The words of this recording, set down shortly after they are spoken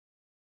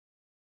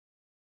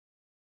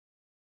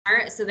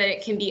so that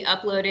it can be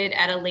uploaded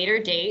at a later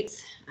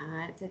date.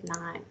 It did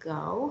not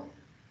go.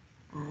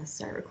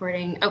 Start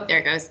recording. Oh, there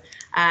it goes.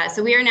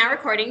 So we are now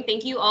recording.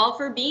 Thank you all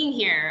for being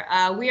here.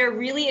 We are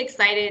really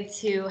excited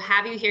to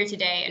have you here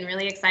today and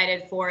really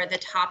excited for the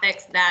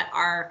topics that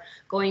are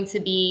going to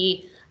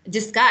be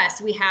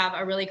discussed. We have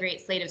a really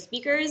great slate of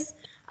speakers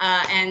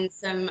and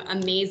some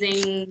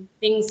amazing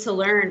things to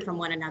learn from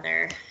one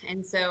another.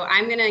 And so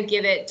I'm going to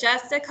give it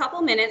just a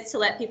couple minutes to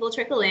let people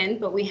trickle in,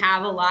 but we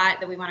have a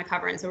lot that we want to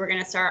cover. And so we're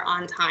going to start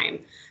on time.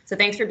 So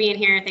thanks for being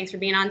here. Thanks for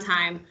being on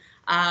time.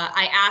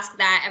 I ask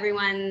that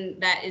everyone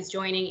that is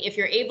joining, if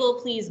you're able,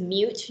 please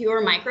mute your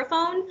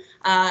microphone.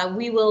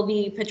 We will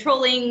be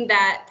patrolling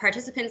that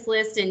participants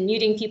list and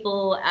muting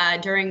people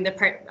during the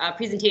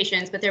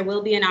presentations, but there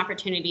will be an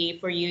opportunity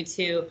for you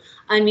to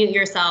unmute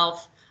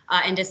yourself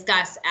and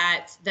discuss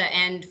at the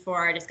end for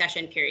our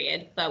discussion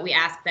period. But we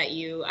ask that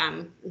you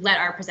let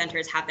our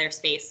presenters have their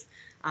space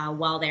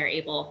while they're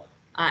able.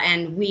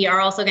 And we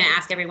are also going to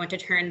ask everyone to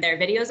turn their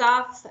videos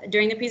off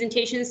during the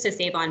presentations to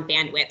save on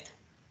bandwidth,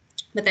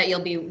 but that you'll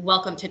be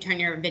welcome to turn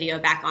your video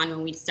back on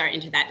when we start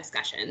into that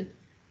discussion.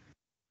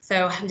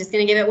 So I'm just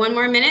going to give it one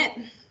more minute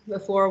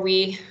before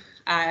we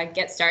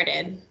get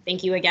started.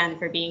 Thank you again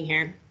for being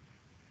here.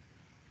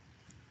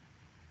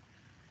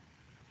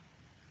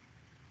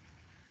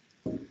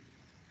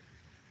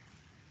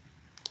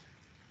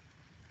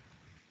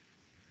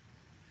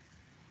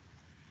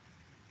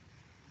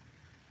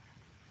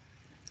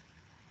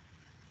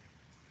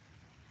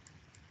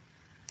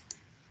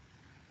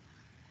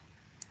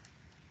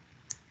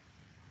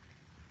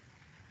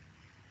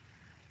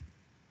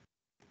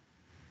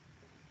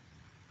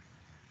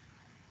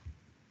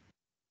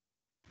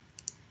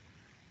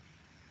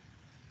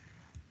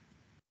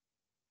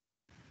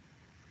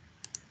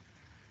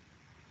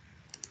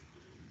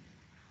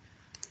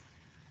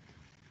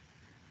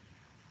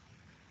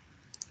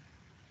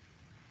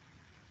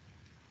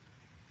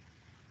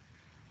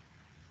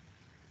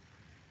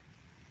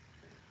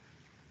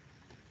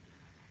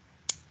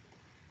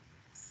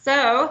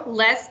 So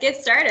let's get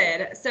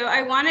started. So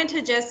I wanted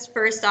to just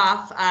first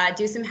off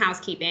do some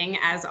housekeeping,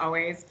 as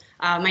always.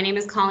 My name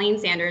is Colleen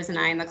Sanders, and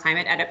I am the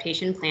Climate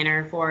Adaptation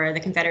Planner for the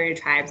Confederated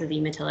Tribes of the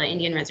Umatilla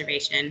Indian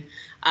Reservation.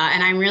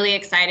 And I'm really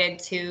excited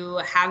to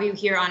have you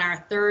here on our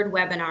third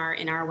webinar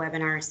in our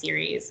webinar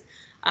series.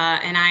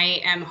 And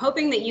I am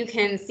hoping that you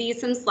can see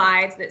some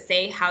slides that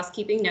say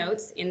housekeeping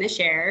notes in the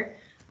share.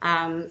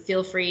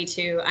 Feel free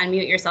to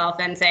unmute yourself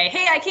and say,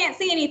 hey, I can't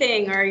see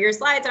anything, or your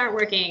slides aren't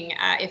working.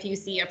 If you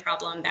see a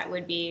problem, that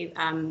would be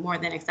more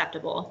than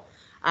acceptable.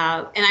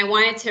 And I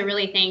wanted to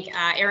really thank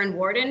Aaron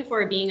Warden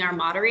for being our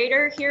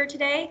moderator here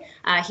today.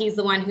 He's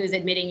the one who's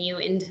admitting you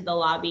into the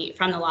lobby,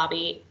 from the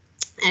lobby,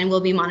 and will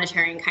be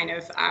monitoring kind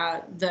of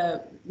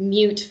the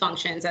mute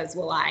functions, as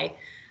will I.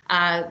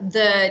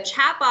 The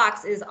chat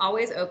box is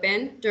always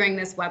open during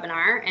this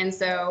webinar, and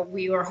so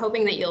we were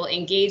hoping that you'll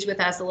engage with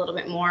us a little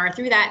bit more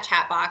through that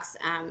chat box,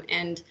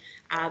 and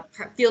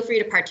feel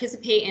free to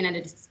participate in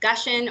a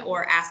discussion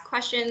or ask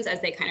questions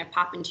as they kind of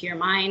pop into your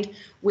mind.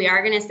 We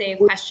are going to save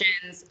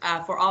questions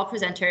for all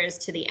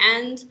presenters to the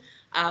end,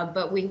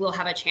 but we will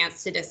have a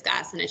chance to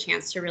discuss and a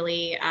chance to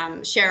really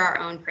share our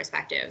own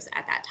perspectives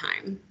at that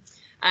time.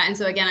 And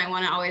so again, I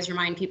want to always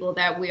remind people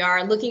that we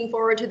are looking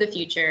forward to the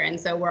future. And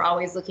so we're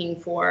always looking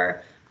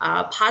for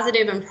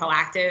positive and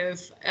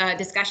proactive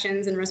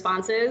discussions and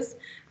responses.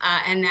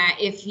 And that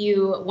if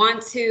you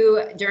want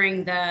to,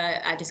 during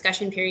the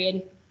discussion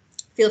period,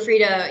 feel free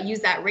to use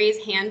that raise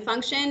hand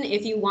function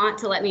if you want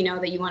to let me know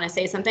that you want to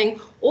say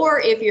something, or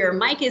if your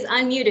mic is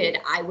unmuted,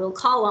 I will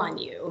call on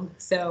you.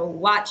 So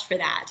watch for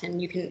that, and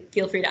you can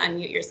feel free to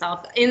unmute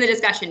yourself in the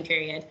discussion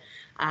period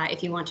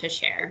if you want to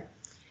share.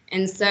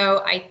 And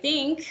so I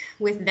think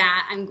with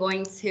that, I'm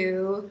going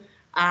to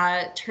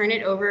turn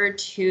it over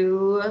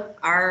to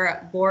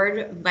our board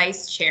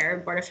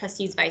of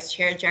trustees vice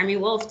chair, Jeremy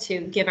Wolf, to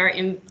give our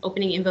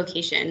opening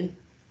invocation.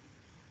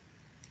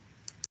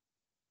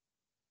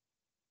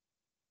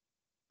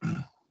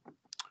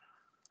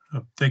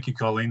 Thank you,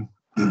 Colleen.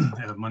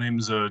 My name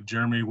is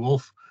Jeremy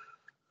Wolf.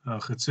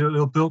 It's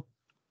an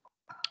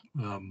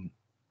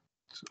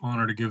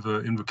honor to give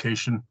an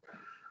invocation.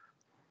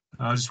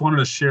 I just wanted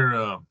to share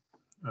a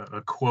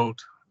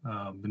quote.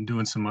 Been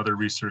doing some other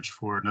research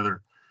for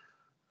another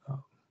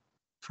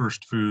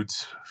First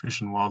Foods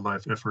Fish and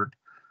Wildlife effort,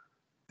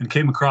 and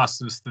came across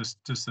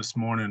this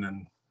morning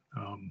and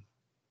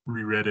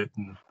reread it,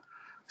 and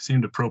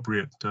seemed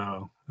appropriate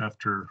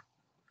after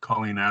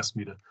Colleen asked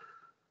me to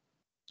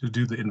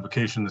do the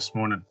invocation this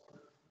morning.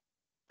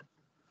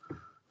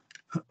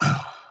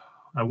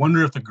 I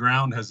wonder if the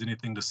ground has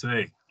anything to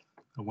say.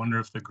 I wonder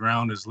if the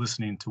ground is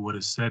listening to what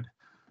is said.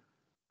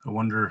 I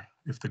wonder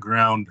if the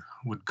ground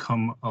would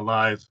come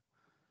alive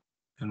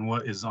and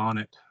what is on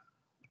it.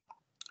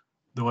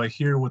 Though I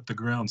hear what the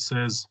ground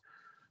says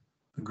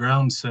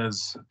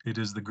it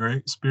is the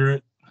Great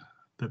Spirit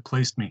that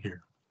placed me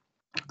here.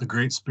 The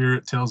Great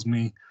Spirit tells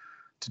me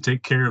to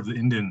take care of the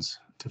Indians,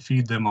 to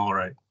feed them all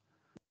right.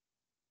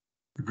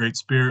 The Great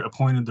Spirit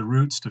appointed the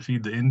roots to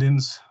feed the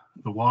Indians.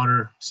 the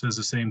water says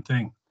the same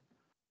thing.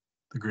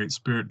 The Great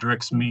Spirit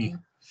directs me,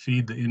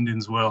 feed the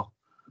Indians well.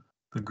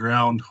 The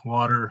ground,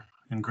 water,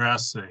 and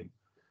grass say,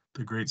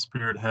 the Great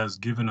Spirit has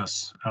given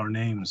us our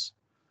names.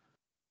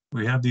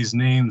 We have these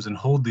names and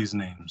hold these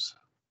names.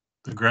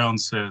 The ground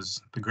says,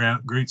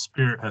 the Great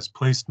Spirit has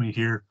placed me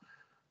here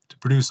to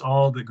produce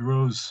all that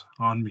grows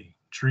on me,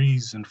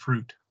 trees and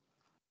fruit.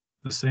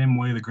 The same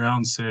way the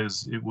ground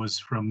says, it was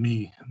from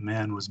me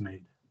man was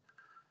made.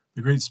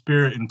 The Great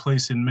Spirit, in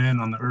placing men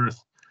on the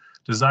earth,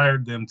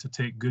 desired them to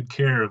take good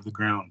care of the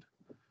ground,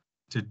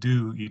 to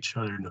do each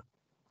other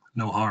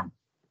no harm.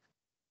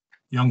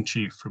 Young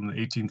Chief from the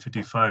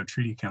 1855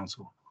 Treaty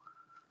Council.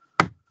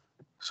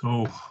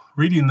 So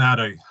reading that,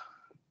 I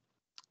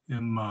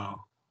am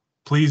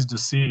pleased to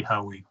see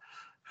how we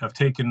have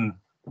taken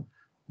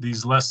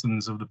these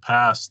lessons of the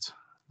past,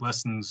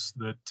 lessons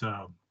that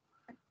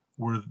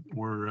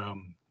were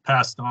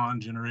passed on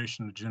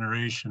generation to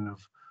generation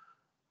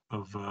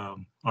of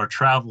our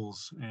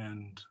travels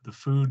and the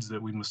foods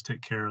that we must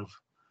take care of,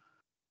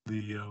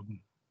 the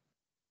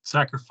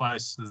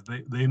sacrifices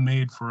they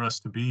made for us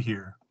to be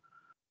here.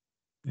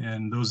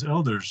 And those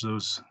elders,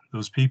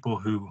 those people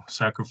who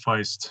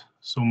sacrificed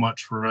so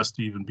much for us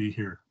to even be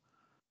here.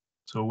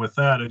 So with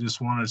that, I just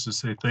wanted to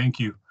say thank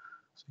you,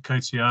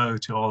 CTUIR,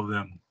 to all of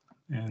them,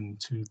 and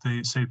to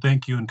say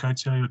thank you and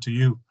CTUIR to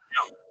you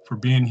for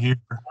being here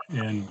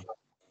and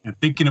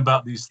thinking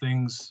about these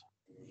things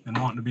and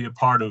wanting to be a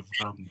part of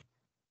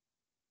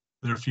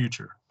their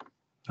future.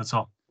 That's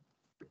all.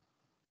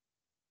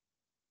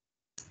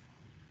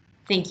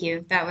 Thank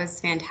you. That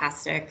was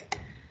fantastic.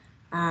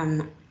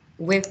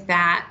 With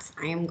that,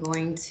 I am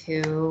going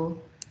to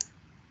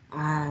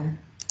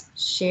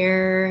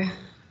share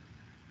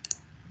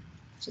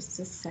just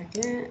a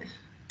second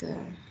the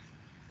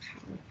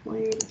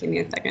PowerPoint. Give me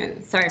a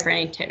second. Sorry for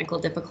any technical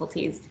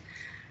difficulties.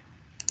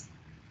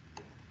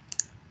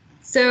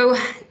 So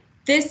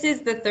this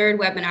is the third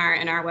webinar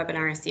in our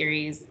webinar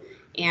series,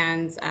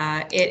 and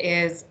it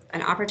is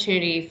an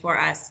opportunity for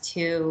us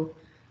to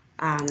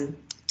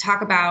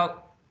talk about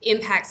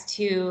impacts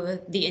to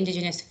the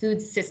indigenous food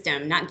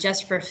system, not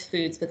just for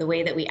foods, but the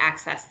way that we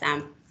access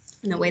them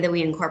and the way that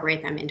we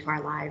incorporate them into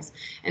our lives.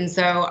 And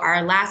so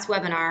our last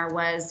webinar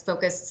was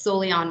focused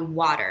solely on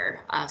water,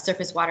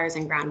 surface waters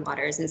and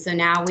groundwaters. And so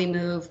now we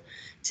move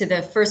to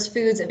the first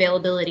foods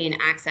availability and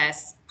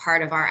access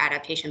part of our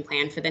adaptation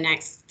plan for the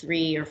next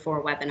 3 or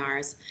 4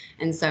 webinars.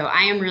 And so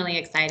I am really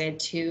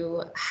excited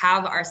to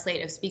have our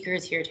slate of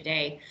speakers here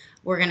today.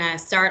 We're going to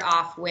start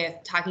off with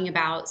talking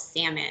about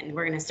salmon.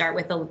 We're going to start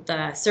with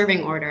the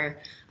serving order.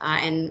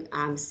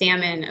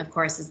 Salmon, of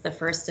course, is the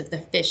first of the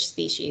fish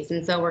species.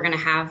 And so we're going to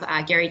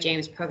have Gary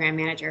James, Program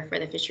Manager for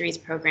the Fisheries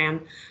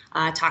Program,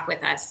 talk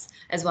with us,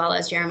 as well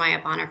as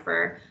Jerimiah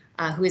Bonifer,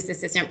 who is the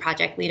Assistant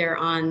Project Leader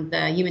on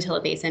the Umatilla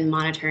Basin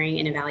Monitoring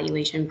and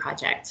Evaluation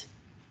Project.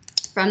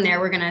 From there,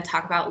 we're going to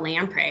talk about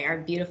lamprey, our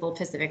beautiful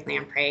Pacific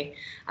lamprey.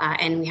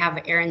 And we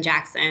have Aaron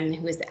Jackson,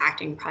 who is the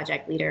acting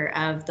project leader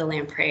of the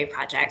Lamprey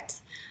project.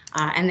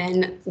 And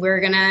then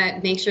we're going to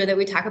make sure that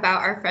we talk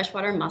about our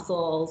freshwater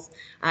mussels.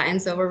 And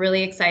so we're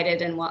really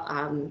excited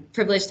and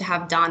privileged to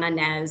have Donna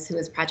Nez, who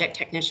is project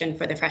technician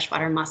for the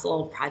freshwater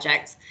mussel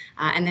project.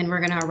 And then we're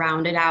going to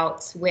round it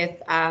out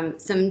with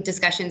some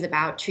discussions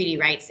about treaty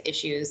rights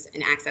issues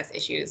and access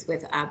issues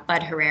with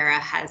Bud Herrera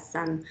has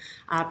some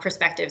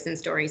perspectives and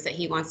stories that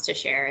he wants to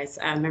share as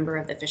a member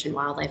of the Fish and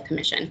Wildlife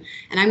Commission.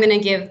 And I'm going to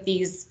give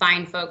these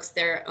fine folks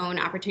their own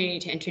opportunity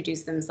to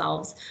introduce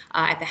themselves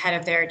at the head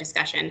of their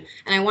discussion.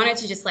 And I wanted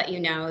to just let you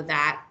know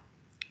that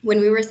when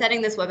we were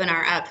setting this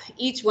webinar up,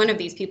 each one of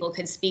these people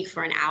could speak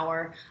for an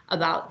hour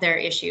about their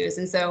issues.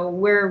 And so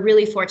we're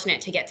really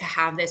fortunate to get to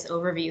have this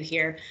overview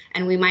here.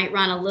 And we might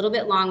run a little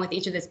bit long with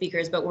each of the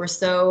speakers, but we're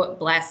so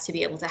blessed to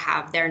be able to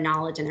have their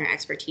knowledge and their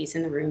expertise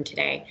in the room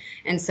today.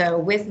 And so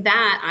with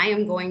that, I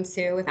am going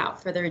to,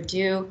 without further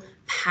ado,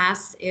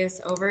 pass this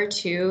over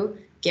to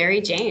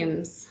Gary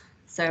James.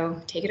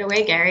 So take it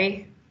away,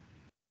 Gary.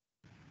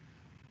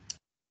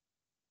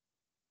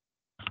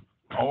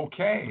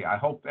 Okay, I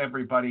hope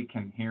everybody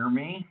can hear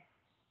me.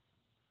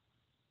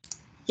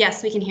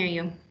 Yes, we can hear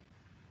you.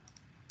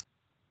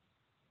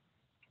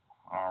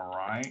 All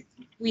right.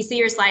 We see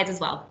your slides as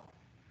well.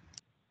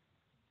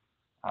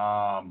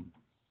 How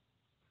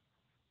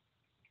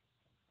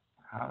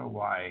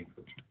do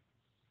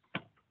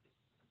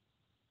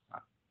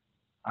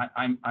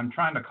I'm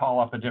trying to call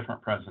up a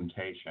different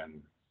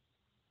presentation.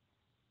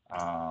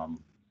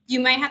 You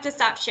might have to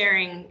stop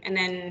sharing and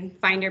then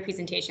find your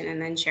presentation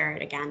and then share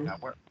it again.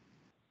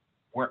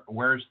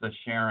 Where's the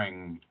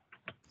sharing?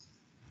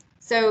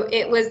 So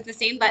it was the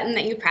same button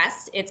that you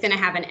pressed. It's going to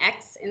have an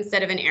X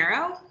instead of an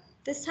arrow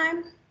this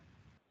time.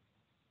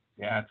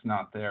 Yeah, it's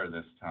not there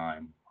this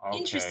time. Okay,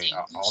 Interesting.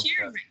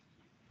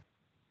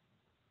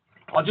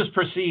 I'll just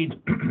proceed.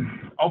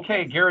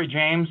 Okay, Gary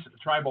James,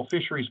 Tribal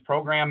Fisheries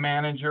Program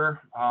Manager.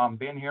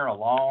 Been here a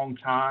long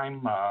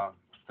time,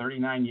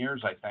 39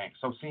 years, I think.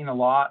 So seen a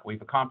lot.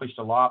 We've accomplished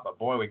a lot, but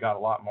boy, we got a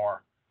lot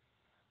more,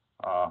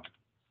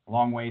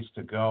 long ways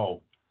to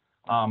go.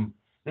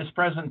 This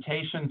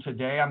presentation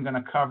today, I'm going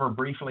to cover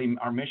briefly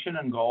our mission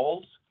and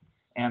goals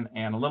and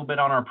a little bit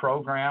on our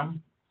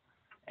program.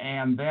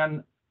 And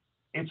then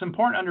it's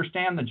important to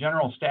understand the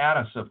general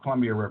status of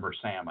Columbia River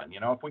salmon. You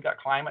know, if we got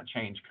climate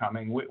change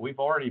coming, we've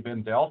already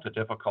been dealt a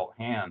difficult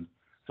hand.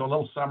 So a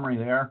little summary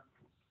there.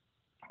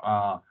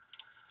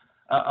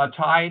 A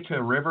tie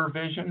to River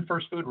Vision,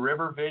 First Food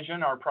River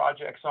Vision, our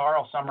projects are.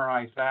 I'll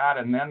summarize that,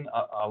 and then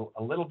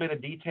a little bit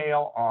of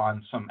detail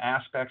on some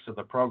aspects of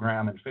the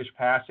program and fish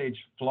passage,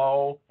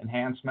 flow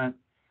enhancement,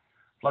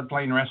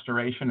 floodplain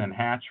restoration, and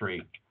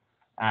hatchery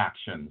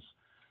actions.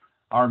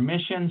 Our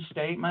mission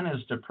statement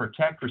is to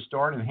protect,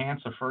 restore, and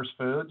enhance the first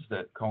foods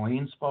that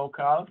Colleen spoke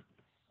of,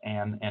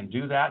 and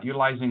do that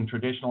utilizing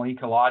traditional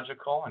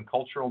ecological and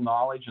cultural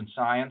knowledge and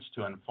science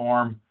to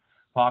inform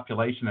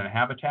population and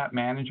habitat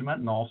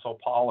management, and also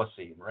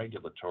policy and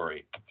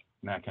regulatory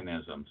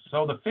mechanisms.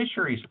 So the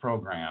fisheries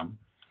program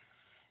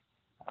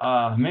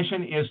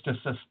mission is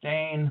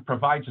to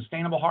provide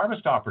sustainable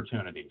harvest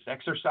opportunities,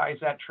 exercise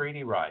that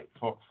treaty right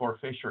for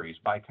fisheries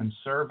by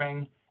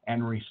conserving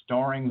and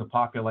restoring the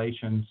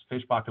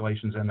fish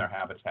populations and their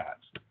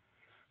habitats.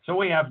 So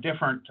we have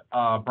different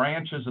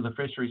branches of the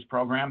fisheries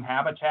program.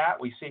 Habitat,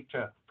 we seek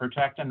to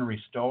protect and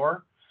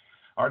restore.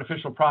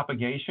 Artificial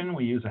propagation,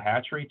 we use a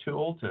hatchery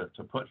tool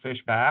to put fish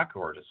back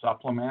or to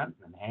supplement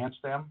and enhance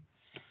them.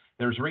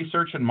 There's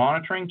research and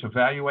monitoring to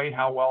evaluate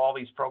how well all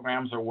these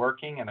programs are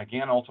working. And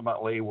again,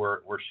 ultimately, we're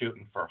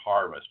shooting for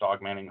harvest,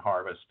 augmenting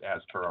harvest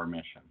as per our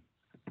mission.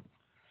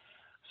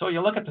 So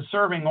you look at the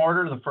serving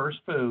order of the first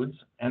foods,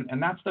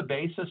 and that's the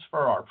basis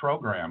for our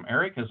program.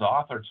 Eric has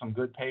authored some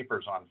good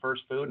papers on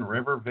first food and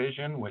river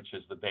vision, which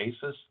is the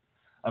basis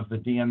of the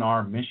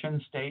DNR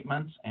mission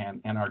statements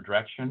and our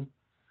direction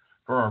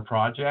for our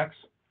projects.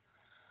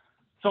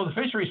 So the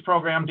fisheries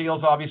program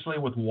deals obviously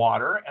with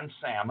water and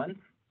salmon,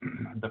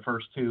 the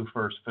first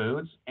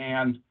foods.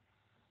 And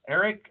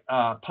Eric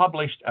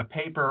published a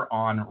paper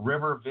on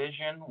river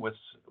vision with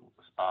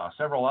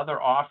several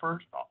other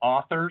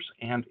authors,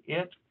 and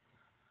it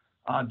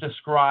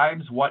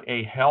describes what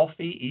a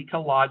healthy,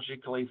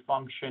 ecologically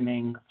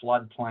functioning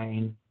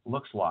floodplain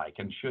looks like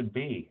and should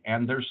be.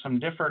 And there's some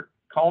different,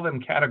 call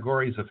them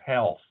categories of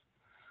health: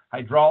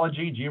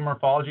 hydrology,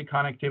 geomorphology,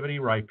 connectivity,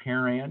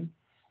 riparian,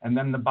 and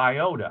then the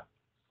biota.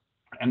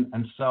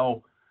 And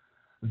so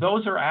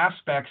those are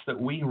aspects that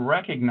we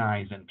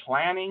recognize in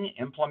planning,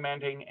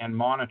 implementing, and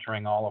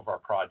monitoring all of our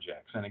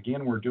projects. And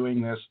again, we're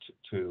doing this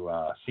to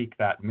seek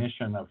that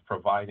mission of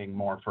providing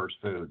more first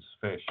foods,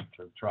 fish,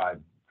 to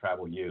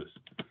tribal use.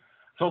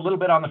 So a little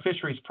bit on the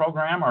fisheries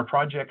program. Our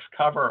projects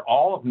cover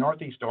all of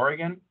Northeast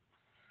Oregon,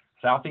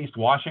 Southeast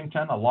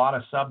Washington, a lot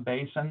of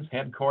sub-basins,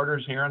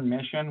 headquarters here in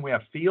Mission. We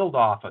have field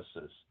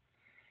offices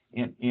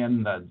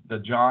in the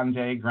John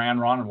Day,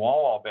 Grand Ronde, and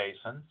Walla Walla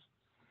basins.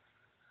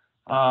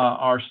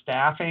 Our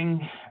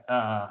staffing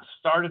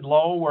started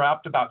low. We're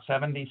up to about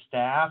 70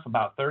 staff,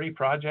 about 30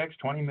 projects,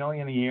 20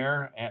 million a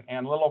year,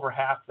 and a little over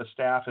half the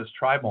staff is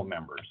tribal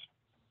members.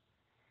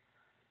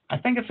 I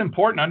think it's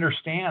important to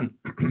understand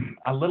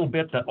a little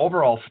bit the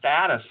overall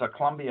status of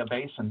Columbia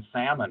Basin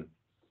salmon.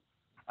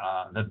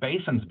 The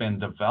basin's been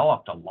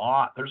developed a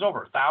lot. There's over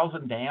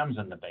 1,000 dams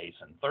in the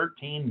basin,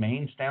 13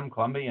 main stem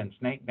Columbia and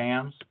snake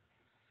dams,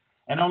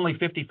 and only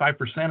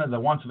 55% of the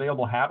once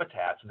available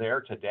habitat's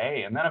there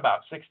today. And then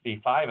about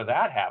 65 of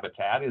that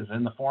habitat is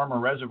in the form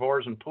of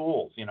reservoirs and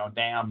pools, you know,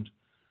 dammed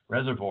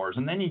reservoirs.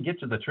 And then you get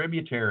to the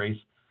tributaries,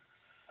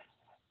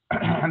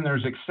 and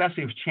there's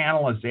excessive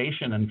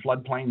channelization and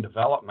floodplain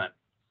development,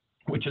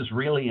 which has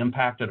really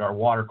impacted our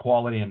water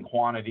quality and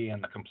quantity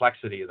and the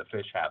complexity of the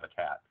fish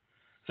habitat.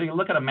 So you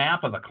look at a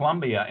map of the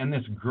Columbia, and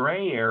this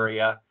gray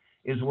area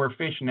is where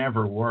fish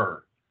never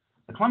were.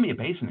 The Columbia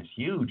Basin is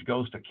huge,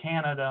 goes to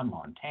Canada,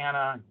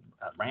 Montana,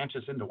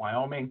 branches into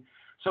Wyoming.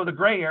 So the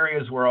gray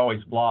areas were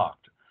always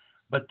blocked.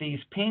 But these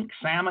pink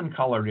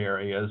salmon-colored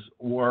areas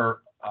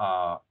were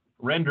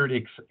rendered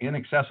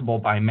inaccessible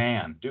by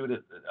man due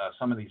to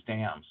some of these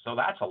dams. So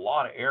that's a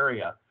lot of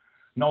area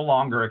no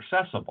longer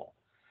accessible.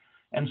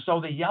 And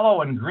so the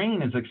yellow and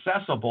green is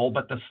accessible,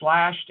 but the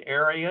slashed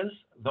areas,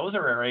 those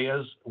are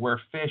areas where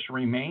fish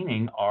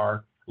remaining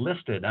are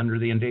listed under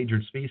the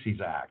Endangered Species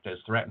Act as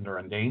threatened or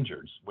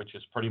endangered, which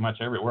is pretty much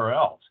everywhere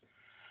else.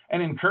 An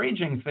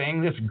encouraging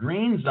thing, this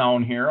green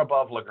zone here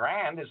above La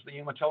Grande is the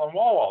Umatilla and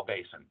Walla Walla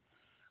Basin,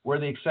 where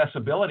the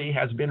accessibility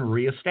has been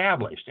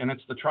reestablished. And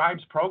it's the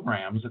tribes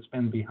programs that's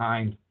been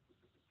behind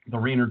the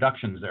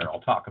reintroductions there I'll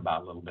talk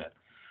about a little bit.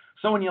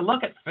 So when you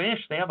look at fish,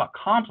 they have a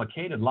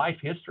complicated life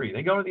history.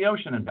 They go to the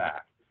ocean and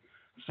back.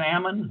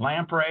 Salmon,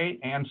 lamprey,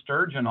 and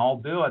sturgeon all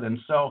do it. And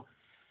so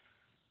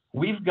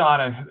we've got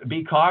to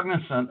be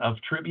cognizant of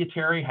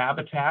tributary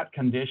habitat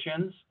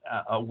conditions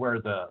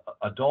where the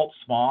adults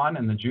spawn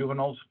and the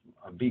juveniles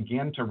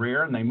begin to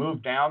rear, and they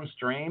move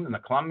downstream in the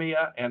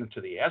Columbia and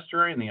to the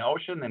estuary and the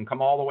ocean and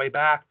come all the way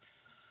back.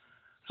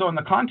 So in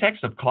the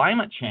context of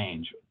climate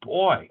change,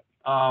 boy,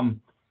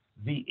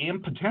 the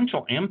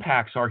potential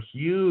impacts are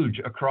huge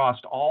across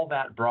all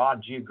that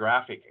broad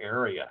geographic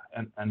area.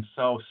 And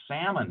so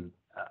salmon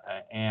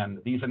And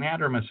these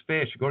anadromous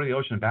fish go to the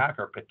ocean and back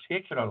are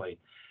particularly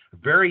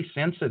very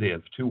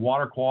sensitive to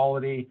water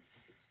quality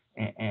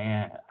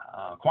and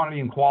quantity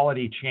and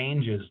quality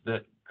changes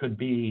that could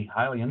be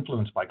highly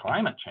influenced by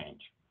climate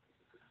change.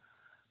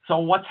 So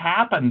what's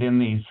happened in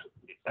these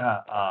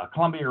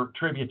Columbia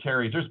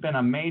tributaries? There's been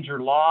a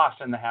major loss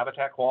in the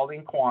habitat quality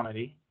and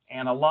quantity,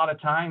 and a lot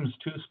of times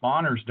two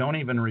spawners don't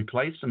even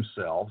replace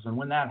themselves. And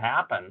when that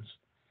happens,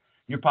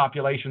 your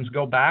populations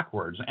go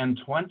backwards. And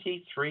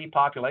 23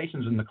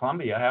 populations in the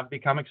Columbia have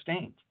become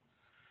extinct.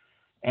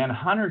 And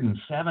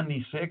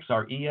 176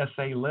 are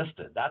ESA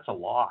listed. That's a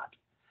lot.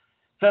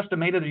 It's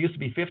estimated there used to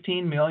be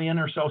 15 million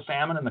or so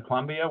salmon in the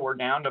Columbia. We're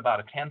down to about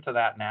a tenth of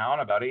that now,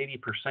 and about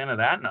 80% of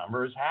that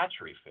number is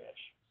hatchery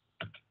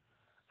fish.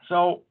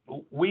 So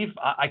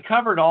I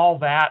covered all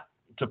that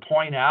to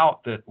point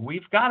out that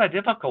we've got a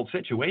difficult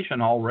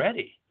situation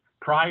already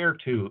prior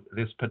to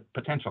this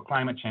potential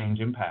climate change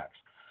impacts.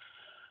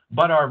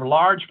 But our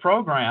large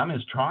program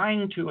is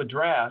trying to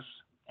address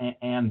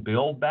and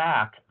build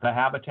back the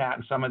habitat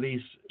in some of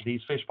these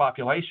fish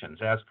populations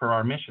as per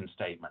our mission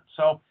statement.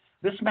 So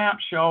this map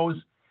shows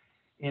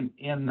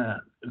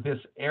this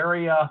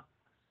area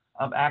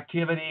of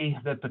activity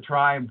that the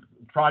tribe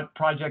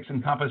projects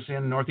encompass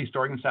in Northeast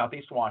Oregon,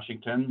 Southeast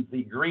Washington.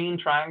 The green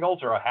triangles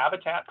are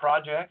habitat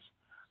projects.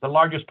 The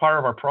largest part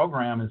of our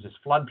program is this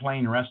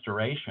floodplain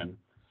restoration.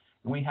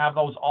 And we have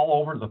those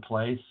all over the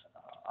place.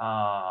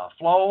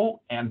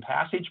 Flow and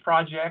passage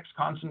projects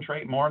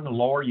concentrate more in the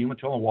lower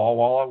Umatilla and Walla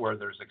Walla, where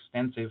there's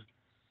extensive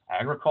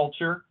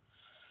agriculture.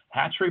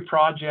 Hatchery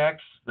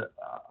projects that,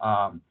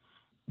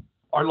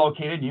 are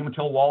located in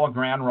Umatilla, Walla,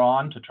 Grand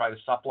Ronde to try to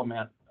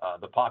supplement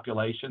the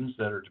populations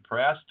that are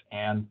depressed.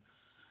 And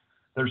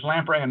there's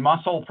lamprey and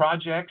mussel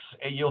projects.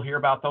 You'll hear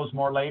about those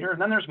more later.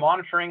 And then there's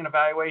monitoring and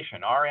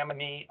evaluation,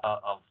 RM&E,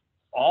 of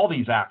all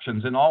these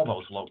actions in all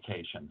those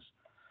locations.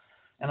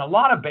 And a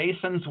lot of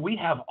basins, we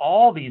have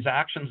all these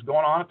actions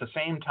going on at the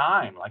same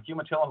time, like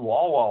Umatilla and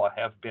Walla Walla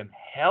have been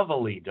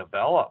heavily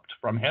developed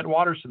from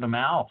headwaters to the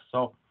mouth.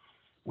 So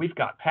we've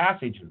got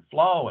passage and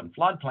flow and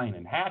floodplain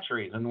and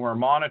hatcheries, and we're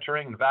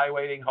monitoring and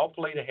evaluating,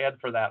 hopefully to head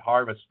for that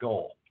harvest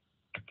goal.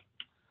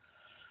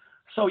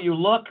 So you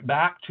look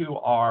back to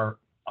our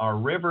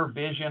River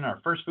Vision, our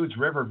First Foods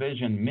River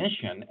Vision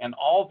mission, and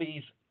all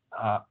these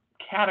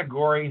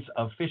categories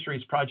of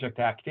fisheries project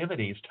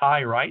activities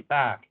tie right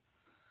back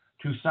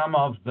to some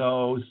of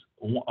those,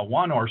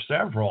 one or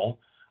several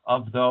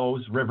of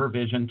those River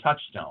Vision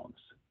touchstones.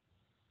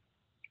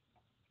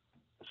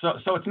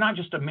 So it's not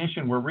just a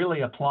mission, we're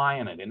really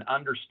applying it and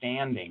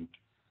understanding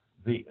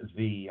the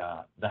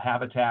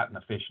habitat and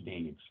the fish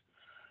needs.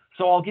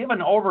 So I'll give an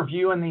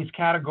overview in these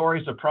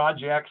categories of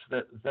projects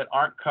that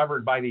aren't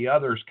covered by the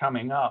others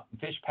coming up: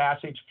 fish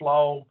passage,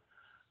 flow,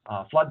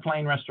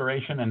 floodplain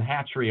restoration, and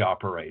hatchery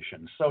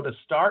operations. So to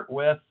start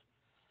with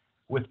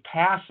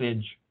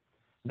passage,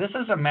 this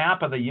is a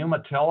map of the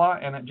Umatilla,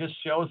 and it just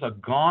shows a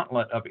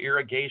gauntlet of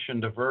irrigation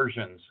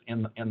diversions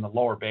in the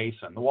lower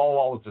basin. The Walla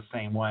Walla is the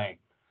same way.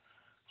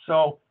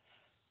 So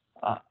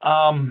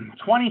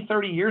 20,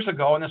 30 years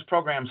ago when this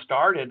program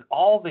started,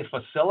 all the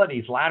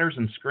facilities, ladders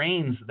and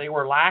screens, they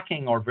were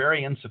lacking or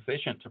very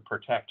insufficient to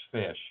protect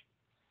fish.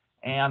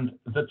 And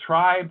the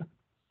tribe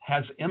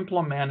has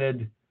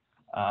implemented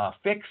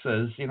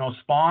fixes,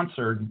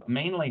 sponsored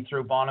mainly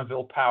through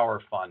Bonneville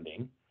Power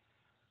funding.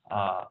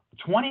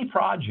 20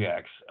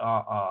 projects,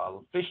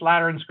 fish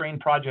ladder and screen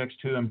projects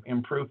to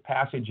improve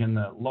passage in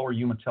the lower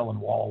Umatilla and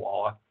Walla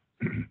Walla.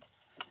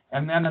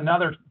 And then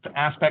another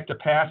aspect of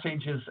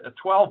passage is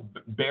 12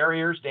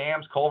 barriers,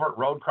 dams, culvert,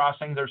 road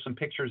crossings. There's some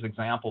pictures,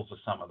 examples of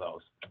some of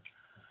those.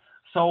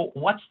 So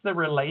what's the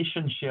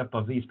relationship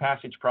of these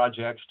passage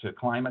projects to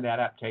climate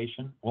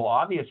adaptation? Well,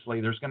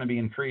 obviously, there's going to be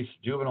increased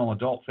juvenile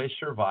adult fish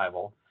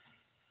survival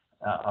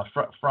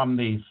from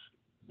these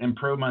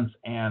improvements,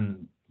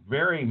 and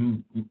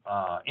very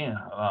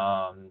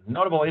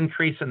notable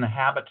increase in the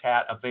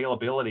habitat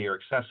availability or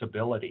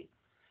accessibility.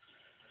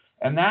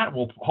 And that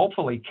will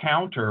hopefully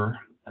counter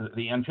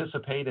the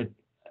anticipated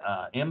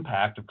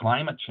impact of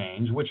climate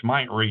change, which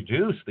might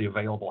reduce the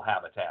available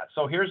habitat.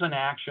 So here's an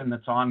action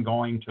that's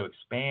ongoing to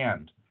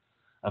expand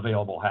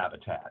available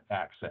habitat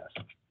access.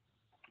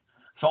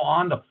 So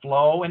on to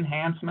flow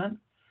enhancement.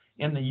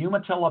 In the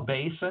Umatilla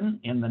Basin,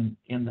 in the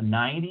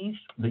 90s,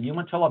 the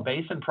Umatilla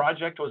Basin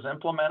project was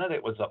implemented.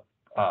 It was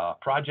a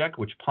project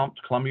which pumped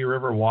Columbia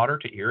River water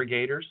to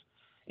irrigators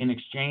in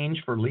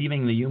exchange for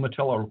leaving the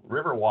Umatilla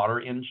River water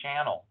in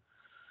channel.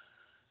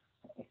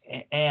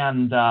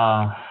 And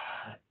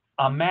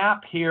a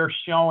map here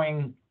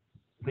showing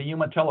the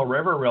Umatilla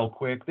River real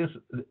quick.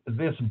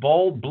 This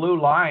bold blue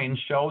line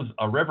shows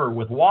a river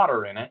with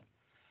water in it,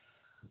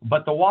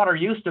 but the water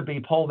used to be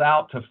pulled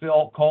out to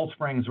fill Cold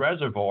Springs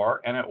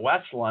Reservoir, and at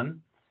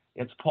Westland,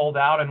 it's pulled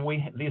out, and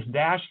these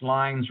dashed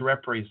lines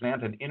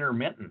represent an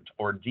intermittent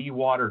or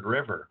dewatered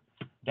river.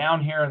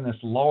 Down here in this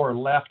lower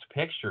left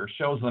picture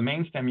shows the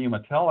main stem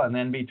Umatilla, and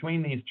then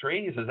between these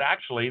trees is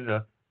actually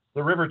the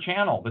river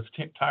channel that's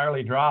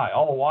entirely dry.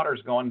 All the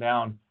water's going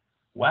down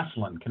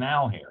Westland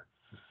Canal here.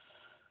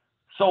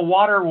 So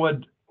water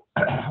would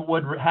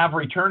have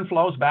return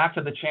flows back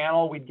to the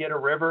channel. We'd get a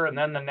river, and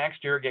then the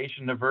next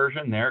irrigation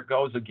diversion, there it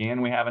goes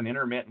again. We have an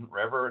intermittent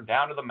river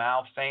down to the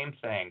mouth, same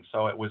thing.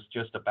 So it was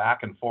just a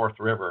back and forth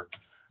river.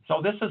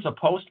 So this is a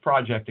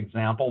post-project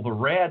example. The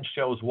red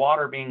shows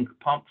water being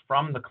pumped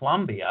from the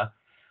Columbia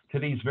to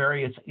these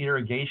various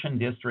irrigation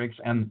districts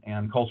and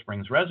Cold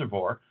Springs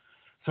Reservoir.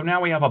 So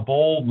now we have a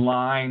bold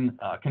line,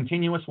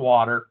 continuous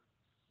water,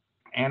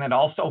 and it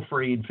also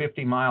freed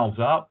 50 miles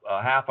up,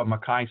 half of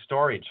Mackay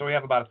storage. So we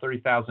have about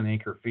 30,000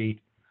 acre feet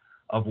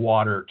of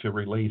water to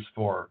release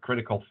for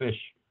critical fish,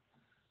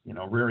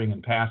 rearing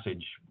and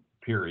passage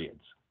periods.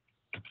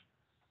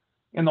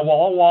 In the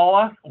Walla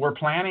Walla, we're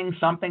planning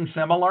something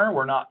similar.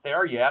 We're not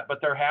there yet, but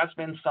there has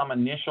been some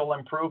initial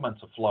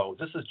improvements of flows.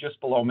 This is just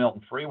below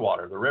Milton Free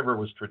Water. The river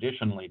was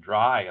traditionally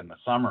dry in the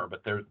summer,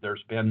 but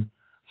there's been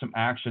some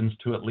actions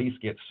to at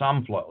least get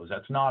some flows.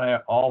 That's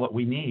not all that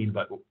we need,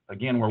 but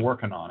again, we're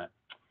working on it.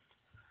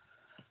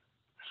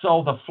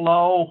 So the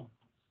flow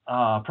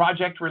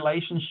project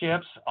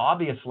relationships,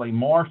 obviously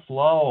more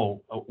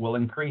flow will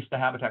increase the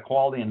habitat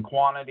quality and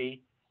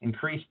quantity,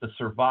 increase the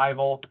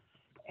survival,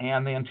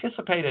 and the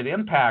anticipated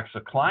impacts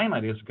of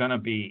climate is going to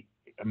be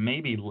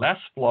maybe less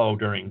flow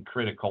during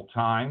critical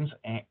times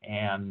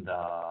and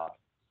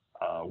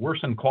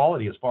worsen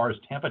quality as far as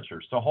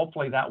temperatures. So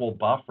hopefully that will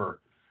buffer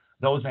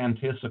those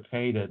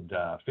anticipated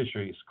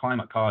fisheries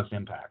climate-caused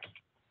impacts.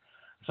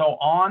 So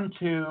on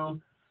to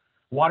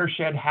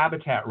watershed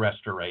habitat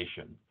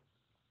restoration.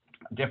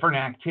 Different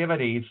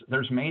activities,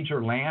 there's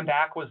major land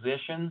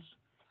acquisitions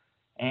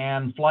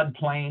and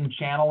floodplain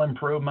channel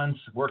improvements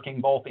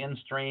working both in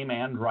stream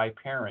and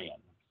riparian.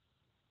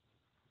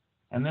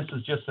 And this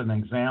is just an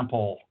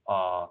example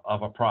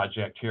of a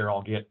project here.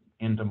 I'll get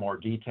into more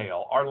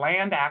detail. Our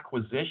land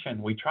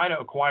acquisition, we try to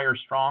acquire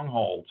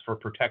strongholds for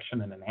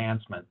protection and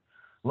enhancement.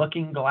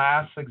 Looking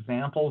glass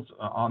examples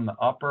on the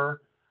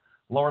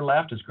lower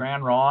left is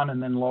Grand Ronde,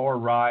 and then lower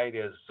right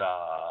is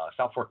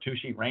South Fork Two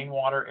Sheet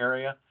rainwater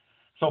area.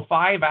 So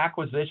 5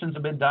 acquisitions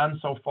have been done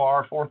so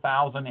far,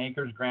 4,000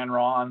 acres Grand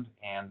Ronde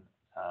and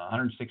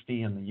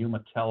 160 in the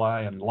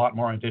Umatilla, and a lot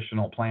more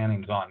additional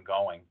planning's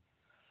ongoing.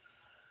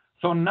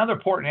 So another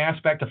important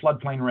aspect of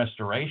floodplain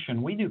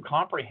restoration, we do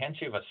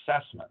comprehensive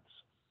assessments,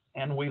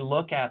 and we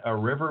look at a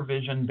river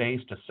vision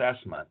based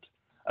assessment,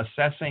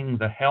 assessing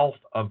the health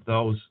of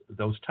those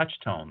touch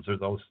tones or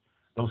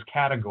those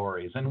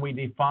categories, and we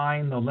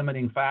define the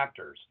limiting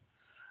factors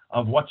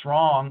of what's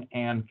wrong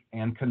and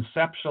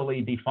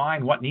conceptually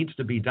define what needs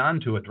to be done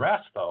to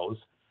address those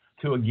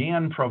to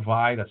again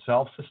provide a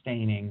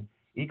self-sustaining,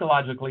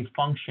 ecologically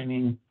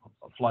functioning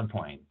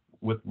floodplain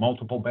with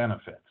multiple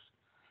benefits.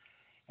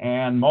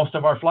 And most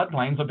of our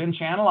floodplains have been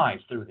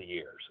channelized through the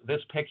years.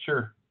 This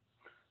picture,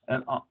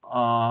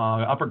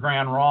 Upper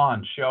Grand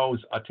Ronde, shows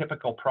a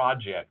typical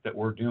project that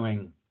we're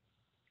doing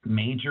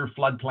major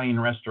floodplain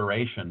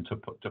restoration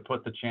to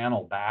put the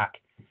channel back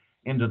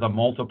into the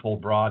multiple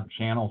broad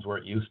channels where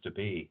it used to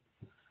be.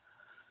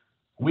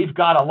 We've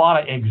got a lot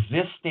of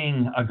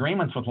existing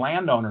agreements with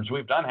landowners.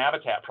 We've done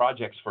habitat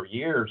projects for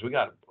years. We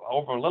got a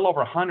little over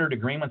 100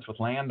 agreements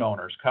with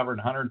landowners, covered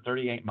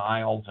 138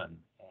 miles and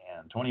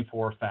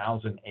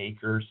 24,000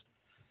 acres.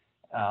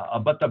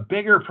 But the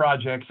bigger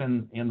projects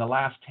in the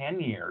last 10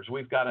 years,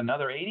 we've got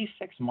another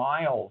 86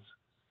 miles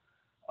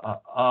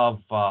of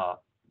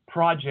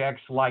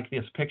projects like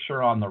this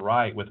picture on the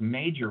right with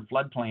major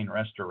floodplain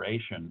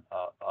restoration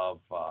of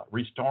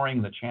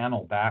restoring the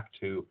channel back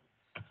to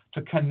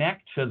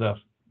connect to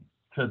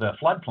the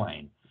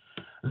floodplain.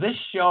 This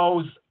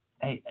shows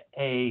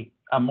a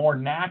more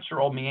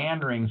natural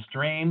meandering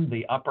stream,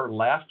 the upper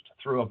left,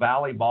 through a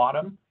valley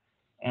bottom.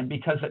 And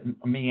because it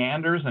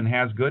meanders and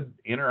has good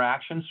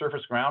interaction,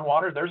 surface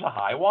groundwater, there's a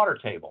high water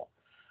table.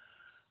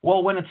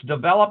 Well, when it's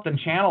developed and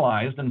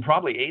channelized, and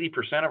probably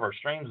 80% of our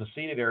streams, the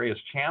seeded area is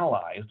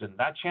channelized, and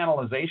that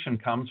channelization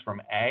comes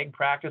from ag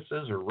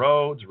practices or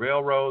roads,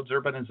 railroads,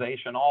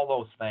 urbanization, all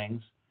those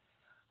things.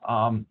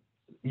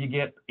 You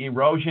get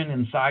erosion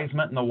and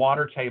seismint, and the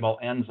water table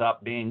ends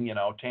up being,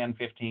 10,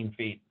 15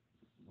 feet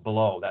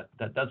below.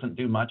 That doesn't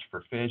do much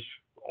for fish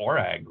or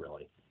ag,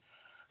 really.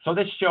 So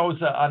this shows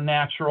a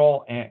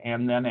natural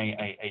and then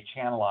a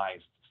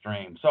channelized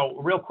stream. So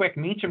real quick,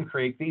 Meacham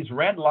Creek, these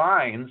red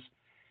lines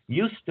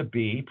used to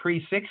be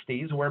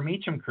pre-60s where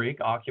Meacham Creek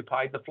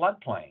occupied the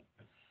floodplain.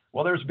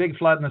 Well, there was a big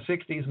flood in the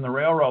 60s, and the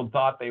railroad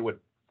thought they would,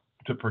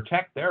 to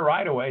protect their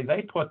right-of-way,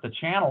 they put the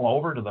channel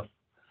over to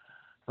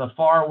the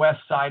far west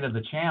side of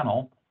the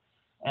channel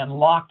and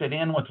locked it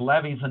in with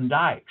levees and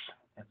dikes.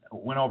 It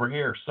went over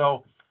here.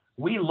 So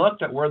we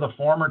looked at where the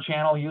former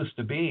channel used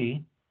to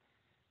be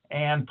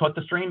and put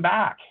the stream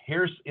back.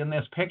 Here's, in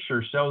this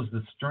picture, shows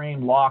the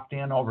stream locked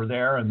in over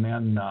there, and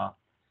then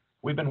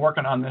we've been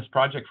working on this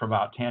project for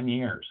about 10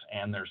 years,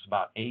 and there's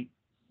about 8+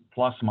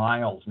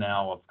 miles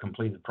now of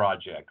completed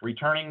project,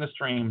 returning the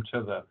stream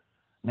to the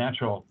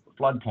natural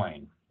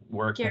floodplain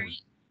where it Gary,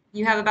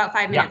 you have about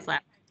 5 minutes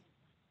left.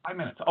 5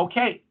 minutes.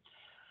 Okay.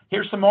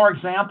 Here's some more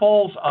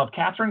examples of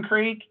Catherine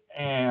Creek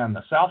and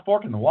the South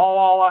Fork and the Walla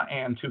Walla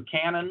and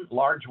Tucannon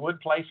large wood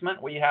placement.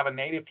 We have a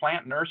native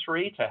plant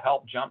nursery to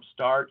help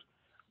jumpstart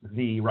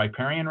the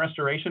riparian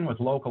restoration with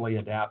locally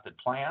adapted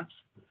plants.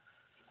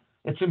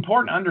 It's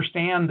important to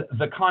understand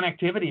the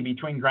connectivity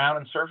between ground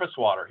and surface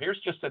water. Here's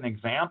just an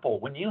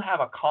example. When you have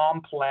a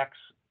complex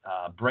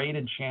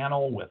braided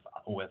channel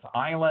with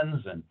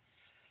islands, and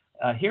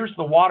here's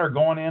the water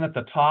going in at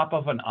the top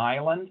of an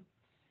island,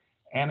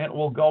 and it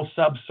will go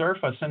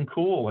subsurface and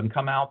cool and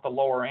come out the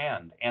lower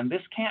end. And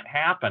this can't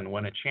happen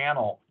when a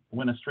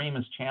stream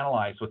is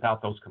channelized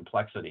without those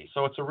complexities.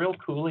 So it's a real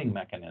cooling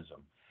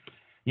mechanism.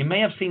 You may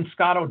have seen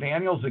Scott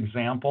O'Daniel's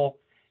example.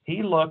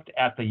 He looked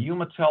at the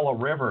Umatilla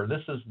River.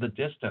 This is the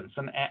distance.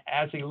 And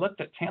as he looked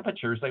at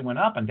temperatures, they went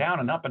up and down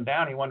and up and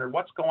down. He wondered,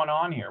 what's going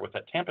on here with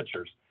the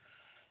temperatures?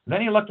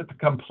 Then he looked at the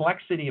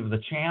complexity of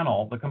the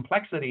channel. The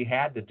complexity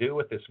had to do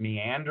with this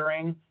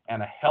meandering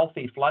and a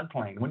healthy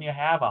floodplain. When you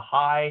have a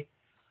high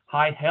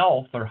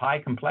health or high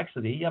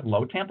complexity, you have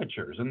low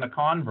temperatures. In the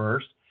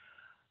converse,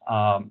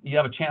 you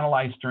have a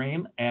channelized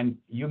stream and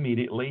you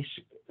immediately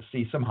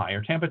see some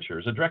higher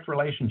temperatures, a direct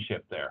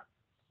relationship there.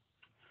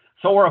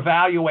 So we're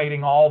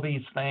evaluating all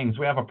these things.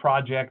 We have a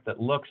project that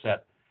looks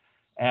at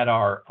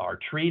our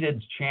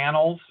treated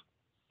channels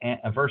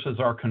versus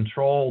our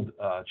controlled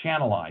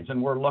channelized,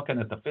 and we're looking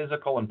at the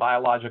physical and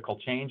biological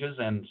changes,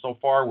 and so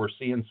far we're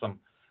seeing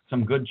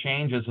some good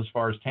changes as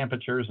far as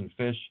temperatures and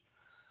fish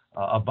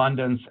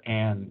abundance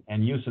and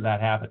use of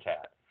that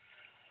habitat.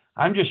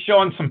 I'm just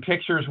showing some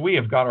pictures. We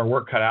have got our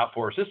work cut out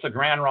for us. This is the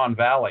Grand Ronde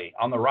Valley.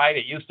 On the right,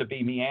 it used to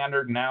be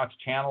meandered. Now it's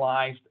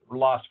channelized. We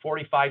lost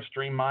 45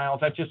 stream miles.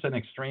 That's just an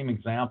extreme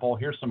example.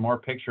 Here's some more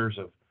pictures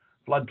of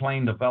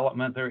floodplain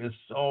development. There is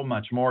so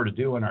much more to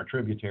do in our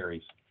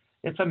tributaries.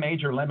 It's a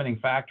major limiting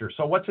factor.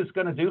 So what's this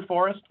going to do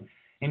for us?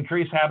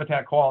 Increase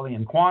habitat quality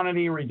and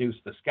quantity, reduce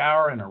the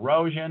scour and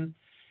erosion.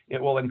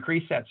 It will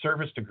increase that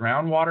surface to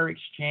groundwater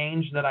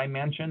exchange that I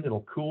mentioned.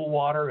 It'll cool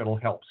water. It'll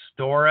help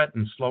store it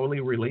and slowly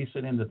release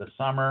it into the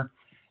summer,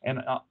 and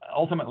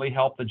ultimately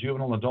help the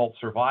juvenile adult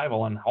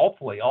survival. And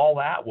hopefully all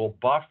that will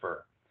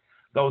buffer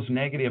those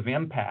negative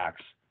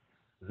impacts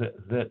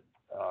that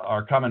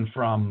are coming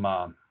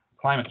from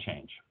climate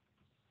change.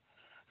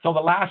 So the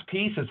last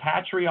piece is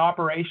hatchery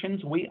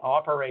operations. We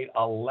operate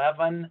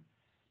 11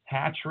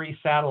 hatchery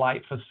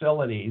satellite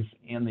facilities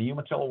in the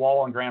Umatilla,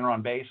 Walla, and Grand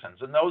Ronde basins.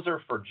 And those are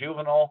for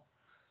juvenile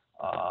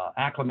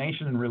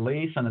acclimation and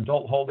release and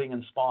adult holding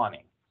and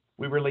spawning.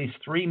 We release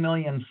 3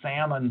 million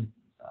salmon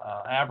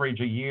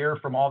average a year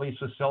from all these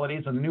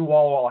facilities. And the new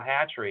Walla Walla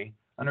hatchery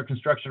under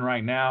construction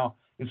right now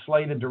is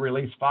slated to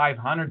release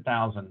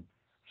 500,000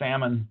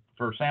 salmon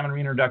for salmon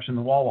reintroduction in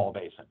the Walla Walla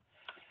Basin.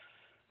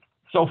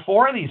 So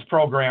 4 of these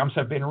programs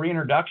have been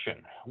reintroduction.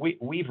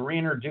 We've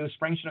reintroduced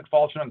spring chinook,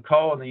 fall chinook,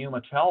 coho in the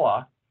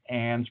Umatilla,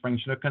 and spring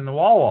chinook in the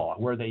Walla Walla,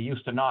 where they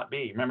used to not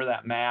be. Remember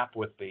that map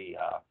with the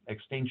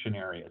extinction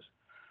areas?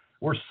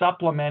 We're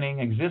supplementing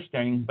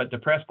existing but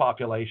depressed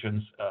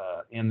populations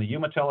in the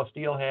Umatilla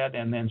steelhead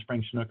and then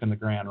spring chinook in the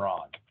Grand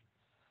Ronde.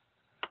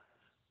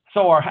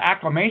 So our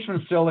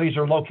acclimation facilities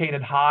are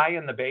located high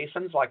in the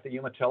basins like the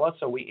Umatilla,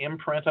 so we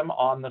imprint them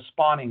on the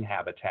spawning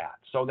habitat,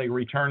 so they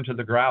return to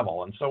the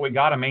gravel. And so we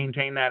got to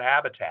maintain that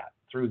habitat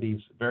through these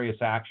various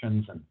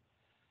actions. And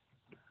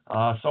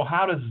so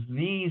how does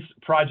these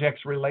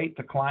projects relate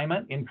to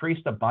climate?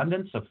 Increased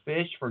abundance of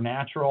fish for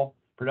natural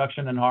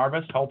production and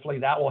harvest. Hopefully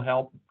that will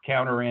help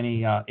counter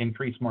any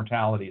increased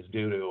mortalities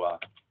due to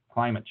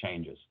climate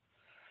changes.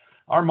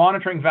 Our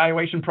monitoring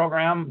evaluation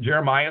program,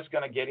 Jerimiah is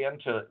going to get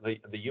into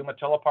the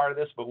Umatilla part of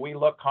this, but we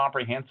look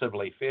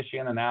comprehensively, fish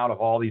in and out of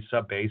all these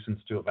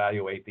subbasins to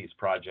evaluate these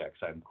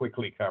projects. I'm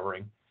quickly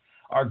covering.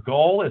 Our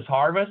goal is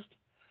harvest.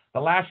 The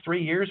last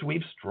 3 years,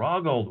 we've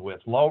struggled with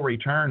low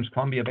returns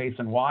Columbia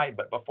Basin wide,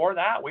 but before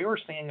that, we were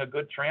seeing a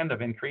good trend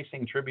of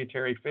increasing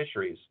tributary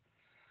fisheries.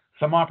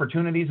 Some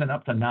opportunities in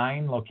up to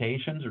 9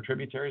 locations or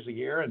tributaries a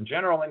year, and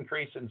general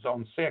increase in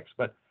zone 6,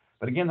 but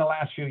again, the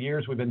last few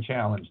years, we've been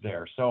challenged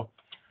there. So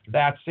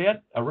that's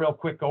it, a real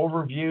quick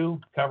overview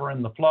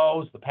covering the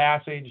flows, the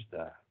passage,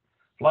 the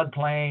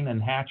floodplain,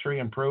 and hatchery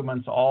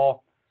improvements,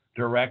 all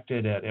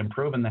directed at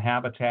improving the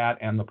habitat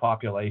and the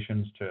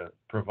populations to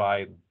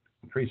provide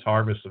increased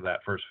harvest of that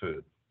first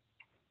food.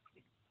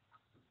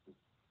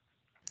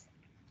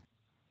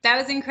 That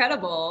was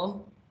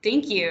incredible.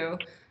 Thank you.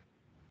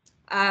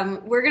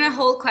 We're going to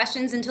hold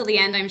questions until the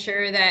end. I'm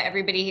sure that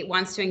everybody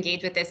wants to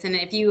engage with this. And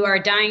if you are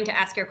dying to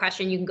ask your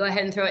question, you can go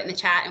ahead and throw it in the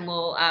chat and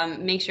we'll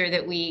make sure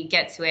that we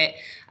get to it.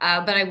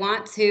 But I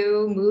want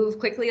to move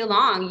quickly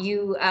along.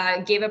 You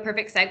gave a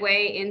perfect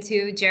segue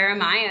into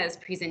Jerimiah's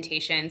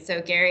presentation.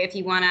 So Gary, if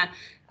you want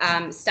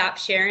to stop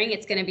sharing,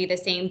 it's going to be the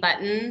same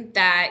button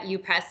that you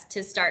press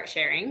to start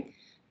sharing.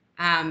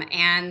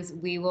 And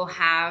we will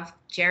have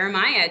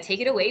Jerimiah.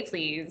 Take it away,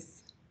 please.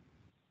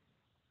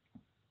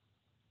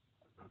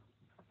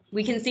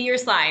 We can see your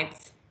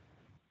slides.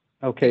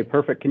 Okay,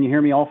 perfect. Can you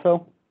hear me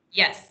also?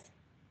 Yes.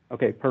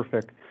 Okay,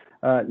 perfect.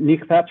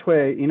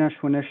 Nikpatchwe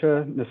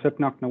Inashwanisha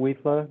Nasipnak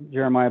Nawitla,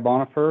 Jerimiah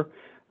Bonifer.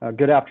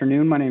 Good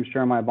afternoon. My name is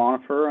Jerimiah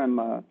Bonifer.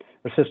 I'm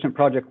Assistant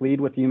Project Lead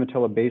with the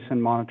Umatilla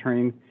Basin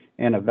Monitoring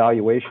and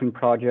Evaluation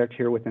Project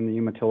here within the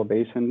Umatilla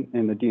Basin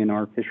in the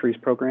DNR Fisheries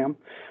Program.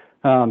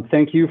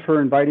 Thank you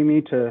for inviting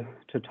me to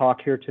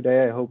talk here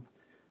today. I hope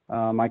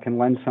I can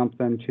lend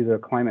something to the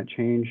climate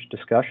change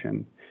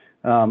discussion.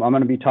 I'm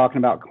going to be talking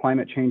about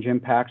climate change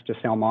impacts to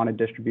salmonid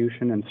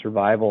distribution and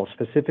survival,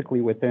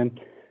 specifically within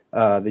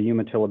the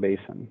Umatilla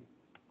Basin.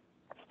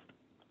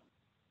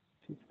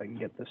 See if I can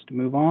get this to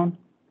move on.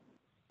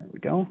 There we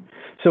go.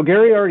 So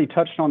Gary already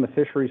touched on the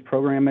Fisheries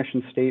Program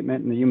mission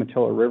statement and the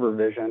Umatilla River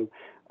Vision.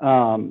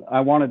 I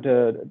wanted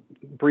to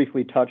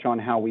briefly touch on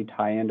how we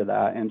tie into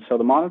that. And so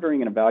the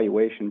Monitoring and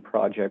Evaluation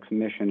Project's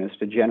mission is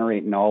to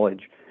generate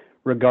knowledge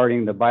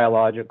regarding the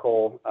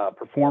biological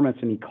performance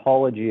and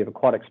ecology of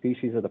aquatic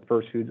species of the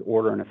first foods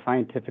order in a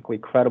scientifically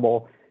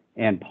credible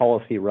and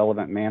policy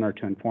relevant manner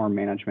to inform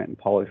management and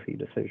policy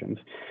decisions.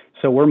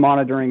 So we're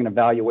monitoring and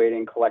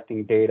evaluating,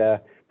 collecting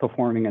data,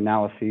 performing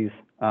analyses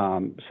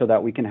so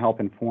that we can help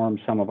inform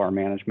some of our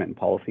management and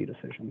policy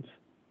decisions.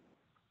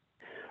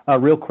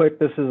 Real quick,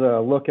 this is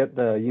a look at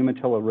the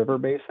Umatilla River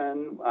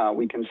Basin.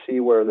 We can see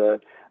where the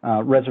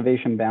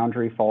reservation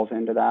boundary falls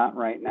into that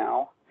right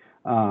now.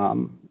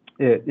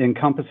 It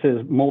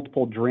encompasses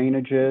multiple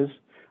drainages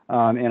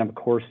and of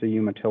course the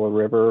Umatilla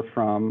River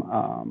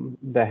from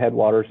the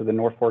headwaters of the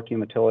North Fork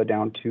Umatilla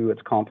down to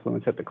its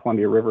confluence at the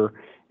Columbia River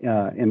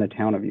in the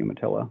town of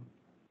Umatilla.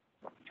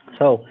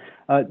 So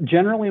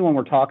generally when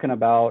we're talking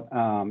about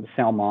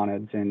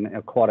salmonids and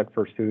aquatic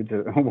first foods,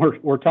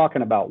 we're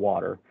talking about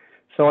water.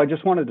 So I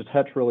just wanted to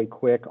touch really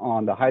quick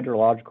on the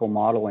hydrological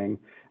modeling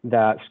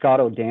that Scott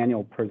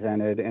O'Daniel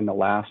presented in the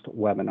last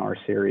webinar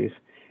series.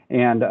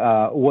 And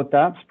what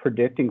that's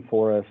predicting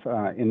for us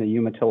in the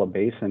Umatilla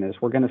Basin is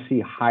we're going to see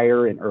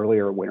higher and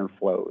earlier winter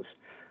flows.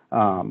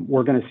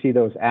 We're going to see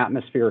those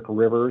atmospheric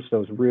rivers,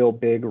 those real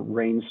big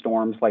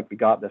rainstorms like we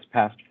got this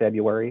past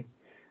February,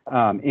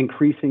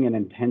 increasing in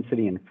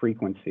intensity and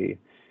frequency.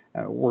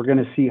 We're going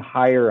to see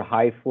higher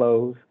high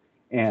flows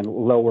and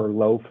lower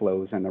low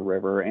flows in the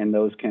river, and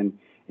those can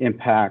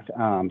impact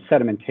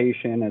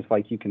sedimentation, as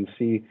like you can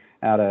see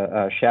out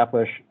of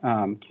Shaplish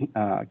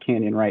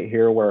Canyon right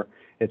here where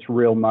it's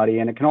real muddy,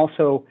 and it can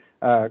also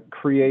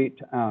create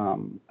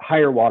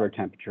higher water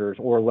temperatures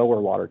or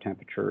lower water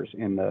temperatures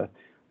in the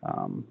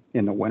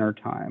winter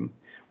time.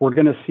 We're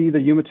going to see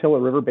the Umatilla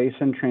River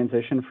Basin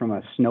transition from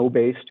a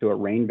snow-based to a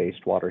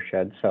rain-based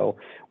watershed. So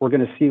we're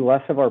going to see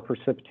less of our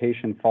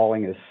precipitation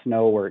falling as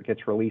snow where it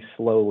gets released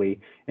slowly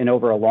and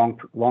over a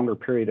longer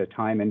period of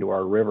time into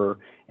our river,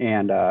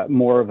 and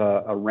more of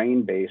a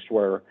rain-based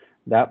where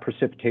that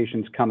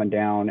precipitation's coming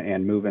down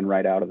and moving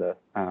right out of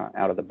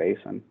the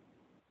basin.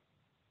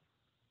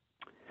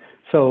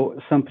 So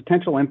some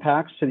potential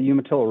impacts to the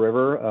Umatilla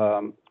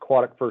River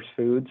aquatic first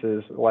foods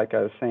is, like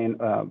I was saying,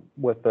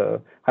 with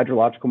the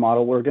hydrological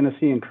model, we're going to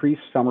see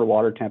increased summer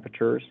water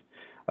temperatures,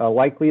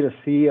 likely to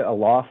see a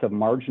loss of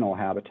marginal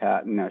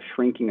habitat and a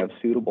shrinking of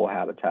suitable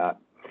habitat.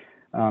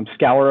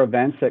 Scour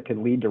events that could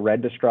lead to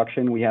red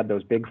destruction. We had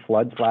those big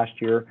floods last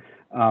year.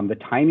 The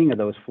timing of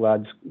those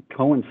floods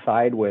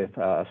coincide with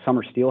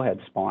summer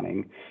steelhead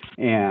spawning.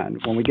 And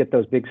when we get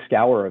those big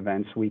scour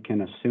events, we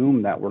can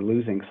assume that we're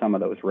losing some of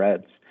those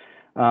reds.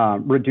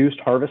 Reduced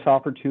harvest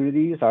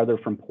opportunities, either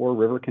from poor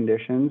river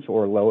conditions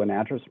or low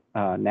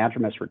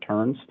anadromous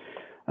returns.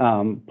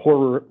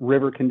 Poor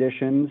river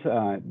conditions,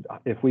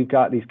 if we've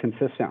got these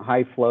consistent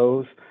high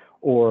flows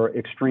or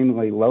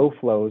extremely low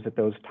flows at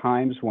those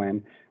times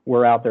when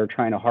we're out there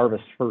trying to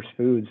harvest first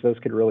foods, those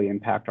could really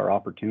impact our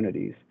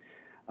opportunities.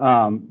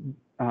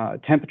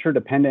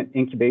 Temperature-dependent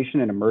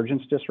incubation and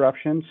emergence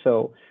disruption.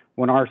 So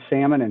when our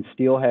salmon and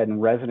steelhead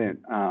and resident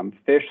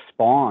fish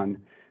spawn,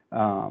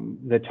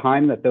 the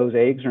time that those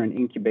eggs are in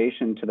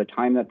incubation to the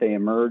time that they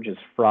emerge as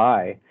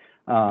fry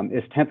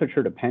is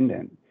temperature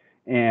dependent.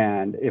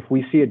 And if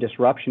we see a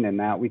disruption in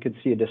that, we could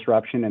see a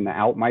disruption in the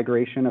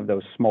outmigration of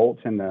those smolts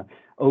and the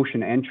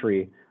ocean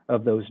entry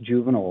of those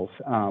juveniles,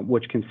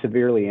 which can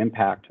severely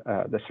impact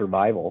the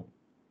survival.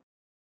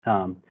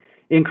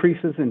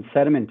 Increases in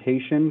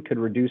sedimentation could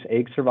reduce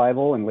egg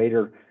survival and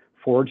later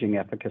foraging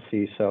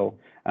efficacy. So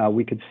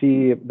we could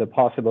see the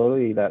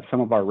possibility that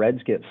some of our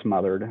reds get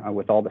smothered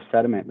with all the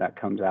sediment that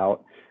comes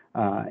out.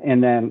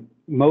 And then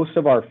most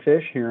of our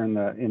fish here in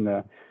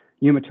the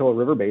Umatilla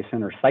River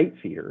Basin are sight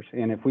feeders.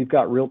 And if we've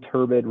got real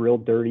turbid, real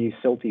dirty,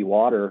 silty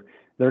water,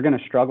 they're going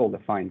to struggle to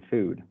find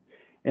food.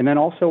 And then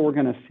also we're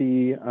going to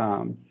see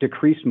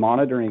decreased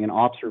monitoring and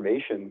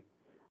observation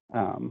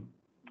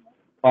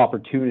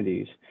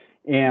opportunities.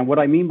 And what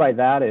I mean by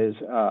that is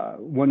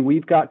when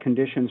we've got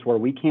conditions where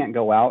we can't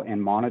go out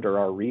and monitor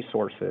our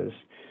resources,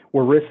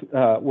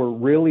 we're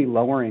really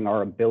lowering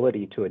our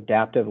ability to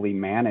adaptively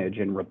manage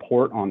and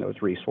report on those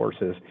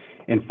resources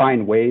and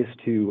find ways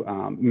to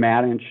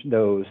manage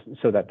those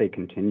so that they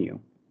continue.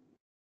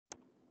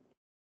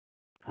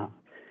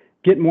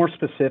 Get more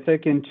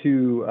specific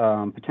into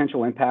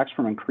potential impacts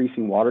from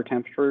increasing water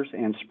temperatures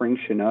and spring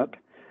Chinook.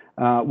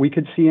 We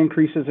could see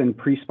increases in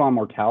pre-spawn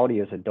mortality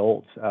as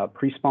adults.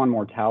 Pre-spawn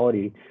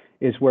mortality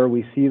is where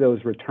we see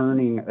those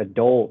returning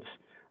adults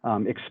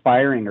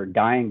expiring or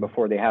dying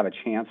before they have a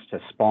chance to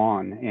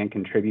spawn and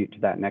contribute to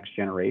that next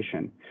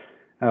generation.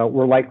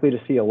 We're likely to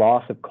see a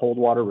loss of cold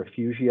water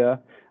refugia,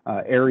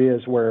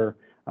 areas where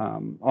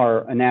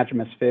our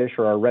anadromous fish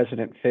or our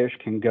resident fish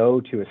can go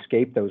to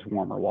escape those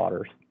warmer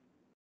waters.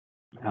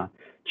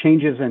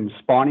 Changes in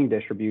spawning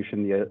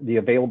distribution, the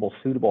available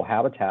suitable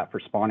habitat for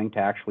spawning to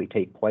actually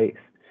take place.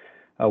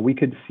 We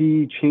could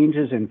see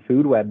changes in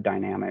food web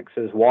dynamics.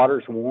 As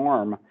waters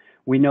warm,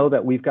 we know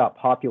that we've got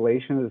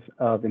populations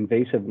of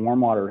invasive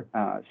warm water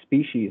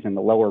species in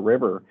the lower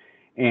river.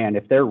 And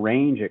if their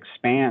range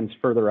expands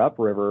further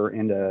upriver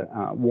into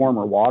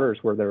warmer waters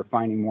where they're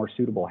finding more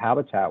suitable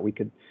habitat, we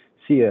could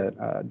see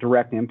a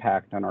direct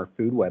impact on our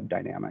food web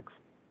dynamics.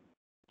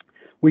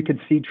 We could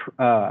see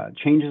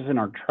changes in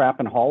our trap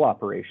and haul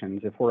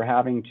operations. If we're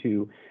having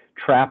to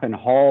trap and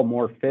haul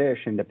more fish,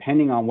 and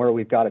depending on where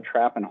we've got to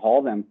trap and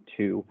haul them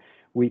to,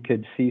 we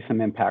could see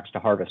some impacts to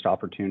harvest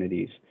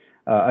opportunities.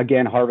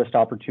 Again, harvest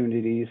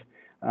opportunities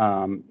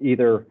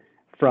either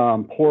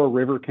from poor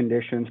river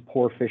conditions,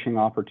 poor fishing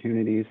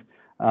opportunities,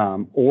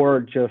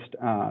 or just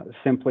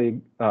simply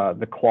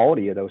the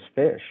quality of those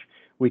fish.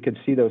 We could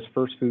see those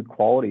first food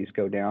qualities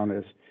go down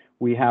as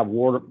we have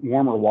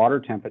warmer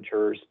water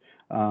temperatures.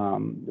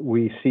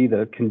 We see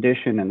the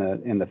condition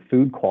and the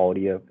food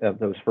quality of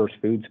those first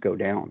foods go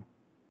down.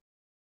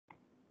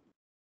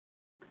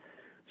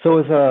 So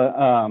as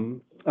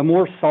a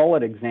more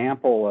solid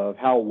example of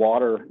how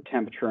water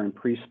temperature and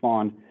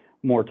pre-spawn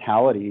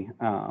mortality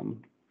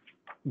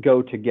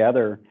go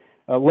together,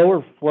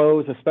 lower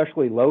flows,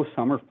 especially low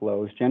summer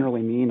flows,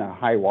 generally mean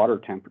high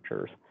water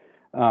temperatures.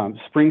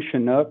 Spring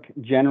Chinook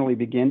generally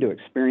begin to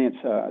experience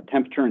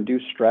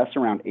temperature-induced stress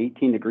around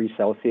 18 degrees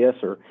Celsius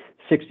or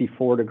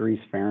 64 degrees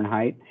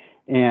Fahrenheit.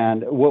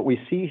 And what we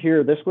see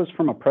here, this was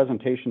from a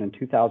presentation in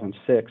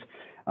 2006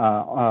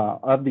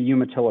 of the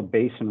Umatilla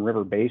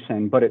River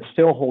Basin, but it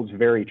still holds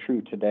very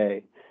true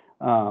today.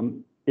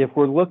 If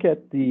we look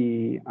at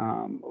the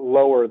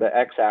the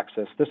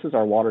x-axis, this is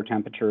our water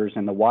temperatures,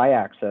 and the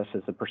y-axis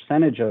is the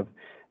percentage of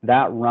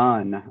that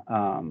run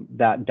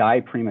that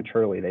die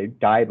prematurely. They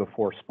die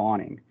before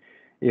spawning.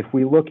 If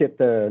we look at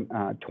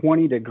the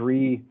 20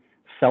 degree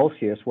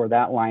Celsius where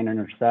that line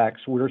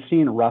intersects, we're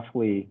seeing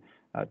roughly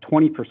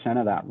 20%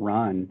 of that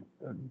run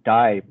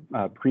die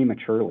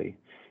prematurely.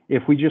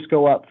 If we just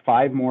go up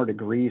 5 more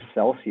degrees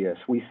Celsius,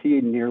 we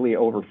see nearly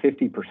over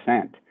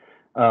 50%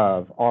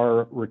 of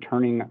our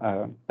returning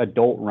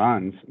adult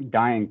runs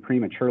dying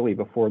prematurely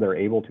before they're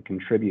able to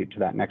contribute to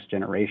that next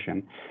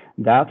generation.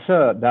 That's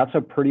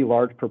a pretty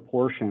large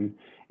proportion,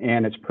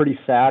 and it's pretty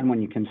sad when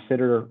you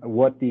consider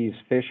what these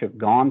fish have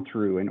gone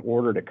through in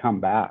order to come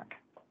back.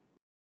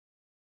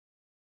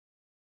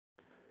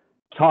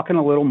 Talking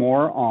a little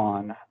more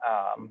on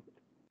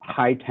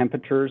high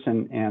temperatures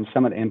and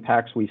some of the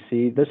impacts we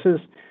see.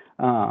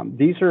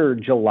 These are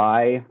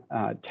July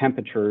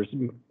temperatures,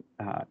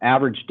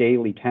 average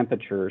daily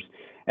temperatures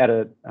at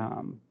a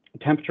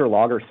temperature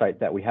logger site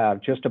that we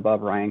have just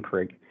above Ryan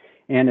Creek.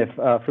 And if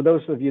for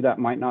those of you that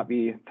might not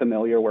be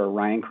familiar where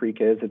Ryan Creek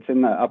is, it's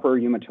in the upper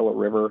Umatilla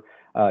River,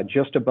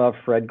 just above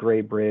Fred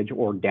Gray Bridge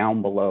or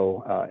down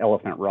below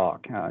Elephant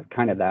Rock,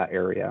 kind of that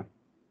area.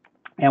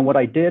 And what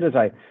I did is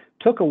I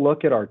took a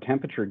look at our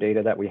temperature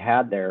data that we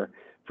had there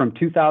from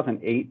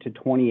 2008 to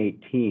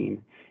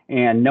 2018,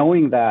 and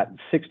knowing that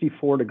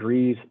 64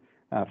 degrees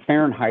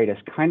Fahrenheit is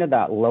kind of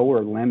that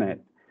lower limit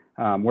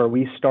where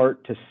we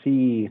start to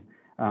see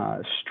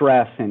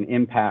stress and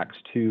impacts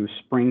to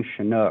spring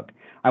Chinook,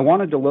 I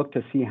wanted to look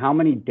to see how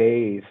many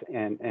days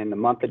in the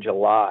month of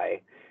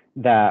July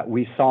that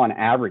we saw an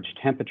average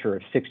temperature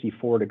of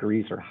 64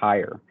 degrees or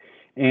higher.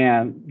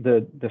 And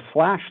the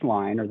slash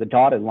line or the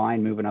dotted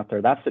line moving up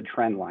there, that's the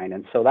trend line.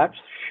 And so that's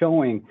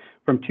showing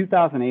from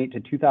 2008 to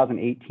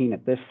 2018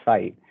 at this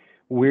site,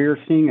 we're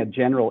seeing a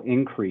general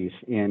increase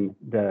in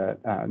the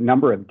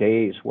number of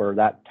days where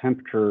that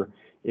temperature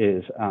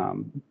is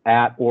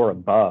at or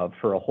above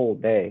for a whole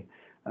day.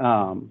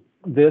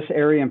 This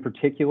area in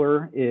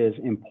particular is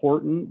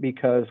important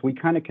because we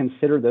kind of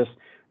consider this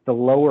the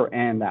lower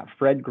end, that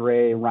Fred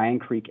Gray, Ryan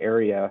Creek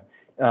area.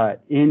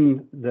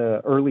 In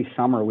the early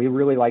summer, we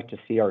really like to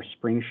see our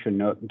spring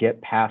Chinook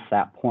get past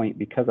that point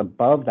because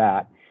above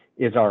that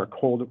is our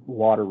cold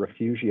water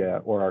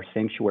refugia or our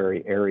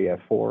sanctuary area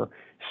for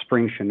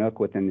spring Chinook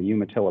within the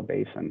Umatilla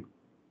Basin.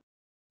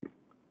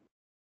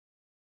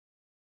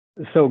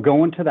 So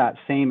going to that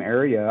same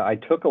area, I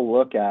took a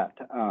look at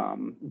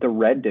the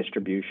red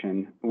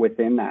distribution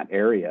within that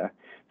area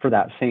for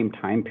that same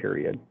time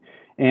period.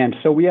 And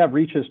so we have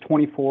reaches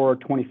 24,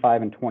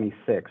 25, and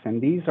 26. And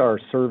these are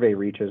survey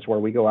reaches where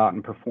we go out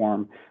and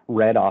perform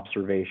red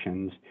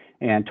observations.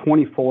 And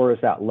 24 is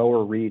that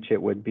lower reach. It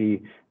would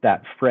be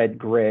that Fred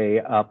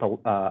Gray up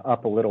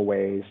a little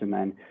ways. And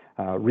then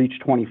reach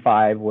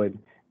 25 would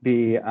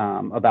be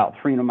about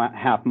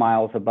 3.5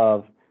 miles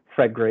above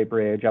Fred Gray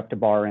Bridge up to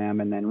Bar M.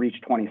 And then reach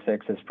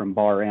 26 is from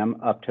Bar M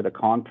up to the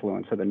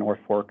confluence of the North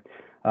Fork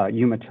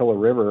Umatilla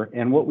River.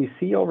 And what we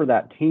see over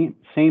that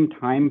same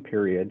time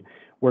period,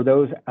 where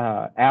those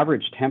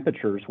average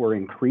temperatures were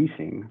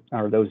increasing,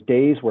 or those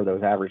days where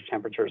those average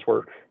temperatures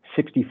were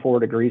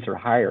 64 degrees or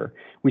higher,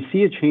 we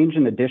see a change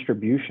in the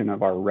distribution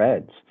of our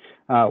reds.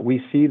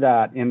 We see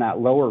that in that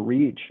lower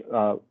reach,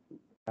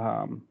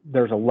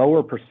 there's a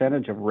lower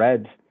percentage of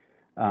reds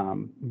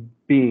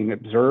being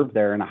observed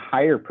there and a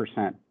higher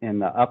percent in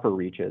the upper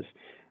reaches.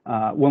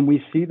 When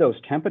we see those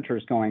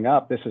temperatures going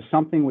up, this is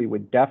something we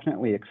would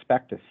definitely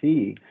expect to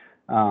see,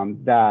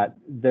 that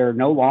they're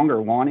no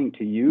longer wanting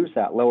to use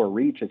that lower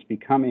reach. It's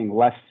becoming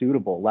less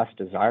suitable, less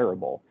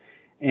desirable.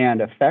 And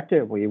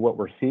effectively, what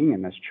we're seeing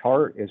in this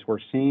chart is we're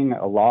seeing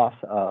a loss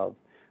of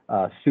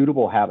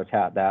suitable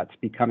habitat that's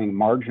becoming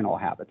marginal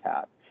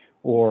habitat,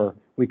 or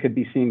we could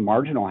be seeing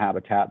marginal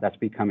habitat that's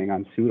becoming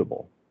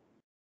unsuitable.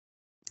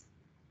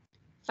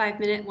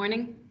 5-minute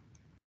warning.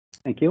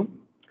 Thank you.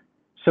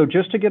 So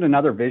just to get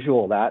another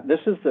visual of that, this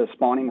is the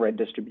spawning red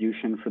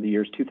distribution for the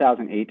years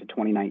 2008 to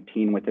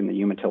 2019 within the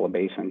Umatilla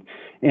Basin.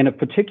 And a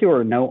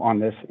particular note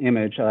on this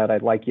image that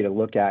I'd like you to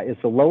look at is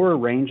the lower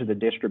range of the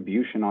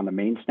distribution on the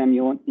main stem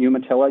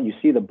Umatilla. You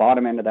see the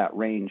bottom end of that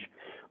range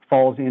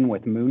falls in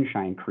with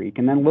Moonshine Creek.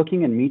 And then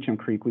looking in Meacham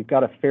Creek, we've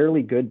got a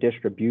fairly good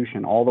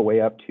distribution all the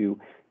way up to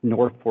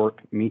North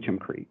Fork Meacham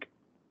Creek.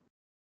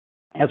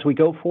 As we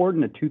go forward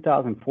into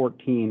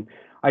 2014,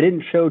 I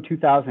didn't show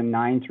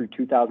 2009 through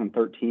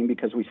 2013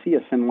 because we see a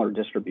similar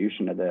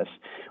distribution to this.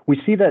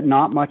 We see that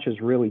not much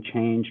has really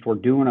changed. We're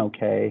doing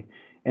okay.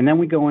 And then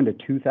we go into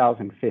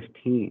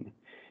 2015.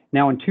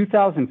 Now in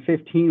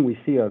 2015, we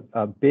see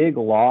a big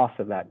loss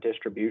of that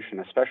distribution,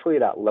 especially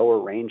that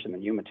lower range in the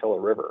Umatilla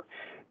River.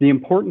 The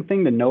important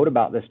thing to note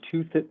about this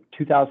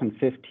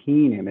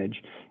 2015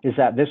 image is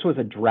that this was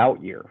a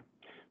drought year.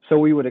 So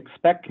we would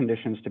expect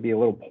conditions to be a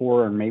little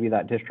poorer and maybe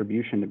that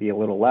distribution to be a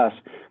little less.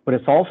 But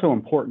it's also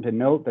important to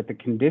note that the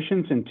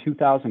conditions in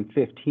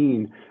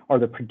 2015 are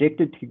the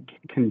predicted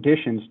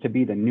conditions to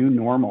be the new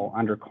normal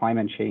under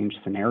climate change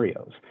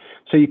scenarios.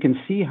 So you can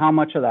see how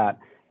much of that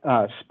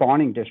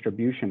spawning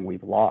distribution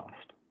we've lost.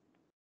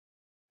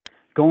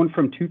 Going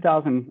from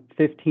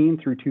 2015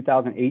 through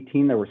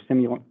 2018, there were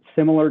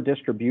similar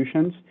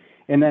distributions.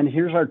 And then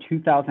here's our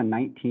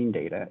 2019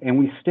 data, and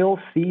we still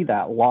see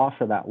that loss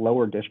of that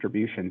lower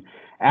distribution.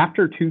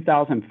 After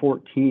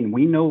 2014,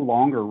 we no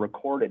longer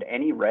recorded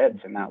any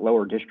reds in that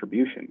lower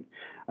distribution.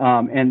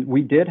 And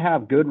we did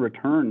have good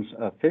returns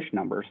of fish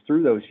numbers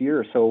through those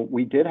years, so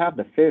we did have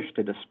the fish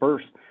to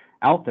disperse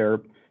out there.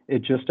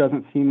 It just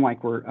doesn't seem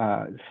like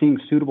we're seeing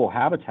suitable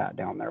habitat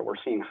down there. We're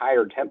seeing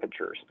higher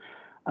temperatures.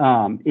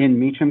 In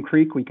Meacham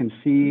Creek, we can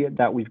see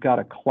that we've got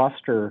a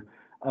cluster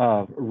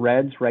of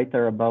reds right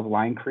there above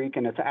Line Creek,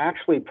 and it's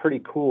actually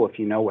pretty cool if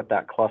you know what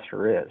that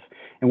cluster is.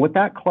 And what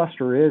that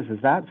cluster is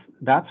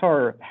that's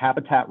our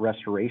habitat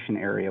restoration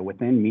area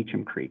within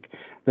Meacham Creek,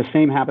 the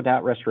same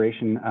habitat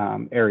restoration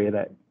area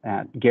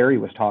that Gary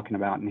was talking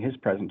about in his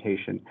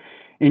presentation.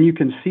 And you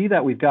can see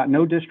that we've got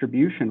no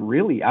distribution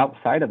really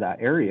outside of that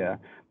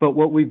area, but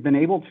what we've been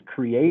able to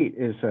create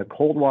is a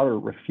cold water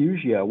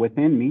refugia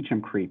within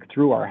Meacham Creek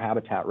through our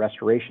habitat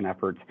restoration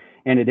efforts,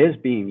 and it is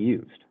being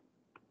used.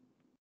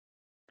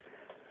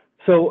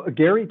 So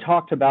Gary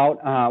talked about,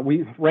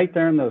 right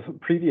there in those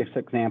previous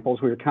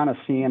examples, we were kind of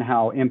seeing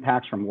how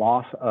impacts from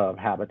loss of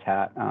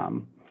habitat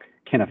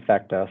can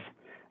affect us.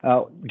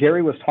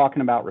 Gary was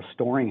talking about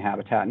restoring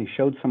habitat, and he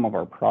showed some of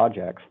our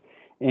projects.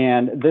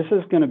 And this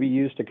is going to be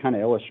used to kind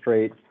of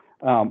illustrate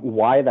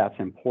why that's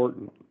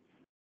important.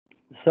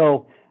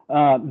 So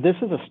this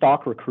is a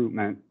stock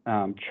recruitment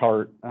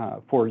chart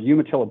for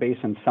Umatilla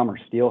Basin summer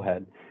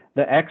steelhead.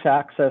 The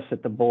x-axis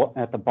at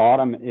the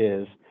bottom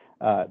is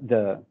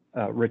the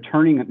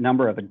returning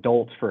number of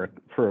adults for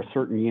a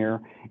certain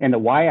year, and the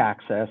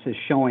y-axis is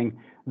showing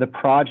the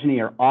progeny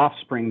or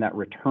offspring that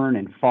return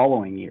in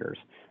following years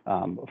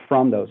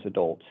from those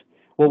adults.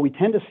 What we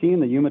tend to see in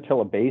the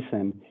Umatilla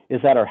Basin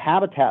is that our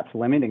habitat's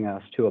limiting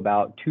us to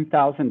about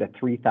 2,000 to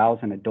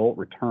 3,000 adult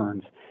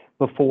returns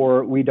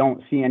before we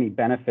don't see any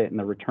benefit in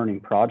the returning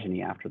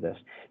progeny after this.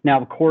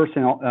 Now, of course,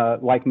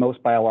 like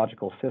most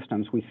biological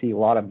systems, we see a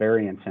lot of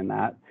variance in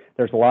that.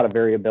 There's a lot of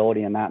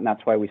variability in that, and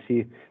that's why we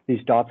see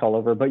these dots all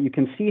over. But you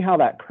can see how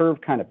that curve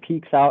kind of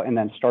peaks out and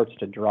then starts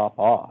to drop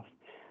off.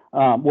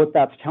 What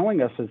that's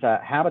telling us is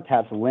that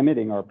habitat's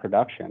limiting our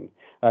production.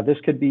 This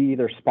could be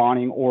either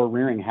spawning or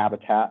rearing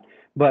habitat.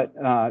 But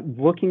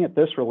looking at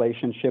this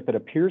relationship, it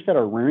appears that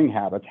our rearing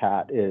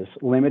habitat is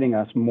limiting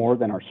us more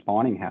than our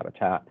spawning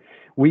habitat.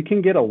 We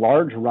can get a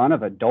large run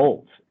of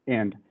adults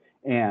and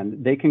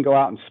they can go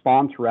out and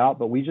spawn throughout,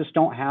 but we just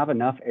don't have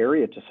enough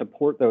area to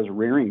support those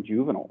rearing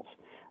juveniles.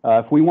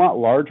 If we want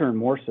larger and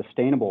more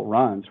sustainable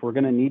runs, we're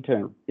going to need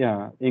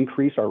to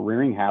increase our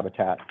rearing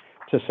habitat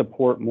to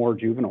support more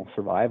juvenile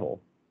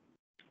survival.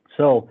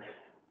 So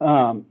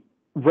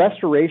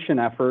restoration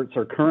efforts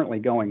are currently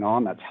going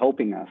on that's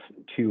helping us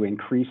to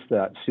increase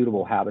that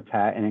suitable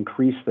habitat and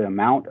increase the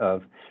amount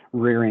of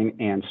rearing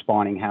and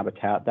spawning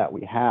habitat that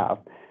we have.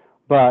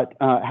 But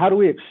how do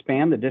we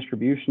expand the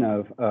distribution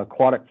of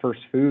aquatic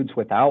first foods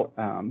without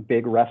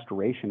big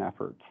restoration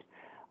efforts?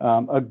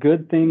 A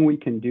good thing we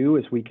can do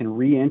is we can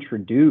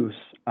reintroduce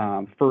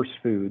first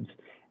foods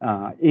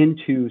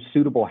into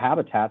suitable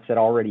habitats that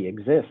already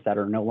exist that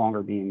are no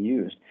longer being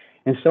used.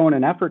 And so in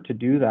an effort to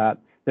do that,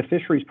 the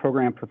fisheries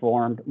program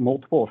performed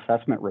multiple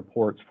assessment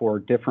reports for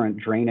different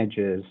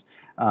drainages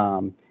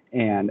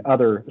and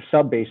other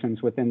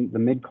sub-basins within the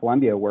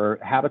mid-Columbia where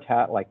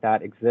habitat like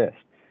that exists.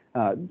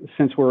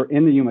 Since we're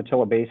in the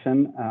Umatilla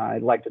Basin,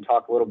 I'd like to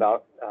talk a little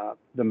about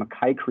the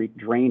Mackay Creek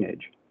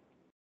drainage.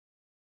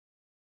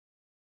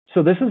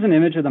 So this is an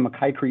image of the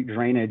Mackay Creek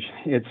drainage.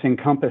 It's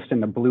encompassed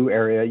in the blue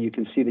area. You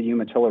can see the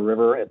Umatilla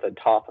River at the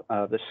top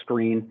of the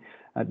screen.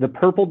 The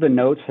purple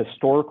denotes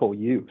historical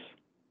use.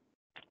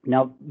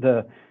 Now,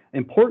 the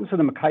importance of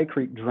the Mackay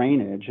Creek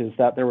drainage is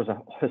that there was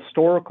a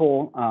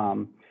historical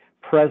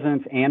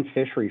presence and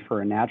fishery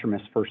for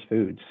anadromous first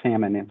foods,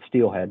 salmon and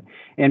steelhead.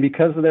 And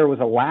because there was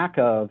a lack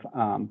of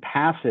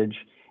passage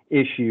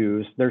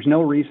issues, there's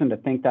no reason to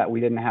think that we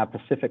didn't have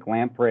Pacific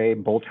lamprey,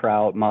 bull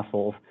trout,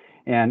 mussels,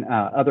 and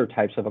other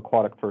types of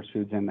aquatic first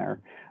foods in there.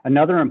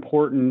 Another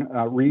important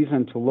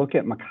reason to look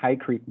at Mackay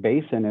Creek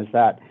Basin is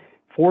that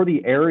for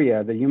the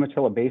area, the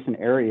Umatilla Basin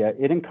area,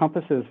 it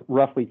encompasses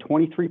roughly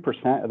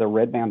 23% of the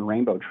red band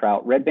rainbow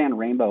trout. Red band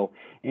rainbow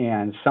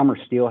and summer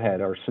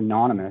steelhead are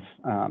synonymous.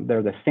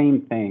 They're the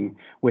same thing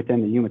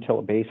within the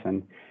Umatilla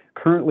Basin.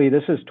 Currently,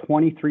 this is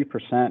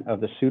 23% of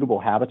the suitable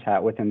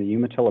habitat within the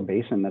Umatilla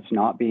Basin that's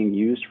not being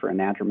used for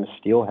anadromous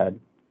steelhead.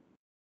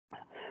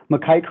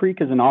 Mackay Creek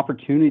is an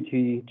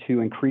opportunity to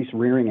increase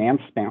rearing and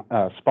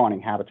spawning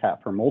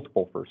habitat for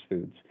multiple first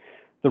foods.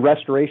 The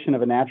restoration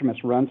of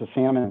anadromous runs of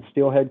salmon and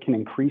steelhead can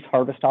increase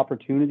harvest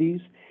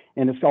opportunities,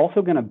 and it's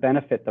also going to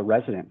benefit the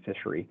resident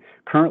fishery.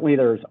 Currently,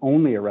 there's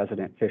only a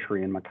resident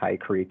fishery in Mackay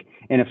Creek,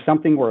 and if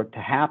something were to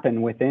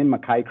happen within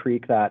Mackay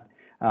Creek that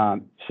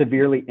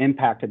severely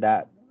impacted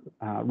that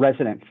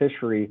resident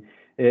fishery,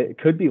 it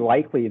could be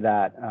likely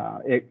that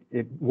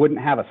it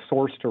wouldn't have a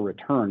source to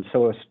return.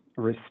 So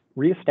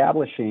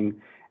reestablishing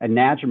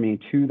anadromy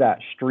to that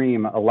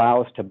stream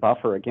allows to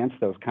buffer against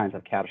those kinds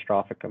of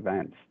catastrophic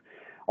events.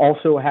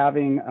 Also,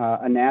 having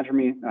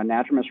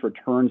anadromous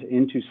returns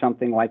into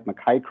something like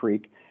Mackay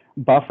Creek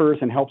buffers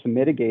and helps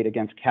mitigate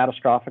against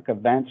catastrophic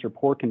events or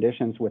poor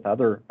conditions with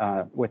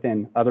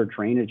within other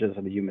drainages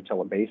of the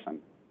Umatilla Basin.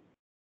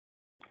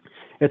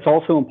 It's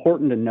also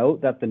important to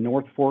note that the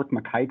North Fork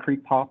Mackay Creek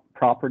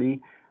property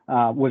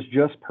was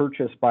just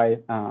purchased by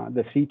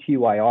the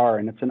CTUIR,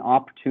 and it's an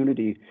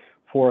opportunity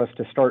for us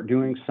to start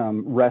doing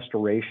some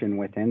restoration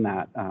within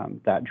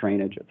that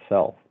drainage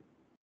itself.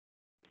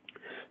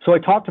 So I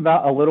talked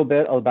a little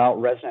bit about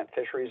resident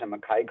fisheries in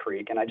Mackay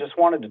Creek, and I just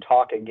wanted to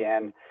talk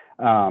again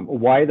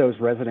why those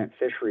resident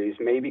fisheries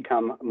may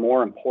become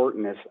more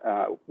important as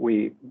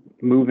we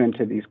move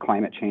into these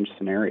climate change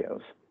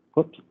scenarios.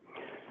 Whoops.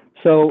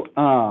 So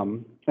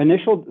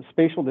initial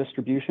spatial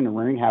distribution and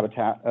rearing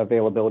habitat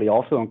availability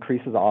also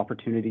increases the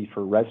opportunity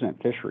for resident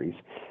fisheries.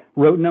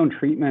 Rotenone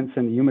treatments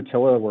in the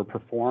Umatilla were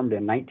performed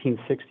in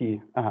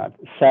 1967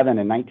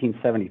 and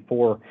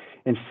 1974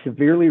 and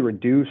severely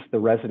reduced the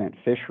resident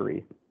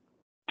fishery.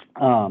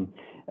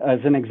 As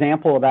an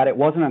example of that, it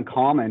wasn't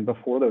uncommon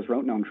before those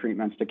rotenone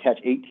treatments to catch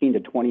 18 to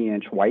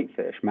 20-inch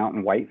whitefish,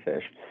 mountain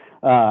whitefish.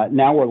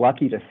 Now we're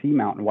lucky to see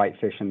mountain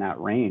whitefish in that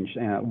range.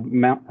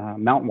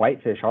 Mountain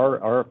whitefish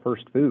are a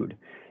first food.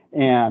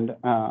 And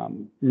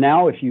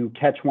now if you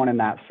catch one in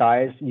that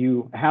size,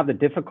 you have the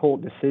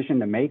difficult decision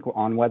to make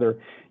on whether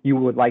you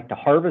would like to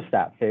harvest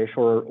that fish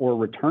or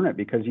return it,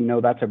 because you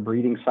know that's a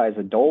breeding size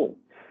adult.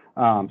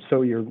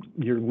 So you're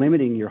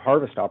limiting your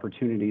harvest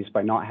opportunities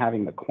by not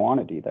having the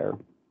quantity there.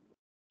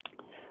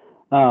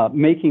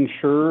 Making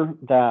sure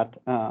that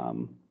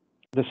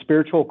the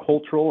spiritual,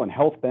 cultural, and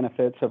health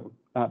benefits of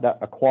that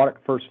aquatic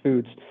first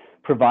foods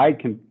provide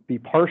can be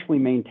partially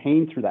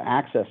maintained through the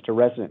access to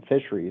resident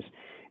fisheries,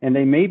 and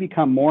they may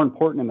become more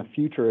important in the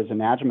future as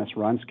anadromous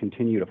runs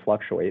continue to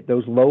fluctuate.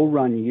 Those low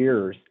run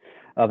years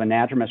of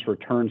anadromous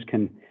returns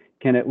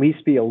can at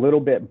least be a little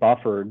bit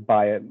buffered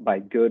by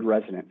good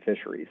resident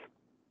fisheries.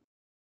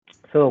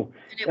 So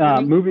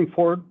moving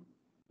forward,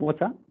 what's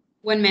that?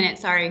 1 minute,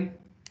 sorry.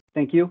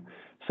 Thank you.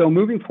 So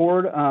moving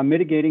forward,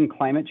 mitigating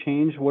climate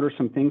change, what are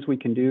some things we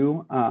can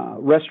do?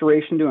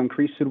 Restoration to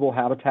increase suitable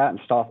habitat and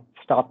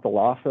stop the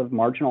loss of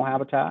marginal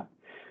habitat.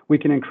 We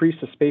can increase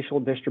the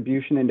spatial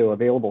distribution into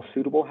available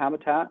suitable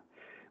habitat.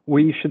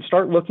 We should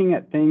start looking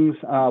at things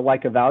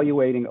like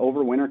evaluating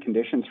overwinter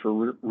conditions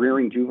for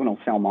rearing juvenile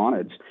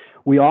salmonids.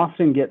 We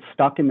often get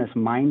stuck in this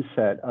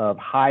mindset of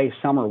high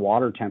summer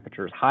water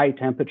temperatures, high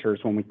temperatures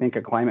when we think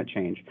of climate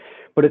change.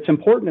 But it's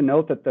important to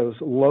note that those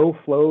low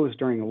flows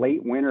during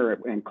late winter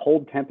and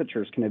cold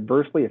temperatures can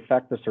adversely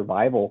affect the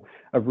survival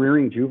of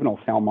rearing juvenile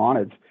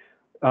salmonids.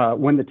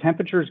 When the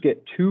temperatures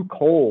get too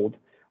cold,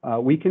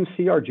 we can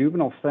see our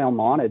juvenile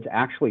salmonids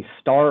actually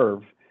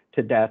starve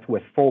to death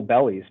with full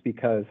bellies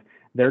because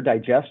their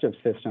digestive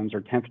systems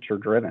are temperature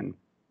driven.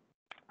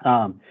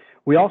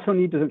 We also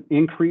need to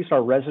increase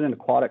our resident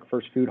aquatic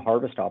first food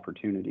harvest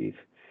opportunities.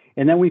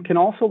 And then we can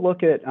also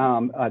look at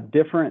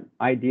different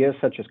ideas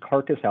such as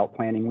carcass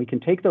outplanting. We can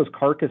take those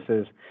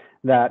carcasses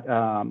that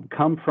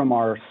come from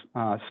our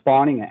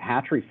spawning at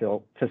hatchery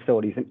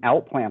facilities and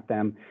outplant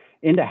them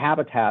into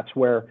habitats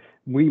where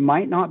we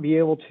might not be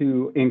able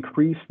to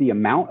increase the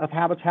amount of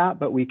habitat,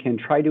 but we can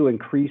try to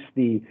increase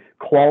the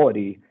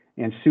quality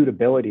and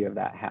suitability of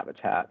that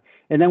habitat.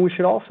 And then we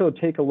should also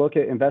take a look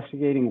at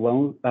investigating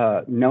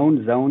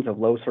known zones of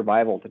low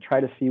survival to try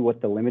to see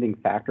what the limiting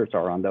factors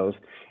are on those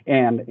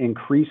and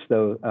increase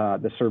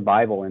the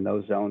survival in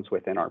those zones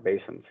within our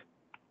basins.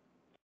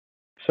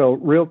 So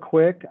real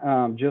quick,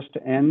 just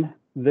to end,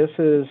 this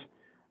is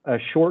a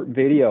short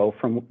video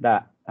from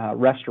that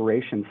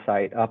restoration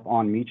site up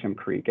on Meacham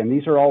Creek. And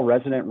these are all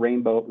resident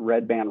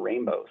red band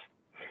rainbows.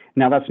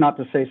 Now, that's not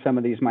to say some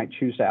of these might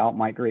choose to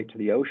out-migrate to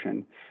the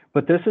ocean,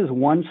 but this is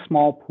one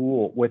small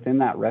pool within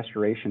that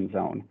restoration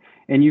zone.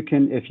 And you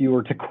can, if you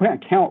were to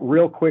count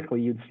real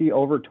quickly, you'd see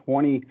over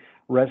 20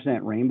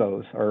 resident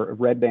rainbows or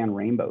red band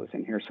rainbows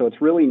in here. So it's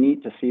really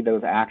neat to see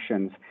those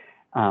actions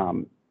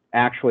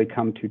actually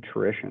come to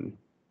fruition.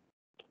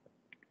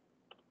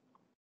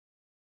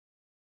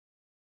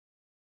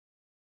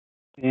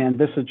 And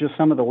this is just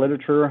some of the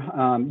literature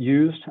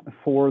used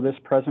for this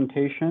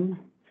presentation.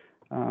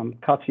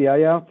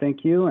 Katsiaya,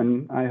 thank you,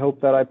 and I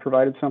hope that I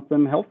provided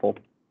something helpful.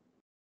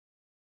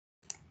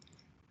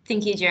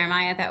 Thank you,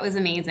 Jeremiah. That was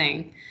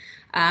amazing.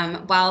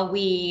 While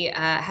we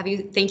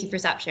thank you for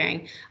stop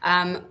sharing.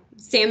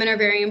 Salmon are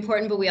very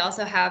important, but we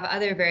also have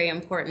other very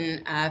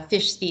important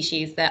fish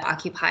species that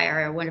occupy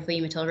our wonderful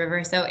Umatilla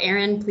River. So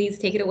Aaron, please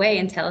take it away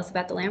and tell us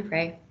about the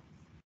lamprey.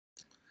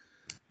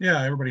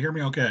 Yeah, everybody hear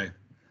me okay?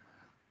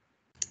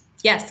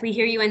 Yes, we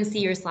hear you and see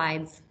your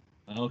slides.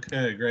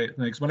 Okay, great,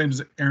 thanks. My name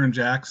is Aaron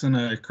Jackson.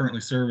 I currently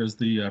serve as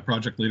the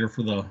project leader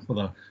for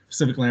the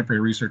Pacific Lamprey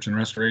Research and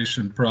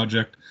Restoration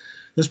Project.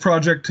 This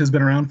project has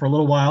been around for a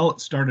little while.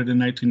 It started in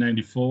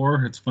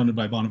 1994. It's funded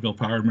by Bonneville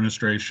Power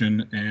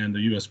Administration and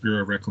the U.S.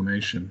 Bureau of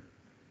Reclamation.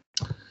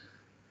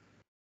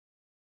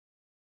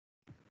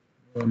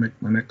 I'll make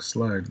my next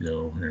slide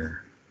go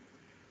here.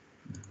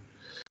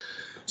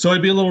 So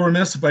I'd be a little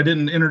remiss if I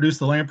didn't introduce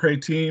the lamprey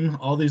team.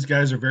 All these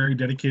guys are very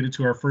dedicated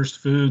to our first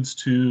foods,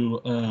 to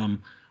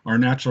our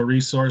natural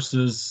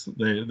resources.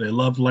 They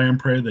love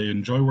lamprey. They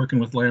enjoy working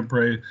with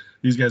lamprey.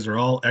 These guys are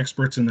all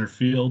experts in their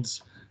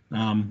fields.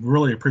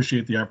 Really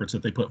appreciate the efforts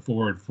that they put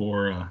forward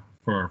for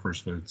our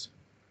first foods.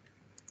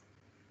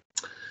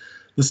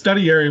 The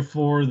study area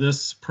for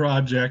this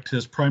project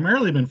has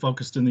primarily been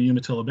focused in the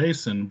Umatilla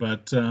Basin,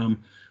 but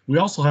we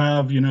also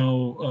have,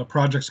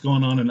 projects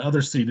going on in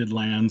other ceded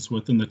lands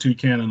within the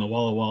Toucan and the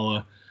Walla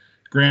Walla,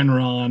 Grand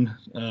Ronde,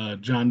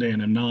 John Day,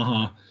 and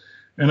Imnaha.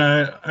 And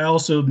I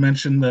also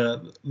mentioned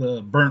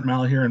the burnt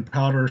malahir and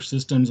powder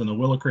systems and the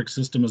Willow Creek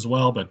system as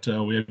well, but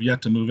we have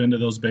yet to move into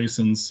those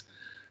basins.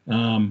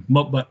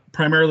 But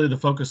primarily the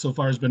focus so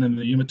far has been in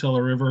the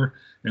Umatilla River,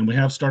 and we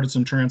have started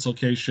some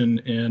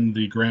translocation in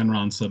the Grand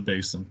Ronde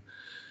subbasin.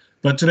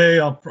 But today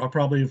I'll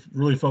probably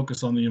really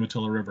focus on the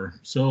Umatilla River.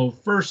 So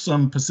first,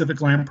 some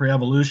Pacific lamprey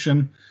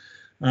evolution.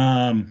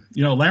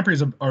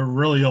 Lampreys are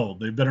really old.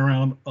 They've been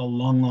around a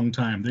long, long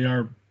time. They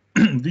are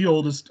the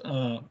oldest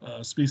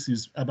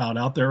species about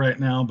out there right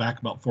now, back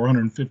about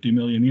 450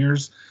 million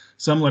years.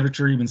 Some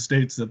literature even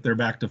states that they're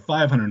back to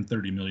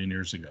 530 million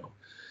years ago.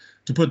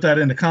 To put that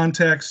into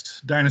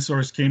context,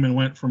 dinosaurs came and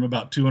went from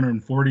about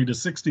 240 to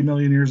 60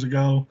 million years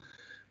ago.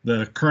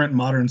 The current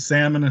modern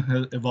salmon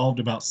has evolved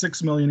about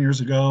 6 million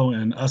years ago,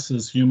 and us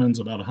as humans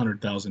about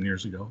 100,000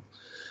 years ago.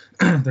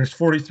 There's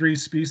 43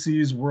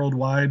 species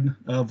worldwide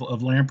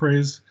of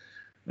lampreys.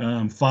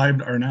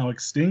 5 are now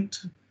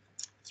extinct.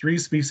 3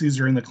 species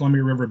are in the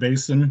Columbia River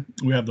Basin.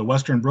 We have the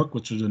Western Brook,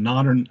 which is a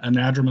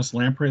non-anadromous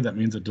lamprey. That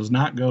means it does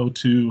not go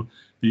to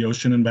the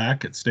ocean and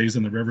back. It stays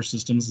in the river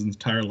system's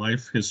entire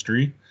life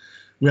history.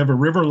 We have a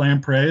river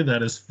lamprey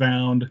that is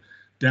found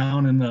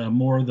down in the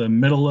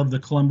middle of the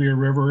Columbia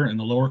River and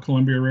the lower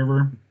Columbia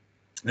River.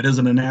 It is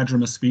an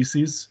anadromous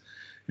species.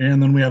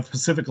 And then we have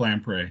Pacific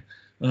lamprey.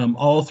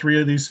 All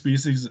 3 of these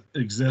species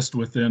exist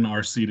within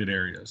our seeded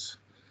areas.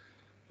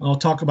 I'll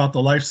talk about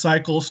the life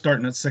cycle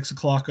starting at 6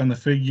 o'clock on the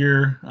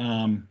figure.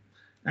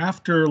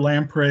 After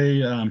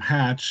lamprey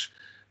hatch,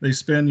 they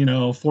spend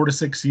 4 to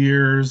 6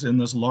 years in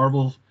this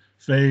larval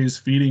phase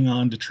feeding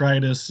on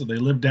detritus. So they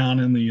live down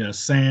in the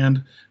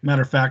sand.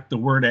 Matter of fact, the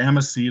word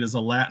amiseed is a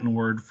Latin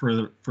word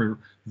for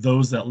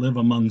those that live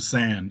among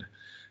sand.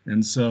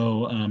 And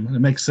so it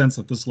makes sense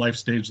that this life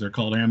stage they're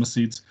called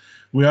amiseeds.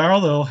 We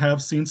although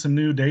have seen some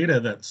new data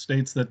that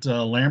states that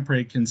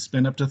lamprey can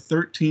spend up to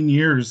 13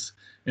 years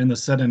in the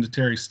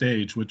sedentary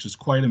stage, which is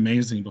quite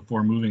amazing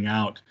before moving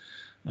out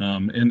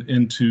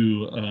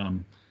into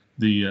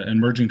the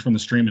emerging from the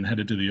stream and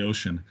headed to the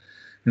ocean.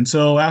 And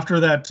so after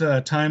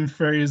that time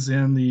phase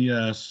in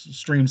the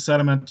stream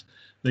sediment,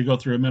 they go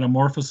through a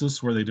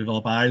metamorphosis where they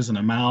develop eyes and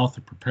a mouth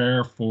to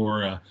prepare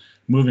for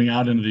moving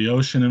out into the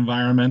ocean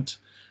environment.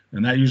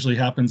 And that usually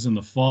happens in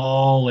the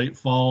fall, late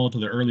fall to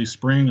the early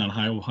spring on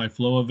high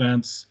flow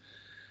events.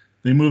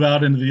 They move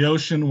out into the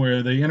ocean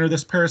where they enter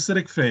this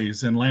parasitic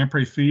phase, and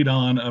lamprey feed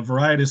on a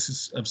variety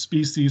of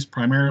species,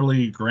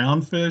 primarily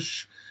ground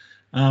fish,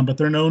 but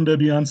they're known to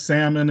be on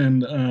salmon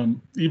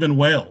and even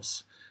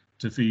whales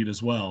to feed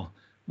as well.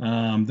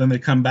 Then they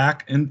come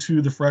back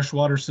into the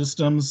freshwater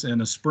systems in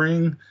the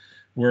spring,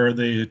 where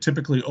they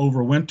typically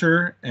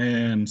overwinter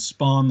and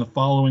spawn the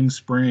following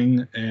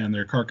spring, and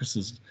their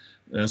carcasses,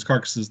 as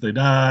carcasses, they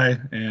die,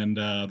 and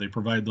they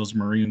provide those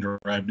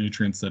marine-derived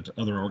nutrients that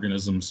other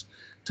organisms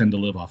tend to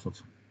live off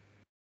of.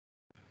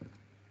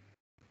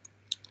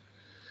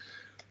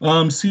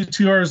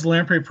 CTUIR's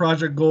lamprey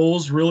project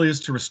goals really is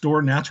to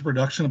restore natural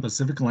production of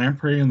Pacific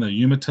lamprey in the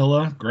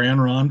Umatilla,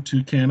 Grand Ronde,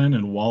 Tucannon,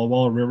 and Walla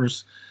Walla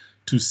rivers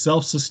to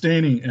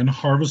self-sustaining and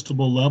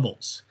harvestable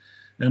levels,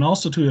 and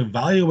also to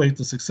evaluate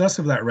the success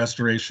of that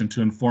restoration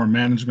to inform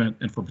management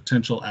and for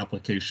potential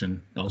application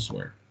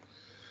elsewhere.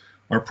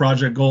 Our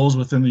project goals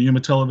within the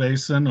Umatilla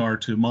Basin are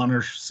to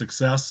monitor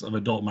success of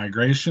adult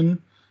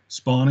migration,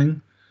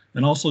 spawning,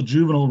 and also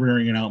juvenile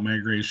rearing and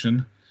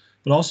outmigration,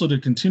 but also to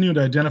continue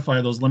to identify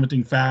those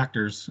limiting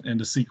factors and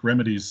to seek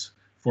remedies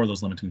for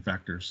those limiting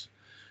factors.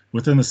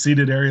 Within the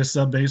seeded area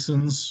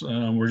subbasins,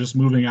 we're just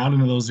moving out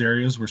into those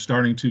areas. We're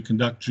starting to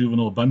conduct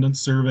juvenile abundance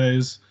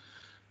surveys,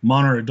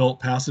 monitor adult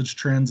passage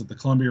trends at the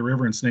Columbia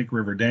River and Snake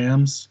River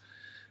dams,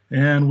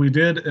 and we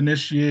did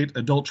initiate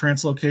adult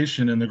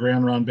translocation in the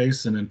Grand Ronde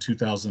Basin in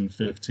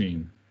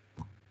 2015.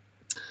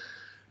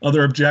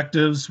 Other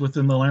objectives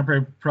within the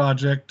lamprey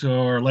project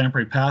are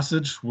lamprey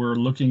passage. We're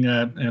looking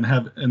at and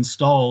have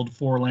installed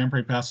 4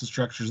 lamprey passage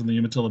structures in the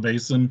Umatilla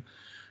Basin.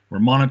 We're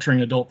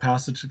monitoring adult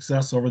passage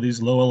success over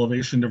these low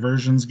elevation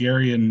diversions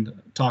Gary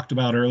talked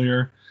about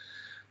earlier.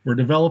 We're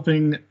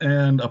developing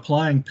and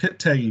applying pit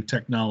tagging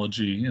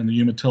technology in the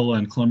Umatilla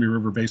and Columbia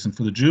River Basin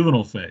for the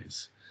juvenile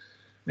phase.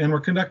 And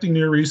we're conducting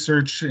new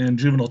research in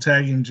juvenile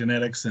tagging,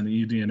 genetics, and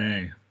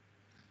eDNA.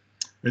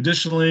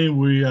 Additionally,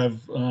 we have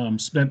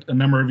spent a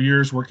number of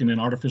years working in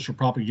artificial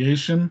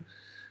propagation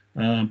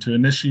to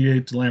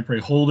initiate lamprey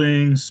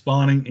holding,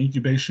 spawning,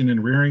 incubation,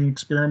 and rearing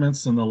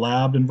experiments in the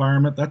lab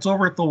environment. That's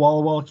over at the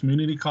Walla Walla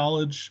Community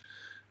College,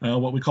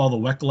 what we call the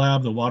WEC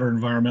Lab, the Water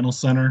Environmental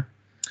Center.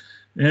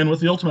 And with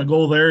the ultimate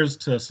goal there is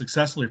to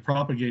successfully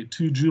propagate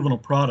 2 juvenile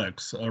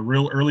products, a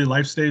real early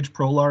life stage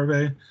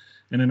prolarvae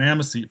and an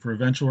amosete for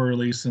eventual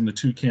release in the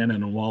Tucannon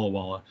and Walla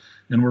Walla.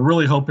 And we're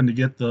really hoping to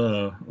get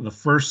the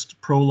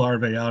first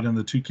prolarvae out in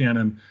the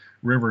Tucannon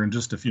River in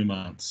just a few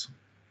months.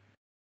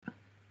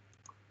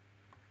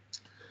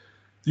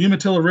 The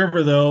Umatilla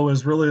River, though,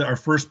 is really our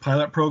first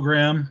pilot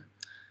program.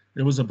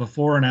 It was a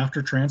before and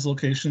after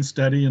translocation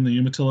study in the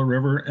Umatilla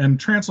River. And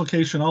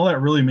translocation, all that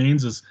really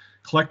means is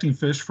collecting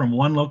fish from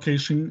one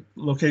location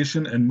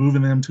and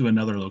moving them to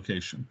another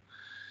location.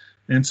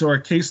 And so our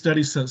case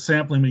study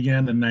sampling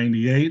began in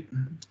 '98,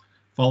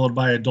 followed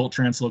by adult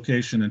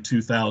translocation in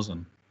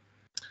 2000.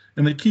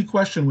 And the key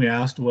question we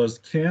asked was,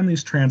 can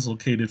these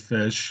translocated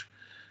fish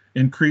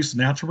increase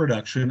natural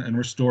production and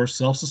restore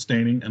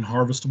self-sustaining and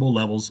harvestable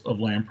levels of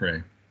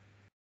lamprey?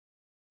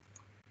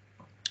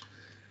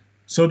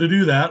 So to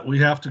do that, we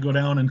have to go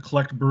down and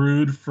collect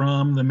brood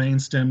from the main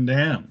stem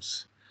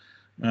dams.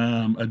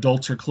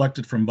 Adults are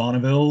collected from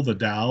Bonneville, the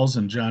Dalles,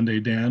 and John Day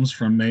dams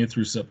from May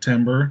through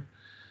September.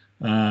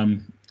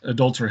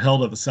 Adults are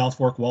held at the South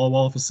Fork Walla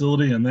Walla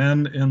facility, and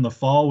then in the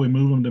fall we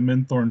move them to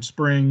Minthorn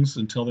Springs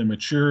until they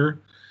mature.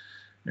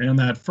 And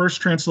that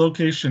first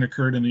translocation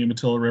occurred in the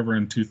Umatilla River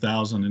in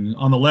 2000. And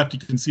on the left you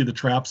can see the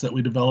traps that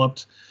we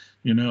developed.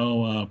 You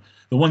know,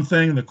 the one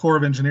thing, the Corps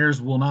of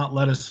Engineers will not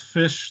let us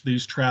fish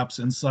these traps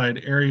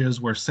inside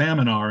areas where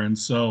salmon are, and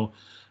so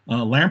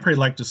lamprey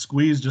like to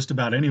squeeze just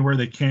about anywhere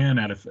they can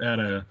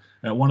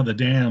at one of the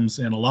dams,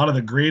 and a lot of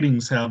the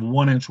gratings have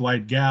 1-inch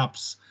wide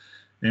gaps,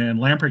 and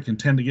lamprey can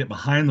tend to get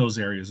behind those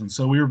areas. And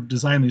so we were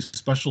designing these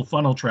special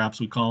funnel traps,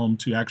 we call them,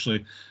 to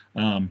actually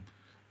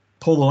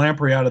pull the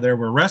lamprey out of there.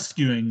 We're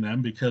rescuing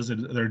them because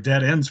they're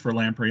dead ends for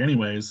lamprey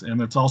anyways, and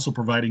it's also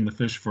providing the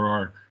fish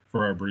for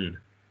our brood.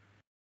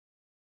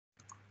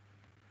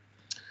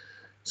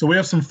 So we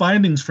have some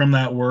findings from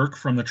that work,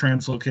 from the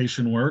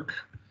translocation work.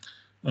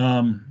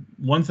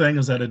 One thing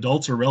is that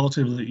adults are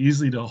relatively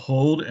easy to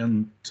hold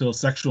until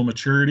sexual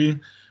maturity.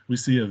 We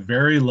see a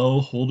very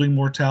low holding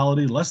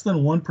mortality, less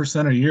than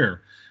 1% a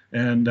year.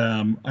 And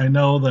I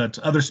know that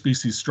other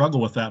species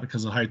struggle with that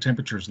because of high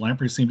temperatures.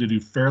 Lamprey seem to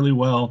do fairly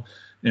well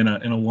in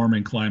a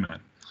warming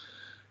climate.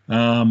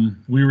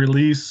 We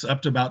release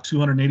up to about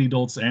 280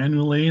 adults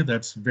annually.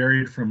 That's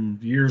varied from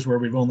years where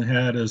we've only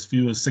had as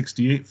few as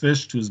 68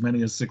 fish to as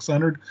many as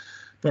 600.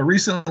 But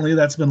recently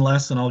that's been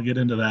less, and I'll get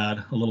into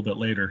that a little bit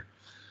later.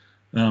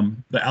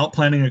 The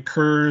outplanting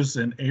occurs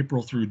in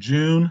April through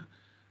June,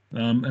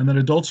 and then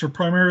adults are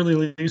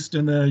primarily released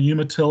in the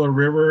Umatilla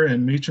River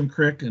and Meacham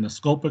Creek and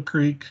Esculpa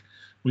Creek.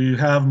 We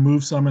have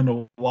moved some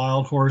into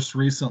Wild Horse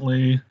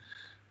recently,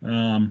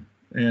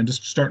 and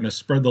just starting to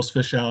spread those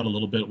fish out a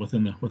little bit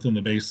within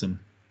the basin.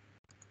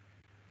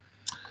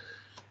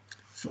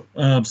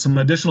 Some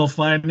additional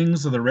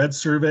findings of the red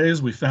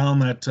surveys. We found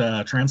that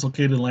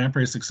translocated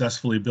lamprey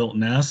successfully built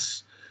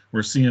nests.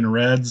 We're seeing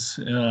reds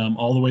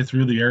all the way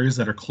through the areas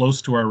that are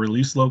close to our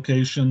release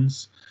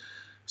locations.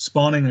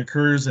 Spawning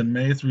occurs in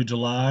May through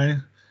July,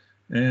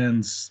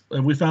 and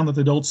we found that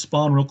the adults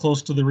spawn real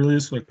close to the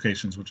release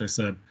locations, which I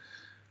said.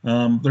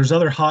 There's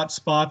other hot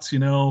spots, you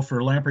know,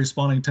 for lamprey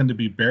spawning tend to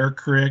be Bear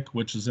Creek,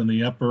 which is in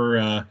the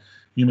upper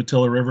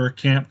Umatilla River,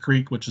 Camp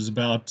Creek, which is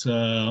about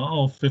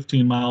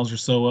 15 miles or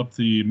so up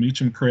the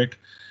Meacham Creek,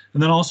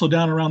 and then also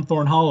down around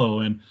Thorn Hollow.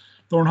 And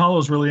Thorn Hollow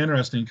is really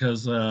interesting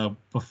because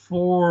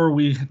before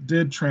we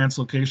did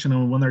translocation,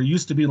 and when there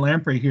used to be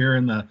lamprey here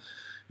in the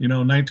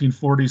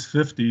 1940s,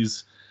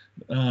 50s,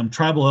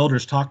 tribal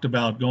elders talked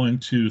about going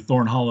to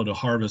Thorn Hollow to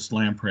harvest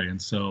lamprey,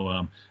 and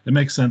so it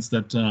makes sense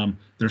that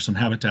there's some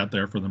habitat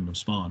there for them to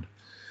spawn.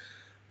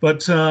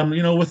 But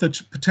with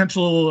the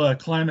potential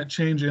climate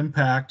change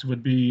impact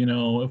would be,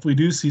 if we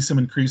do see some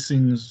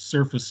increasing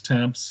surface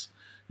temps,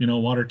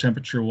 water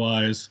temperature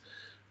wise,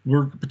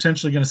 we're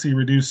potentially going to see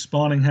reduced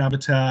spawning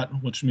habitat,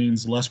 which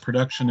means less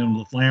production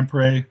in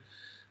lamprey,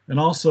 and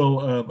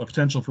also a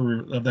potential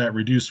for that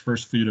reduced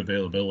first food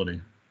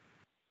availability.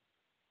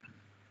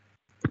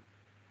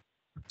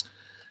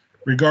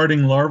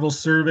 Regarding larval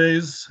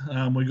surveys,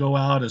 we go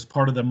out as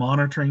part of the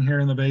monitoring here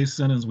in the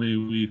basin as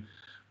we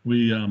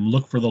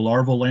look for the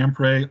larval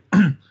lamprey.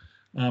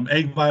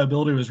 Egg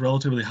viability was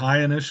relatively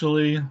high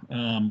initially.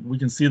 We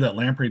can see that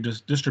lamprey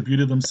just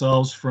distributed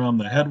themselves from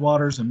the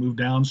headwaters and moved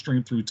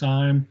downstream through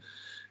time.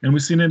 And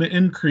we've seen an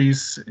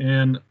increase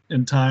in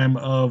time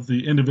of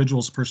the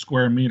individuals per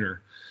square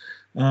meter.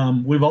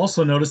 We've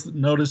also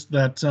noticed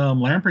that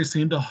lamprey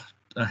seem to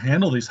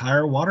handle these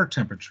higher water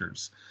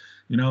temperatures.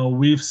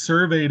 We've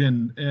surveyed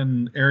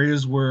in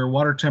areas where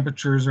water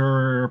temperatures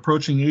are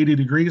approaching 80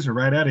 degrees or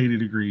right at 80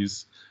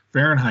 degrees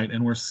Fahrenheit,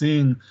 and we're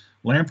seeing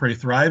lamprey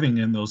thriving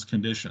in those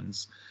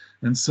conditions.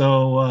 And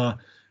so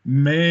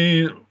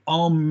may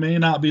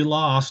not be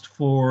lost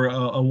for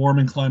a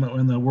warming climate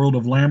in the world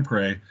of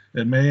lamprey.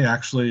 It may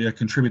actually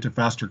contribute to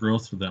faster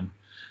growth for them.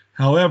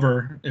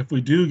 However, if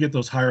we do get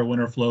those higher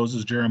winter flows,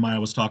 as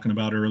Jeremiah was talking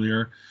about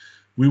earlier,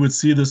 we would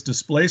see this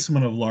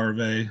displacement of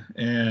larvae,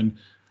 and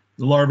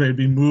the larvae would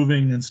be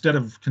moving, instead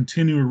of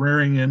continue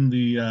rearing in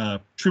the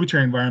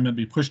tributary environment,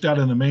 be pushed out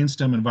in the main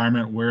stem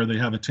environment where they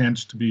have a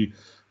chance to be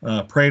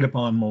preyed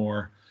upon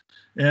more.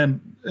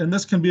 And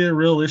this can be a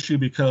real issue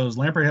because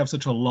lamprey have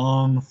such a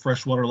long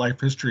freshwater life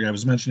history. I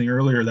was mentioning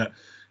earlier that,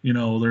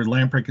 their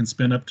lamprey can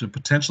spend up to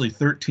potentially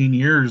 13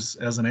 years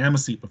as an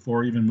ammoset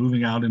before even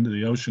moving out into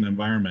the ocean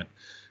environment.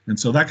 And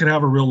so that could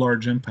have a real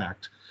large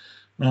impact.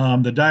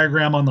 The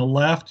diagram on the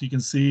left, you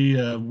can see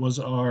was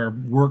our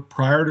work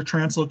prior to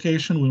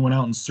translocation. We went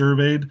out and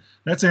surveyed.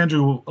 That's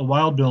Andrew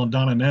Wildbill and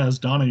Donna Nez.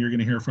 Donna, you're going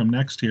to hear from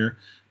next here.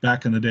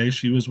 Back in the day,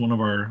 she was one of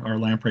our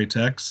lamprey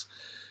techs.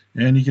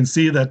 And you can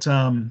see that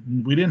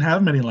we didn't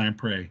have many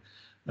lamprey.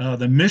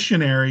 The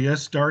mission area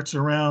starts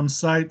around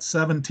site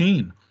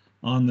 17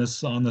 on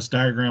this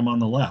diagram on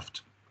the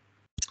left.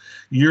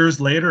 Years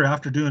later,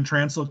 after doing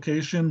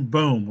translocation,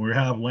 boom, we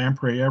have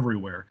lamprey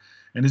everywhere.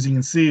 And as you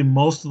can see,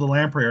 most of the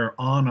lamprey are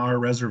on our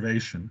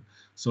reservation.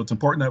 So it's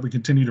important that we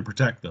continue to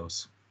protect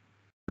those.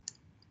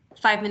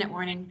 5-minute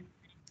warning.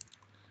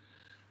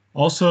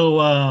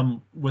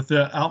 Also, with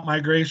the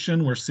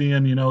outmigration, we're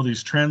seeing,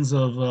 these trends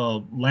of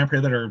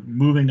lamprey that are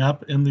moving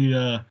up in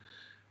the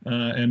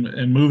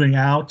and moving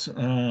out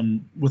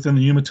within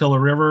the Umatilla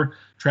River.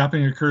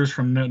 Trapping occurs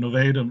from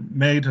May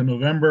to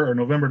November, or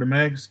November to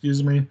May,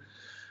 excuse me.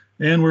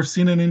 And we're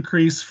seeing an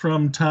increase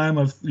from time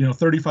of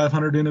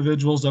 3,500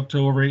 individuals up to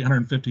over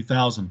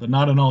 850,000, but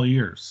not in all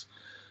years.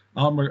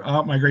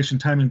 Outmigration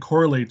timing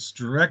correlates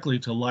directly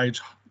to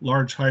large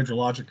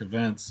hydrologic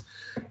events.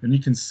 And you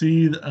can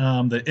see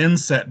the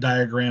inset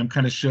diagram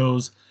kind of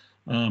shows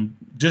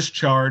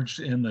discharge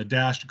in the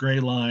dashed gray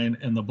line,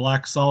 and the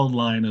black solid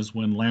line is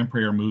when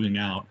lamprey are moving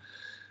out.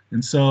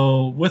 And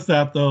so with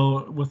that,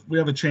 though, we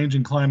have a change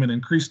in climate.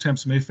 Increased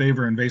temps may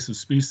favor invasive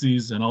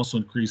species and also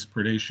increase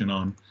predation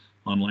on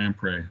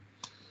lamprey.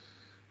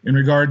 In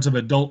regards of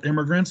adult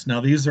immigrants, now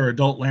these are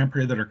adult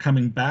lamprey that are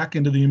coming back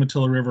into the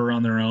Umatilla River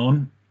on their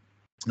own.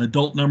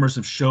 Adult numbers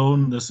have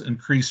shown this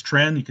increased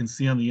trend. You can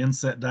see on the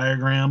inset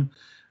diagram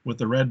with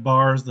the red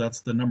bars,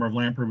 that's the number of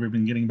lamprey we've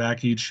been getting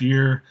back each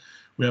year.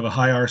 We have a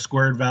high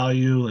R-squared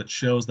value that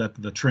shows that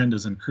the trend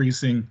is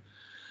increasing.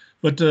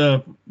 But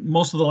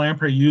most of the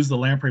lamprey use the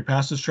lamprey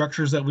passage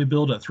structures that we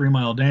build at 3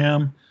 Mile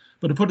Dam.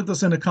 But to put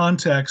this into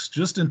context,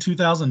 just in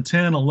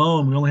 2010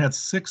 alone, we only had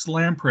 6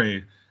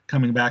 lamprey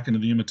coming back into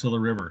the Umatilla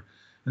River.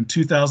 In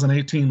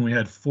 2018, we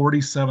had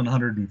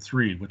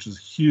 4,703, which is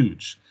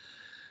huge.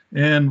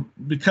 And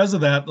because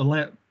of that,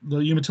 the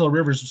Umatilla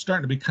River is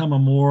starting to become a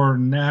more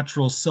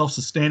natural,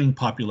 self-sustaining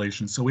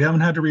population. So we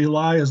haven't had to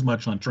rely as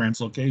much on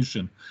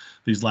translocation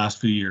these last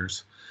few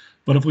years.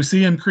 But if we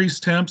see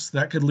increased temps,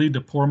 that could lead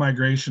to poor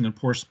migration and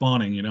poor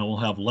spawning. We'll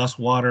have less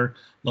water,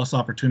 less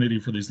opportunity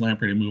for these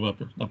lamprey to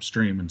move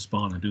upstream and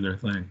spawn and do their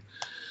thing.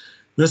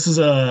 This is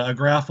a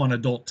graph on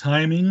adult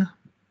timing.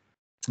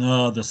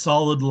 The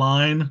solid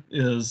line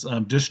is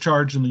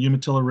discharge in the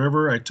Umatilla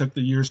River. I took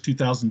the years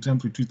 2010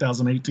 through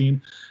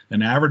 2018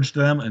 and averaged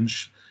them,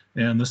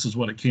 and this is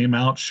what it came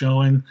out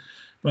showing.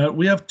 But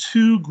we have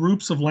two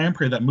groups of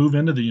lamprey that move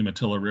into the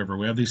Umatilla River.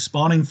 We have these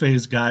spawning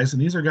phase guys,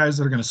 and these are guys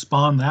that are going to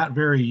spawn that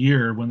very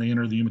year when they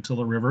enter the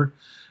Umatilla River.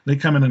 They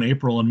come in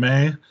April and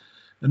May.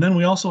 And then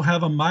we also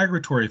have a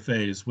migratory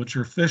phase, which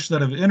are fish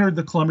that have entered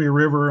the Columbia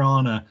River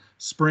on a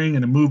spring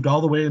and have moved all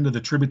the way into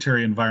the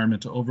tributary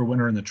environment to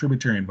overwinter in the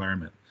tributary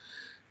environment.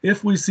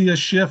 If we see a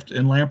shift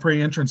in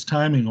lamprey entrance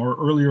timing or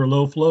earlier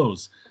low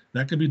flows,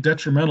 that could be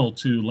detrimental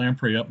to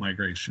lamprey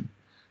upmigration.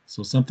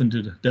 So something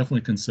to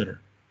definitely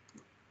consider.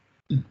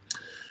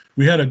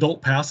 We had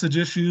adult passage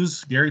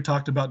issues. Gary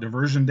talked about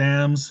diversion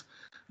dams.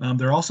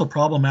 They're also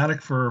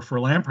problematic for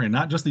lamprey,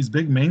 not just these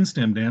big main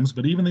stem dams,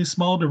 but even these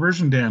small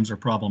diversion dams are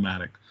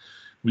problematic.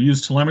 We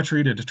use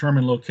telemetry to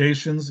determine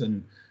locations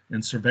and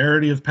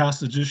severity of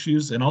passage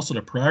issues, and also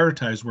to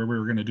prioritize where we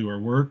were going to do our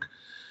work.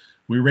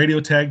 We radio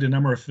tagged a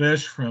number of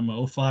fish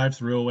from 05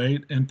 through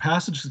 08, and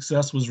passage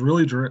success was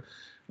really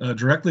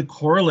directly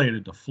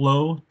correlated to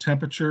flow,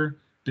 temperature,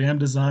 dam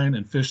design,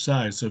 and fish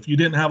size. So if you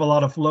didn't have a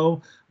lot of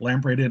flow,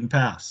 lamprey didn't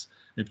pass.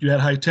 If you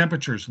had high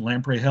temperatures,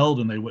 lamprey held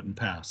and they wouldn't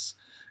pass.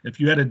 If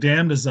you had a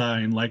dam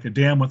design, like a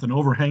dam with an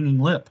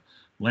overhanging lip,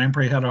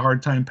 lamprey had a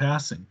hard time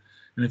passing.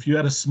 And if you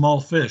had a small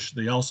fish,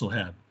 they also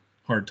had a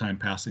hard time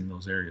passing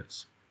those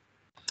areas.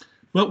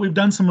 But we've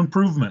done some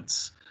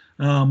improvements.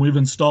 We've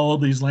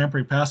installed these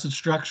lamprey passage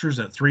structures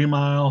at 3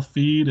 Mile,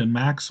 Feed, and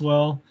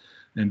Maxwell,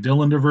 and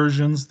Dillon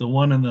diversions. The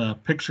one in the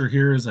picture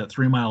here is at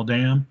 3 Mile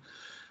Dam.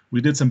 We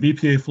did some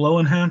BPA flow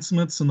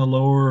enhancements in the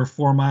lower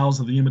 4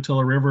 miles of the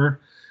Umatilla River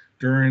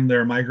during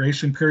their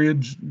migration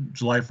period,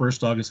 July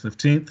 1st, August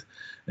 15th.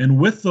 And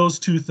with those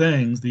two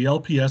things, the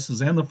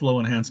LPSs and the flow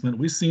enhancement,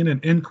 we've seen an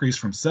increase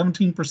from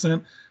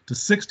 17% to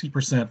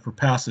 60% for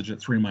passage at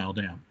 3 Mile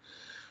Dam.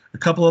 A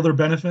couple other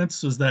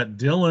benefits is that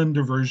Dillon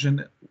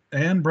diversion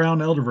and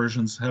Brownell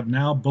diversions have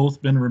now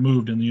both been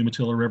removed in the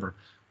Umatilla River.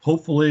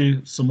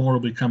 Hopefully some more will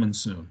be coming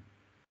soon.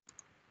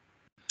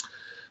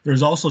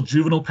 There's also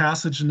juvenile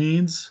passage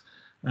needs.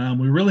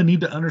 We really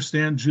need to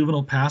understand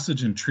juvenile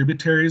passage in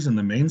tributaries in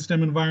the main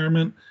stem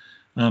environment.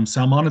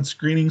 Salmonid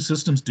screening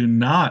systems do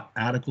not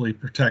adequately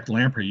protect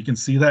lamprey. You can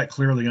see that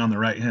clearly on the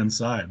right-hand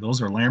side.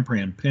 Those are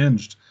lamprey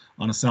impinged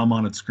on a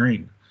salmonid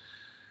screen.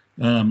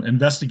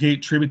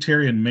 Investigate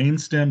tributary and main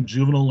stem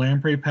juvenile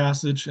lamprey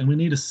passage, and we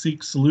need to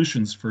seek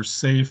solutions for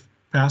safe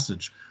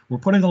passage. We're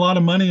putting a lot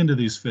of money into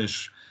these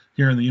fish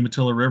here in the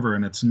Umatilla River,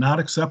 and it's not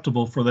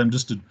acceptable for them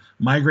just to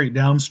migrate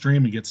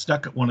downstream and get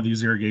stuck at one of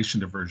these irrigation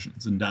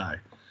diversions and die.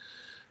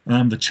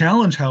 The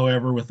challenge,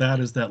 however, with that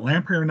is that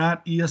lamprey are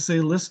not ESA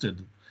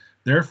listed.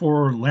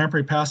 Therefore,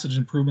 lamprey passage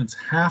improvements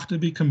have to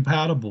be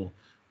compatible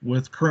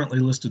with currently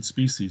listed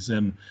species.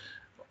 And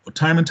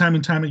time and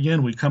time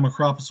again, we come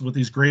across with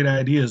these great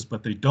ideas,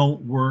 but they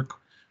don't work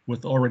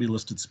with already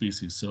listed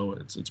species, so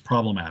it's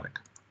problematic.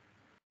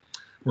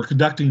 We're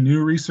conducting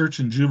new research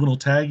in juvenile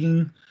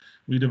tagging.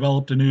 We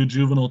developed a new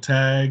juvenile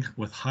tag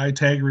with high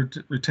tag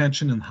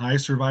retention and high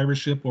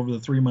survivorship over the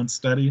 3-month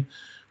study.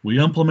 We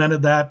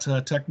implemented that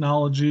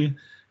technology,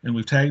 and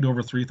we've tagged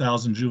over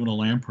 3,000 juvenile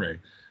lamprey.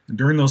 And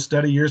during those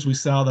study years, we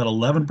saw that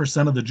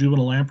 11% of the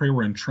juvenile lamprey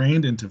were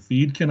entrained into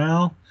feed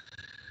canal,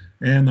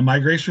 and the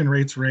migration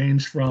rates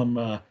range from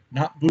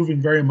not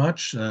moving very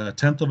much,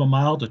 1/10 of a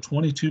mile, to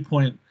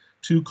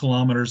 22.2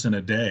 kilometers in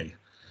a day.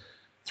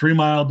 3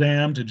 Mile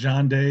Dam to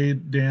John Day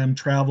Dam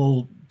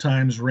travel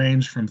times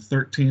range from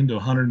 13 to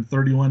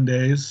 131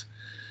 days.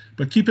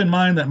 But keep in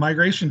mind that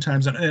migration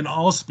times in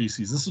all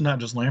species, this is not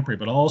just lamprey,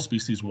 but all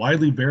species,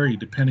 widely vary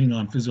depending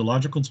on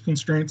physiological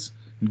constraints,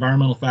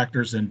 environmental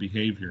factors, and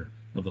behavior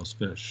of those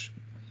fish.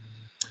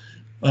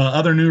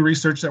 Other new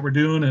research that we're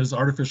doing is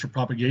artificial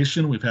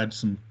propagation. We've had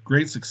some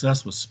great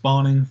success with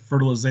spawning,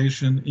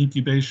 fertilization,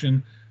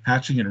 incubation,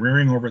 hatching, and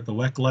rearing over at the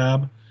WEC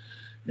lab.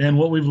 And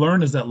what we've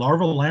learned is that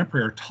larval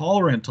lamprey are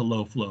tolerant to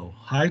low flow,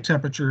 high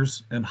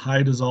temperatures, and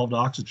high dissolved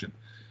oxygen.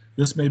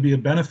 This may be a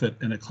benefit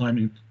in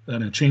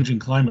a changing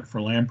climate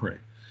for lamprey.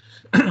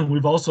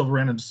 We've also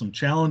ran into some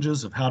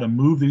challenges of how to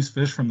move these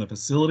fish from the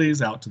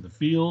facilities out to the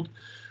field.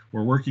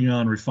 We're working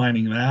on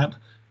refining that.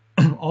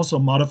 Also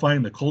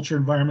modifying the culture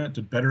environment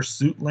to better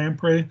suit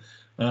lamprey.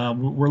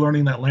 We're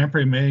learning that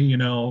lamprey may,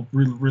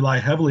 rely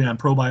heavily on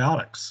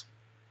probiotics.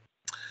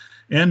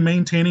 And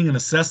maintaining and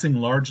assessing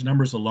large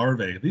numbers of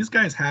larvae. These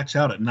guys hatch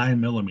out at 9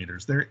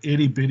 millimeters. They're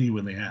itty bitty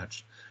when they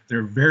hatch.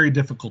 They're very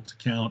difficult to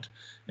count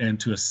and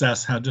to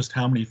assess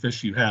how many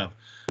fish you have.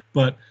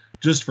 But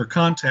just for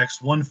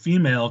context, one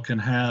female can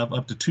have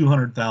up to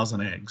 200,000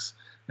 eggs.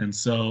 And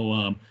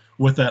so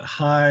with that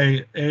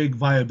high egg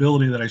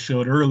viability that I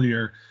showed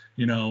earlier,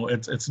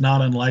 it's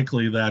not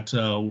unlikely that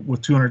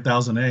with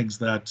 200,000 eggs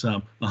that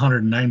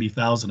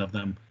 190,000 of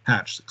them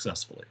hatch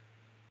successfully.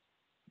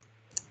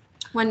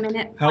 1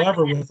 minute.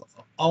 However, with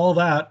all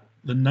that,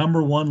 the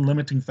number one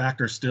limiting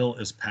factor still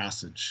is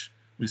passage.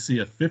 We see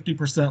a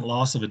 50%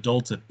 loss of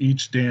adults at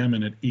each dam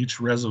and at each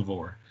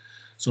reservoir.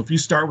 So if you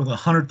start with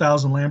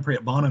 100,000 lamprey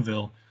at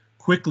Bonneville,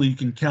 quickly you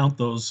can count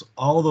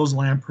all those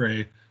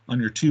lamprey on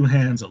your 2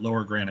 hands at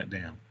Lower Granite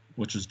Dam,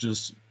 which is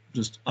just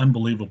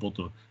unbelievable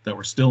that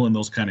we're still in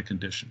those kind of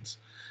conditions.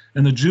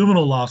 And the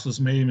juvenile losses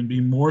may even be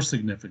more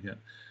significant.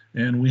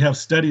 And we have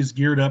studies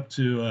geared up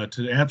to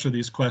answer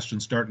these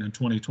questions starting in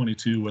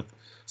 2022 with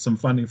some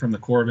funding from the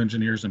Corps of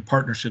Engineers and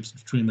partnerships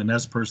between the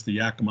Nez Perce, the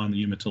Yakima, and the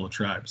Umatilla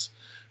tribes.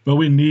 But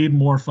we need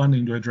more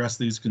funding to address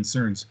these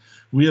concerns.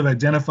 We have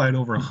identified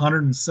over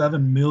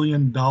 $107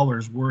 million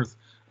worth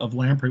of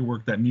lamprey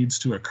work that needs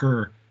to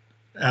occur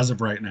as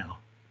of right now.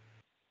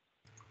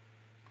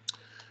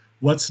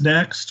 What's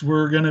next?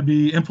 We're going to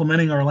be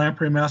implementing our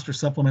Lamprey Master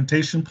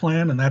Supplementation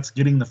Plan, and that's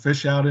getting the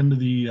fish out into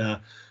the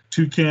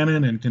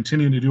Toucanon and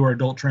continuing to do our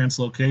adult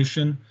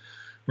translocation.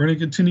 We're going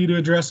to continue to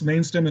address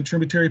main stem and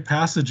tributary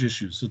passage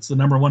issues. It's the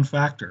 #1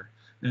 factor,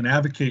 and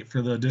advocate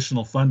for the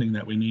additional funding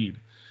that we need.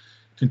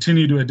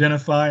 Continue to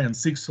identify and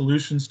seek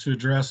solutions to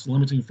address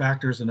limiting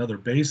factors in other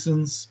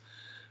basins.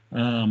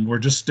 We're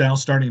just now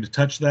starting to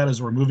touch that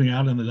as we're moving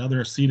out into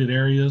other seeded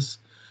areas.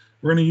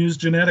 We're going to use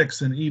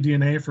genetics and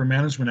eDNA for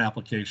management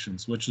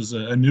applications, which is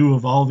a new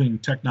evolving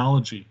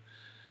technology.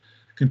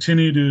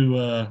 Continue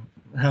to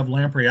have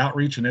lamprey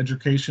outreach and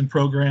education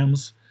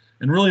programs.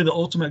 And really the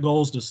ultimate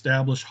goal is to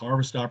establish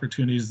harvest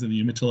opportunities in the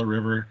Umatilla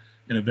River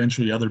and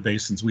eventually other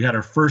basins. We had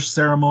our first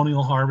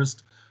ceremonial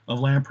harvest of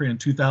lamprey in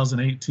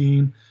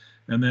 2018,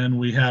 and then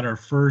we had our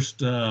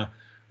first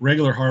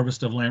regular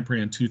harvest of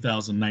lamprey in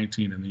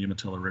 2019 in the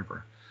Umatilla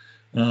River.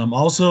 I'm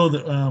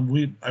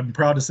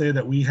proud to say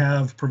that we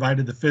have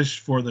provided the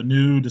fish for the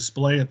new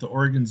display at the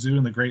Oregon Zoo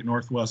and the Great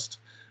Northwest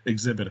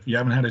exhibit. If you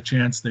haven't had a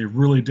chance, they've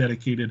really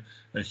dedicated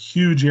a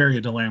huge area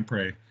to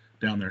lamprey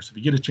down there. So if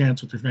you get a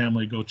chance with your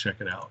family, go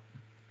check it out.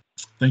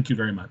 Thank you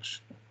very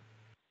much.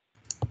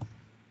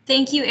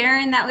 Thank you,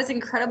 Aaron. That was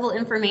incredible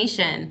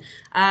information.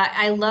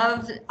 I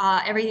loved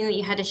everything that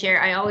you had to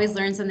share. I always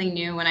learn something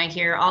new when I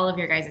hear all of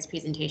your guys'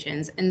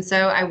 presentations. And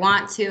so I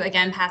want to,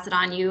 again, pass it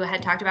on. You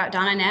had talked about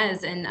Donna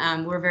Nez,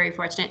 and we're very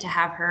fortunate to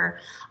have her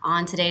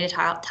on today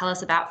to tell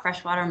us about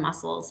freshwater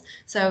mussels.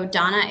 So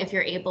Donna, if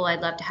you're able,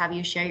 I'd love to have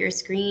you share your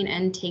screen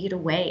and take it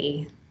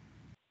away.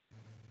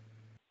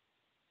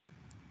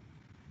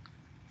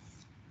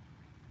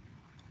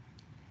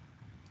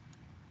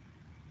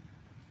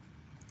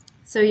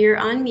 So you're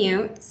on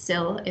mute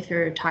still if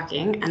you're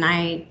talking, and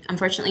I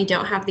unfortunately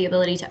don't have the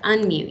ability to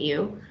unmute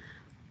you,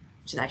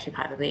 which is actually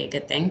probably a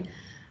good thing.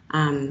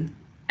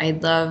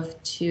 I'd love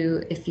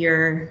to, if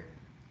you're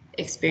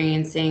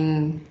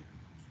experiencing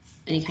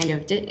any kind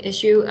of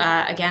issue,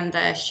 again,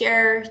 the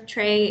share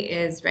tray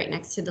is right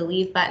next to the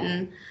leave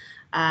button,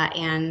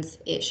 and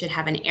it should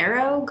have an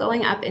arrow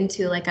going up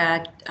into like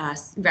a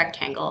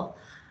rectangle,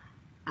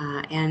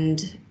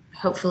 and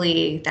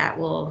hopefully that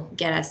will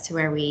get us to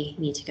where we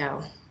need to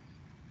go.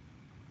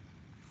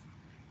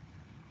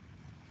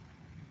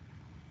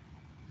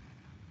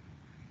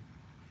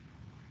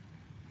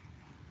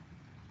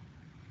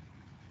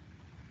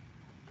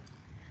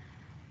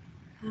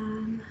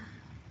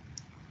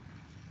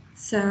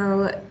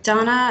 So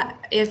Donna,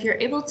 if you're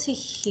able to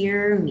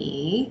hear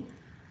me,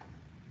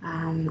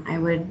 I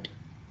would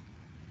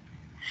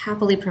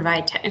happily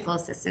provide technical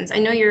assistance. I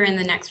know you're in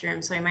the next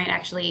room, so I might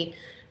actually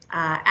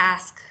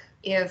ask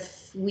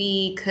if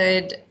we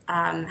could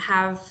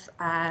have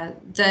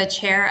the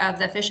chair of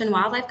the Fish and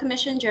Wildlife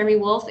Commission, Jeremy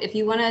Wolf, if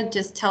you want to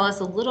just tell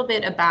us a little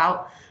bit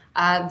about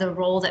the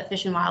role that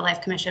Fish and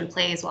Wildlife Commission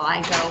plays while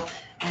I go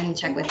and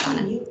check with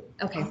Donna.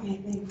 Okay,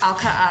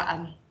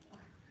 I'll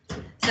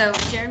so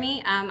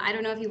Jeremy, I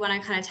don't know if you want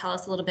to kind of tell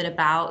us a little bit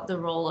about the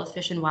role of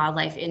Fish and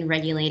Wildlife in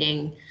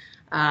regulating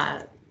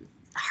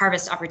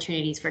harvest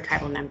opportunities for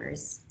tribal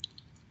members.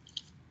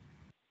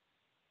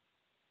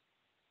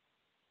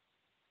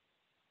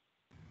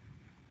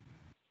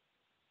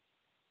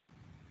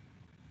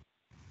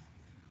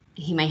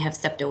 He might have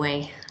stepped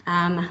away.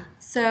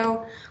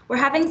 So we're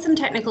having some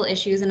technical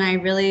issues, and I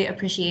really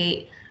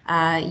appreciate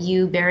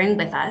you bearing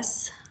with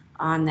us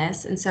on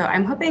this. And so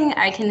I'm hoping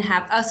I can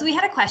have, oh, so we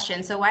had a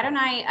question. So why don't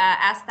I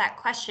ask that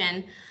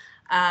question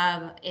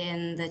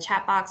in the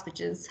chat box,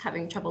 which is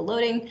having trouble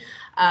loading.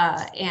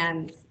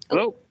 And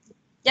hello.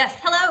 Yes,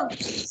 hello.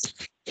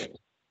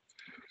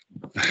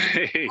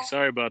 Hey,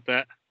 sorry about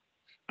that.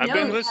 I've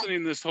been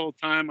listening this whole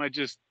time.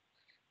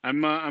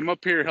 I'm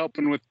up here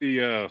helping with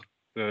the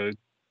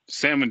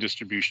salmon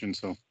distribution.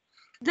 So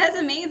that's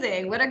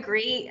amazing. What a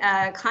great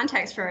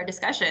context for our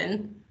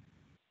discussion.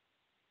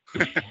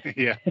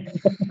 Yeah.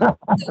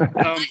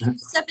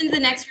 Step into the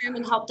next room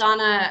and help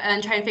Donna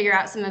and try and figure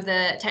out some of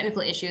the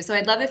technical issues. So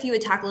I'd love if you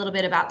would talk a little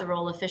bit about the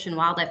role of Fish and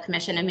Wildlife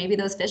Commission and maybe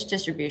those fish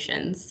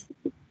distributions.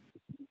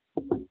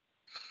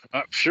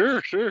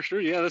 Sure.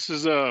 Yeah, this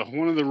is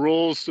one of the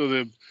roles. So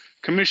the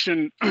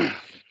commission,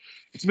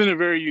 it's been a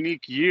very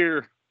unique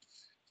year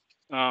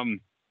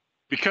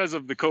because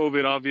of the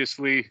COVID,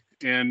 obviously,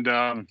 and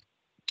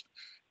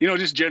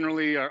just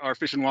generally our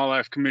Fish and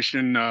Wildlife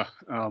Commission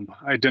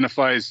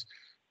identifies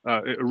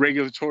a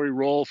regulatory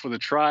role for the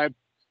tribe.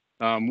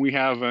 We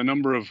have a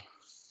number of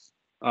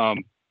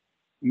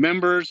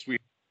members. We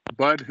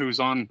Bud, who's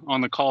on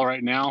the call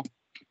right now,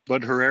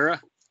 Bud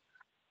Herrera.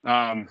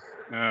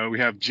 We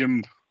have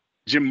Jim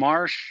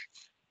Marsh,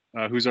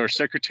 who's our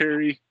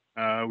secretary.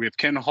 We have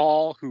Ken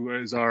Hall, who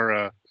is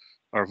our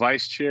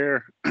vice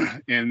chair,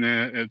 and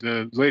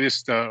the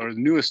latest or the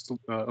newest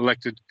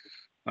elected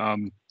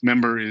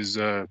member is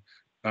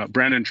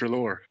Brandon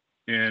Trelaw.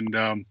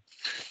 And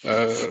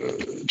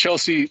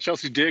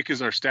Chelsea Dick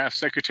is our staff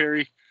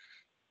secretary.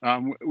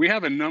 We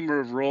have a number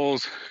of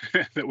roles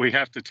that we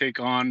have to take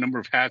on, number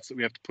of hats that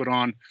we have to put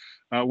on.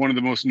 One of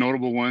the most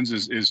notable ones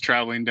is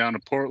traveling down to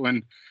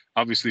Portland.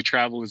 Obviously,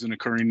 travel isn't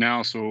occurring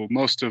now, so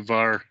most of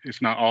our,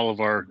 if not all of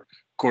our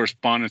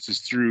correspondence is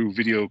through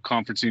video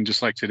conferencing,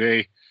 just like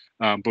today.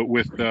 But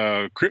with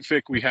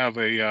CRITFIC, we have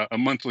a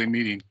monthly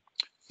meeting.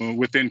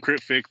 Within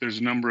CRITFIC, there's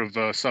a number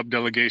of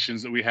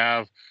sub-delegations that we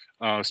have,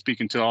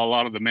 speaking to a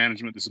lot of the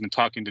management that's been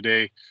talking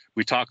today.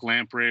 We talk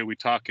Lamprey, we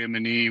talk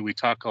M&E, we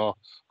talk a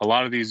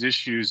lot of these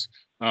issues.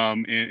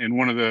 And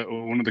one of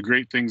the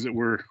great things that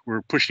we're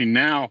pushing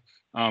now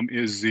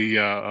is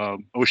the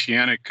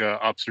oceanic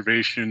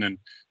observation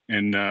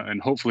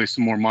and hopefully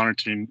some more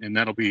monitoring, and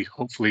that'll be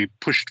hopefully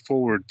pushed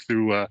forward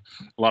through a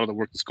lot of the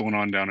work that's going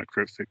on down at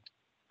CRITFIC.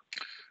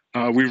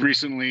 We've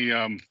recently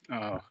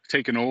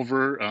taken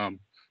over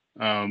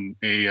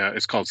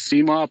it's called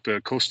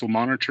CMOP, Coastal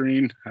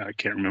Monitoring. I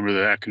can't remember the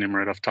acronym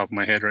right off the top of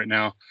my head right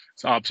now.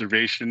 It's an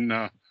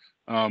observation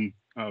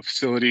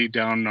facility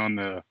down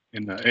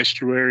in the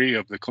estuary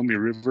of the Columbia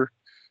River.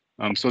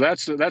 So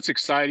that's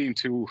exciting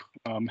to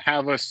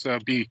have us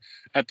be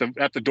at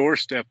the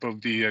doorstep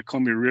of the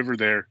Columbia River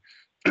there,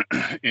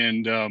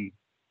 and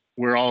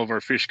where all of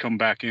our fish come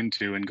back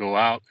into and go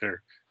out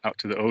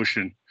to the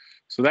ocean.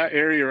 So that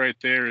area right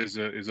there is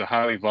a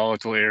highly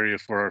volatile area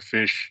for our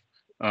fish.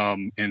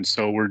 And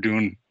so we're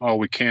doing all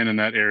we can in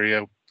that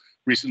area.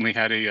 Recently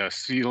had a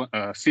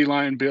sea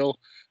lion bill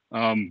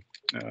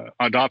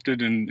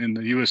adopted in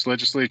the U.S.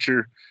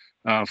 legislature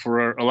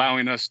for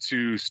allowing us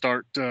to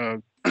start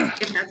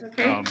if that's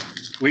okay.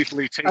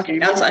 lethally taking. Okay,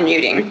 that's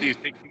unmuting.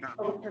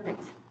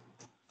 Perfect.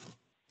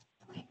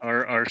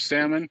 Our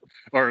salmon,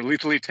 or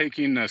lethally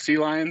taking sea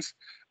lions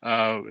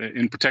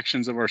in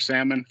protections of our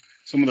salmon.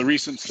 Some of the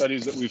recent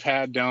studies that we've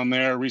had down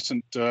there,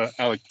 recent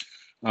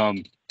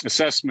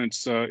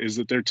assessments, is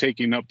that they're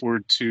taking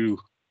upward to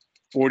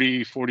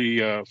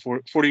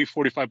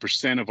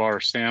 45% of our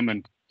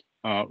salmon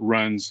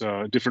runs,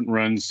 different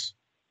runs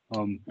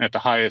at the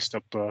highest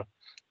up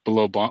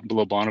below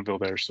Bonneville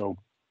there. So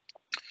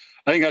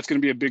I think that's going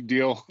to be a big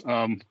deal.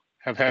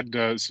 Have had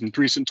some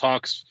recent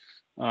talks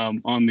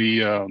on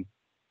the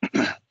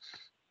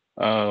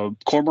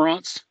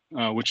cormorants,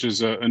 which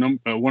is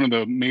one of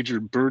the major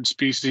bird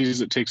species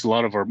that takes a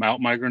lot of our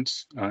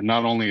outmigrants,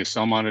 not only a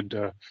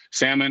salmonid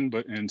salmon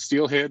and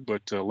steelhead,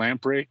 but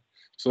lamprey.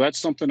 So that's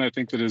something I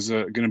think that is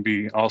going to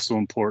be also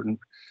important.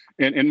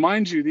 And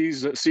mind you,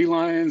 these sea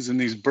lions and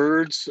these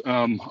birds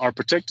are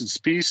protected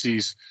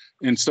species,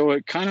 and so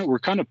we're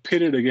kind of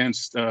pitted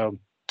against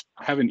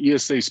having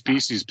ESA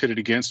species pitted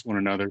against one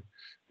another.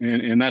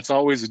 And that's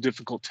always a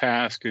difficult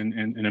task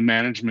and a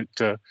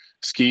management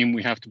scheme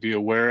we have to be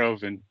aware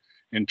of and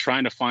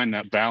trying to find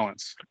that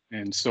balance.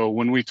 And so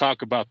when we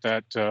talk about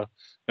that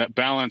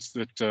balance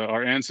that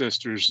our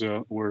ancestors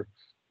were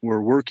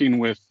working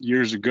with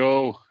years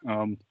ago,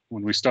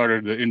 when we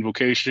started the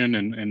invocation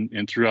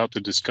and throughout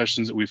the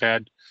discussions that we've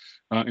had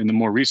in the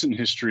more recent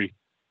history,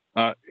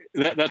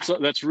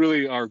 that's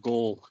really our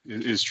goal,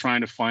 is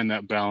trying to find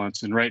that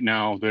balance. And right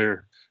now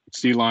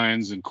sea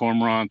lions and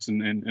cormorants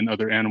and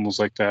other animals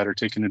like that are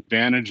taking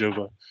advantage of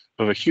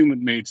a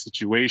human-made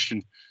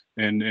situation,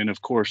 and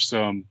of course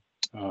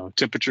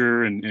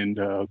temperature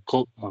and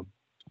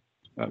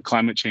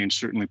climate change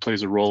certainly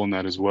plays a role in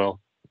that as well.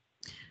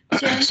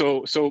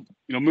 So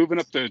moving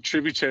up the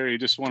tributary,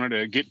 just wanted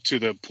to get to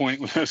the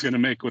point I was going to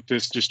make with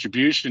this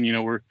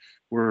distribution.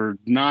 We're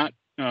not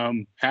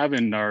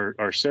having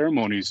our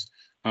ceremonies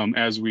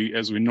as we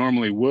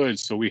normally would.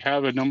 So we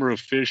have a number of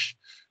fish.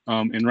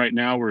 And right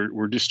now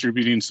we're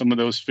distributing some of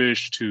those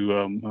fish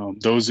to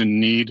those in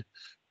need.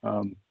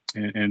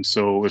 And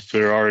so if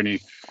there are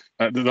any,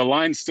 the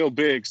line's still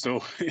big.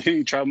 So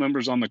any tribe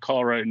members on the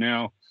call right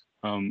now,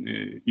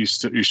 you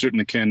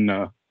certainly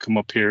can come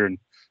up here, and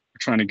we're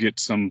trying to get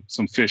some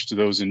fish to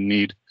those in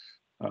need.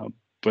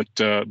 But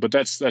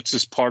that's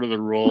just part of the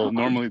role.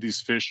 Normally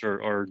these fish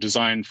are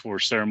designed for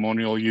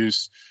ceremonial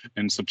use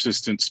and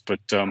subsistence,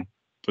 but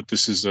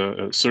this is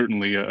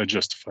certainly a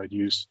justified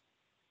use.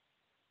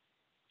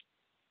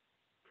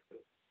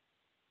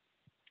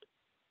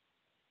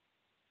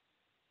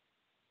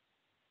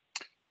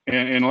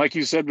 And like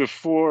you said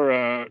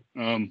before,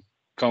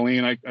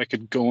 Colleen, I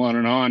could go on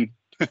and on,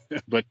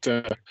 but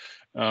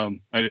I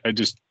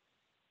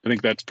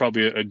think that's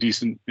probably a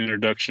decent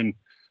introduction.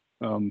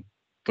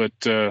 But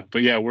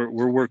yeah, we're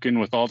working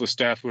with all the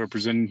staff who are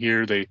presenting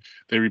here. They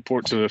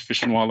report to the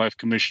Fish and Wildlife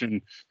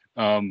Commission.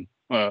 Some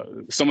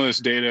of this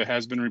data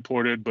has been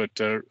reported, but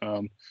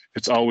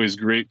it's always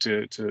great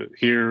to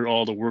hear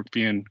all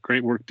the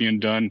great work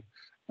being done.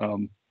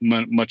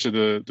 Much of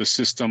the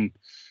system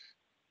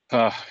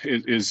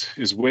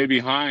is way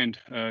behind,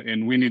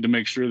 and we need to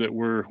make sure that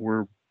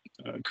we're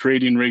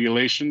creating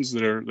regulations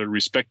that are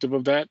respective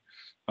of that,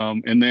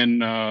 and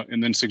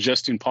then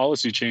suggesting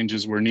policy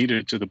changes where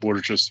needed to the Board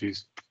of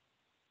Trustees.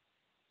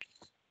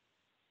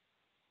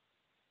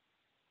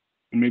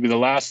 And maybe the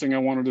last thing I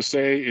wanted to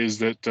say is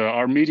that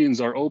our meetings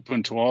are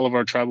open to all of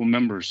our tribal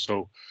members.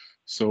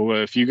 So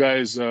if you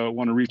guys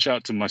want to reach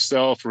out to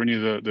myself or any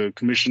of the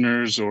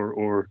commissioners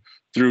or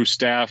through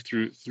staff,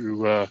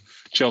 through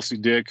Chelsea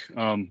Dick,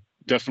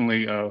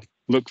 definitely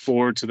look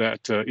forward to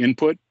that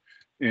input.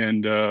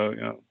 And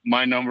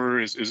my number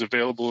is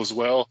available as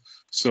well.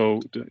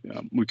 So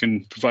we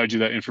can provide you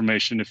that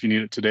information if you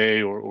need it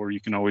today, or you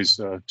can always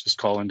just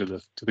call into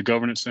the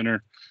Governance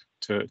Center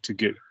to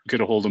get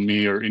a hold of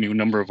me or any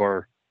number of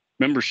our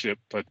membership.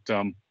 But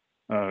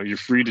you're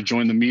free to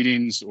join the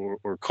meetings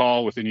or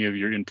call with any of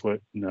your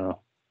input. And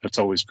that's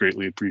always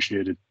greatly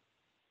appreciated.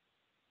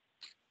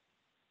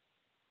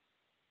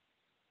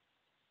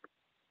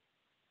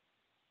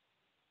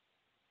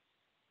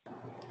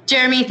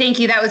 Jeremy, thank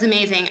you. That was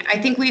amazing. I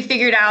think we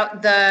figured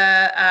out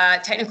the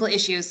technical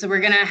issues. So we're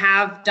going to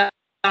have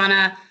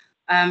Donna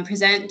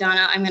present.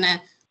 Donna, I'm going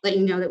to let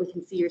you know that we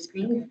can see your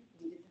screen.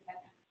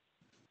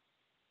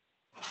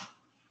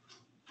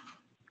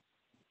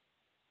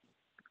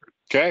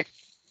 Okay.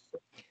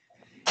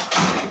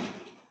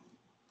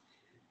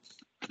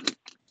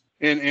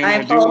 And I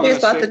apologize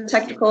about the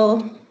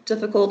technical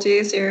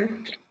difficulties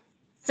here.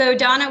 So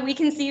Donna, we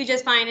can see you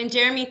just fine. And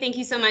Jeremy, thank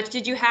you so much.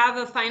 Did you have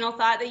a final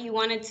thought that you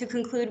wanted to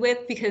conclude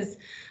with? Because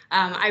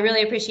I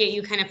really appreciate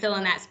you kind of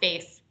filling that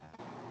space.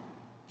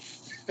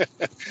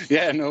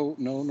 Yeah, no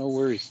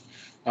worries.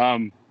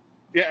 Yeah,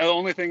 the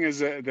only thing is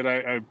that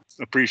I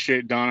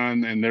appreciate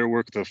Donna and their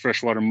work, the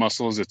freshwater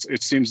mussels.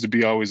 It seems to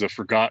be always a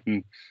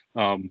forgotten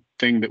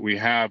thing that we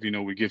have. You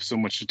know, we give so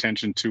much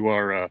attention to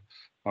our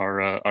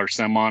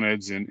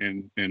salmonids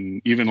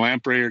and even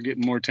lamprey are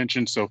getting more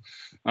attention. So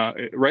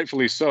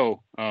rightfully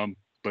so.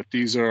 But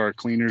these are our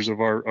cleaners of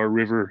our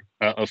river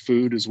of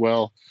food as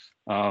well.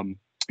 And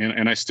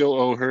I still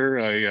owe her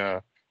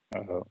a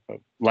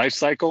life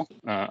cycle.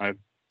 I've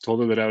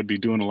told her that I would be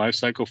doing a life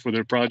cycle for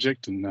their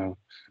project, and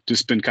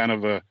just been kind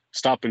of a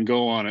stop and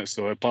go on it.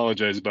 So I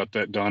apologize about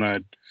that,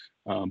 Donna.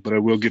 But I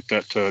will get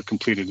that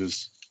completed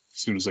as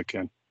soon as I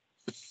can.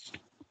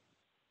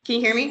 Can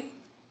you hear me?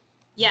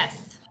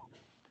 Yes.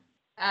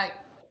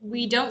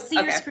 We don't see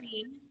your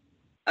screen.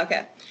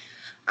 Okay.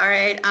 All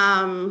right.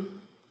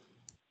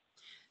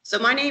 So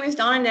my name is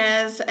Donna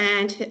Nez,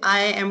 and I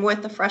am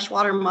with the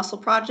Freshwater Mussel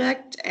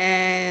Project.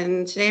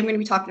 And today I'm going to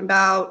be talking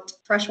about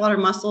freshwater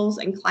mussels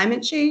and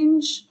climate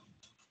change.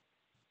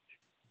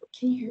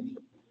 Can you hear me?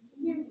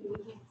 We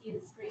can't see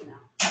the screen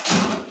though.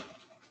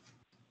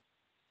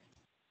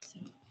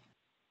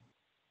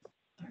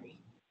 Sorry.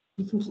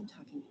 You can keep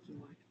talking if you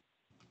want.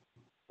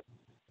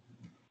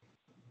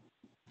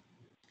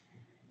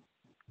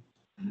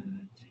 Did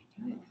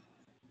I do it?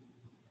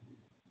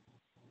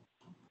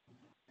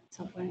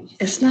 So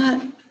it's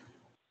not.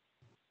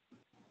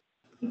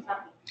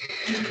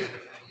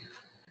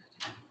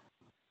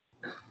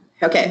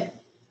 Okay,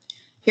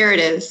 here it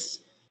is.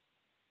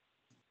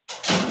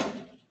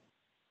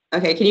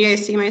 Okay, can you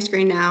guys see my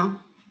screen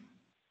now?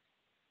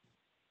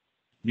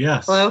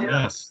 Yes. Hello?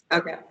 Yes.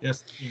 Okay.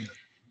 Yes.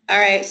 All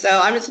right, so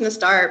I'm just going to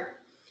start.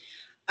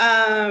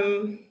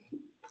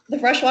 The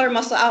freshwater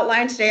mussel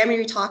outline today I'm going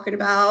to be talking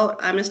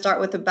about. I'm going to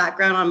start with the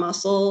background on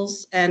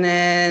mussels and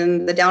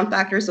then the down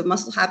factors of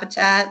mussel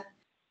habitat,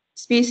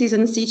 species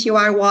in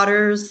CTUIR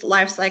waters,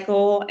 life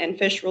cycle and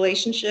fish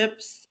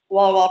relationships,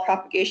 Walla Walla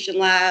propagation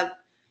lab,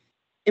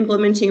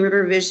 implementing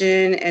river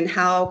vision, and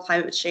how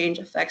climate change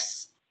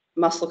affects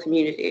mussel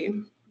community.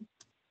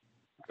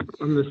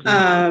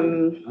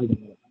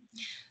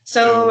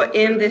 So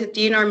in the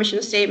DNR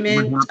mission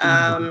statement,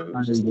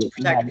 just to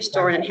protect,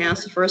 restore, and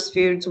enhance the first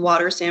foods,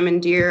 water, salmon,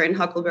 deer, and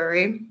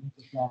huckleberry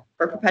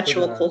for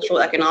perpetual cultural,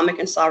 economic,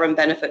 and sovereign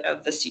benefit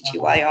of the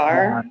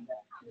CTUIR.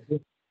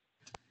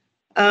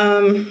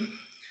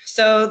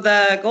 So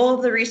the goal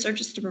of the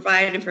research is to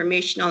provide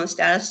information on the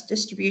status,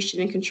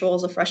 distribution, and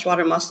controls of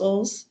freshwater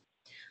mussels.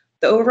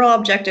 The overall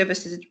objective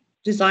is to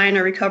design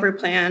a recovery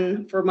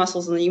plan for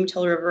mussels in the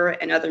Umatilla River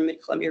and other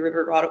mid-Columbia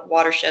River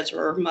watersheds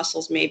where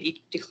mussels may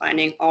be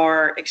declining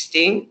or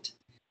extinct.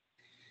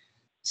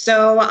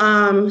 So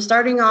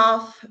starting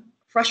off,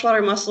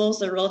 freshwater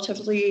mussels are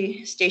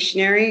relatively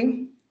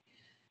stationary.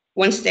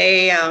 Once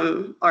they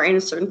are in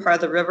a certain part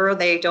of the river,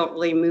 they don't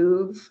really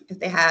move if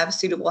they have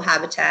suitable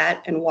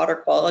habitat and water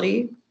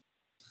quality.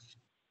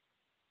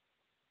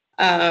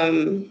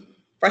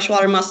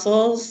 Freshwater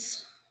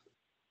mussels,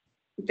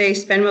 they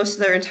spend most of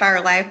their entire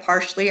life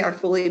partially or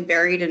fully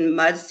buried in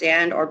mud,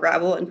 sand, or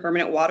gravel in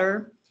permanent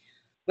water.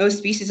 Most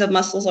species of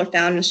mussels are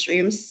found in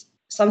streams.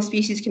 Some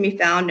species can be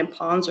found in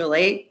ponds or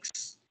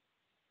lakes.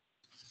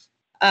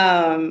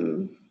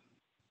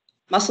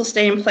 Mussels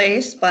stay in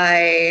place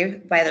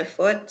by their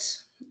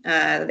foot.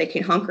 They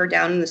can hunker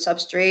down in the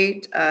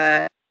substrate.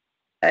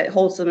 It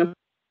holds them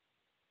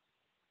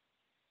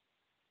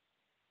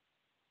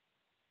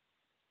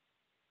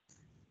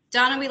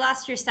Donna, we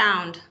lost your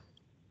sound.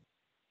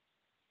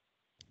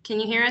 Can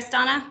you hear us,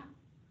 Donna?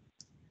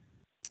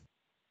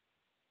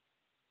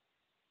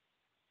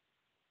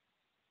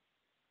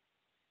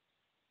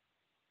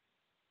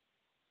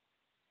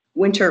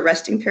 Winter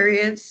resting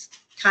periods,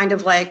 kind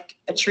of like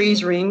a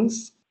tree's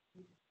rings.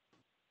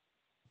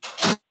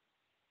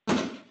 How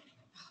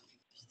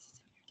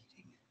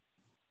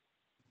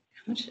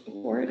much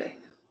wording?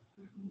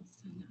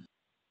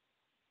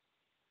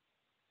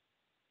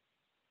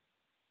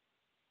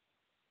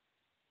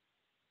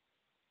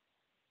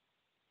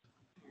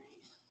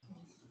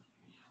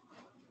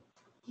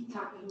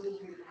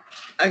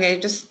 Okay,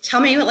 just tell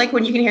me like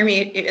when you can hear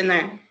me in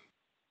there.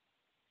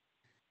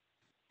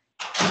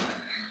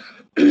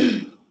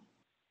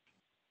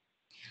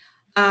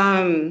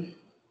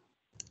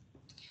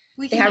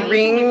 They have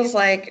rings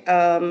like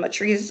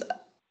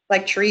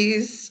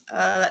trees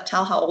that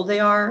tell how old they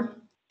are.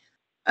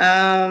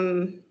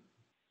 They're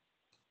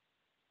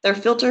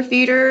filter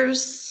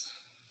feeders.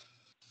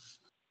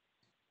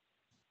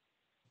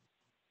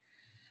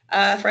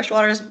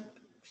 Freshwaters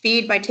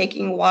feed by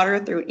taking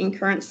water through an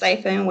in-current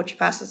siphon, which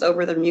passes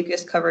over the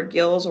mucus-covered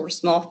gills where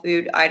small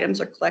food items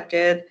are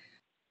collected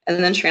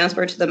and then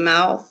transferred to the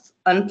mouth.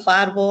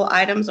 Unplattable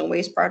items and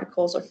waste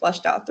particles are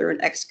flushed out through an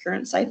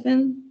ex-current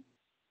siphon.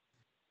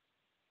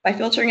 By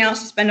filtering out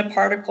suspended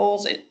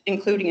particles,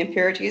 including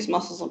impurities,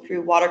 mussels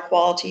improve water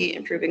quality,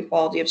 improving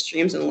quality of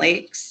streams and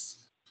lakes.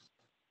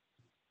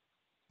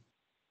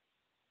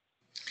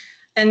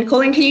 And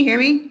Colleen, can you hear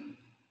me?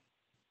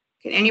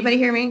 Can anybody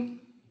hear me?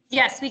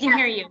 Yes, we can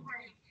hear you.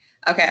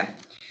 Okay.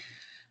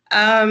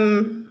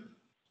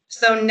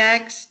 So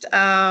next,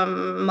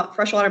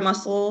 freshwater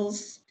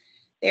mussels,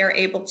 they are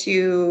able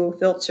to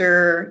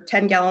filter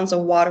 10 gallons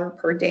of water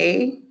per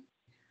day.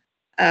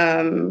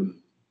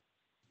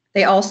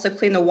 They also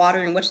clean the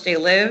water in which they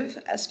live.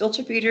 As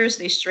filter feeders,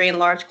 they strain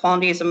large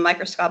quantities of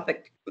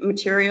microscopic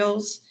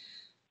materials,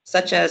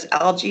 such as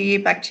algae,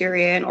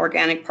 bacteria, and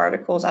organic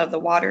particles out of the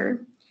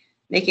water,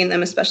 making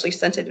them especially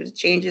sensitive to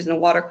changes in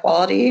water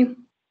quality.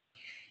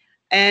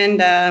 And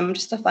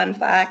just a fun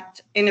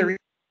fact, in a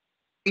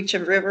reach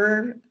of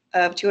river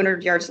of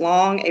 200 yards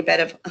long, a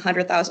bed of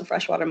 100,000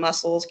 freshwater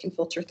mussels can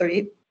filter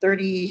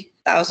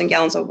 30,000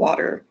 gallons of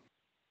water.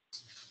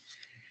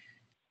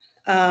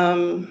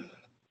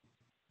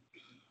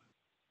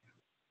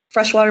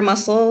 Freshwater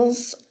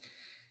mussels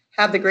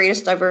have the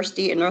greatest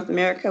diversity in North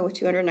America, with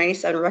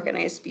 297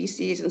 recognized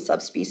species and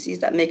subspecies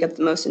that make up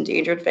the most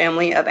endangered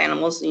family of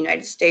animals in the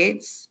United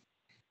States.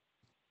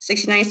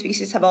 69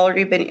 species have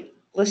already been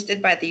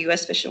listed by the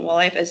U.S. Fish and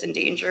Wildlife as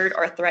endangered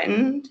or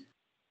threatened.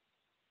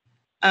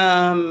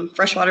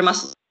 Freshwater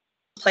mussels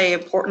play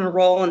an important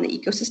role in the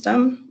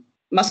ecosystem.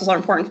 Mussels are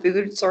an important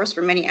food source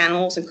for many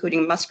animals,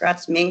 including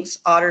muskrats, minks,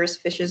 otters,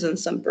 fishes, and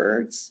some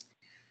birds.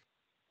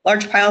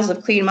 Large piles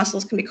of clean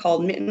mussels can be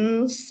called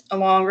mittens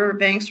along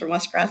riverbanks where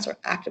muskrats are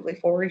actively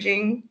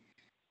foraging.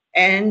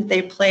 And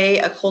they play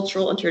a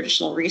cultural and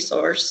traditional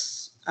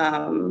resource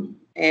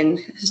in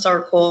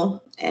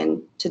historical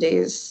and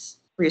today's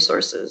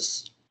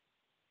resources.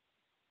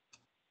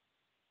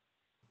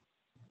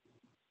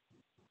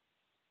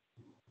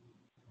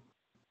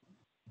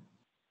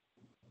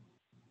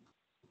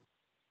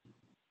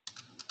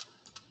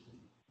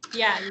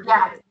 Yeah.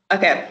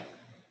 Okay.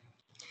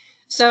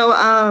 So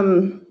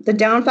the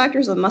down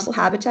factors of mussel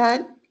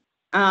habitat,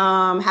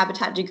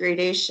 habitat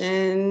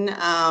degradation,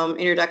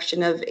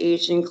 introduction of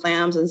Asian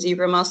clams and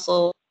zebra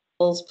mussels,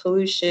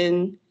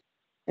 pollution,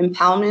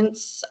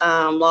 impoundments,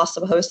 loss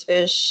of host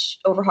fish,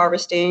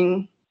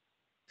 overharvesting,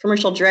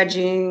 commercial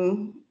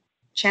dredging,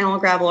 channel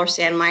gravel or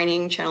sand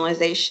mining,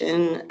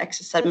 channelization,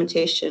 excess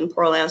sedimentation,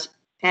 poor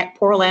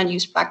land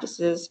use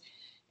practices,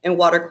 and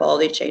water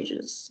quality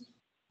changes.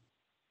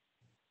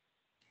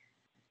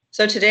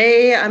 So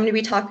today I'm going to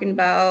be talking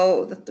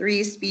about the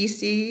 3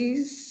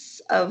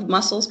 species of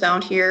mussels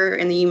found here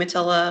in the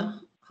Umatilla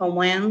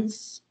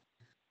homelands.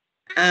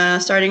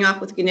 Starting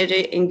off with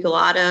Gnida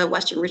ingulata,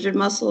 western rigid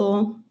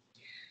mussel.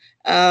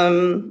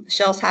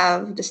 Shells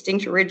have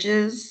distinct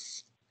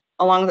ridges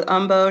along the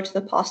umbo to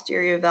the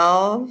posterior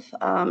valve.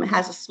 It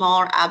has a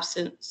smaller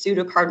absent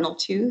pseudocardinal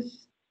tooth.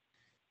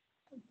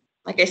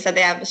 Like I said,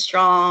 they have a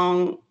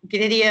strong,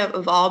 Gnida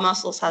of all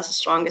mussels has the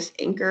strongest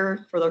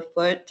anchor for their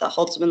foot that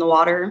holds them in the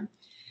water.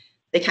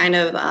 They kind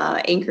of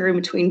anchor in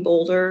between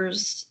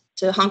boulders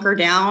to hunker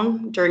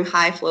down during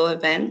high flow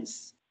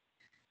events.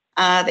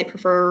 They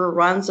prefer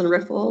runs and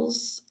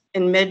riffles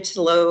in mid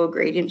to low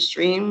gradient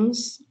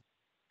streams.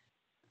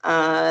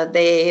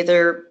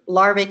 Their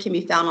larvae can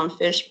be found on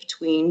fish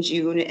between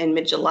June and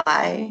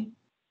mid-July,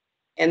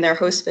 and their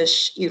host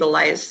fish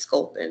utilize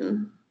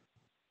sculpin.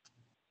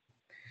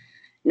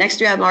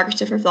 Next, we have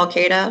Margaritifera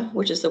falcata,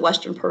 which is the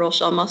western pearl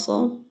shell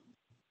mussel.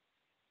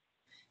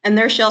 And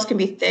their shells can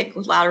be thick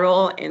with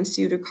lateral and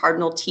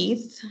pseudocardinal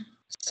teeth.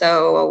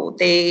 So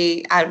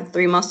they, out of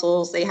 3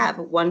 mussels, they have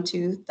 1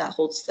 tooth that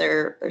holds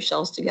their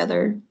shells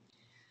together.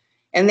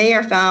 And they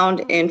are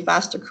found in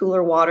faster,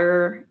 cooler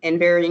water and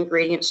varying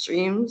gradient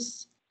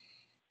streams.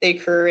 They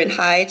occur in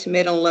high to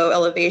mid and low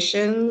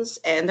elevations,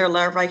 and their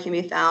larvae can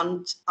be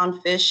found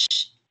on fish,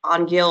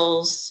 on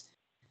gills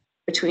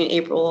between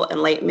April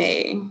and late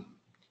May.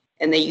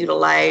 And they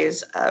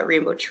utilize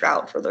rainbow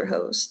trout for their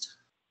host.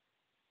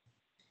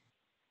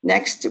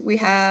 Next, we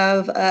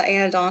have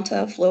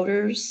Anodonta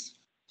floaters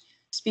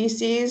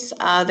species.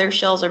 Their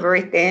shells are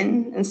very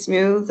thin and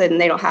smooth, and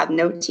they don't have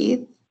no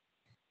teeth.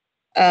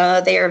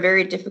 They are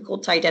very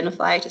difficult to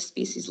identify at a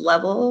species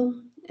level,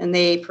 and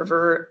they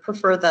prefer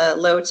the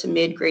low to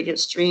mid gradient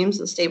streams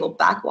and stable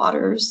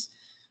backwaters.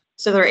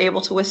 So they're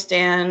able to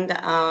withstand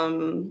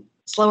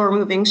slower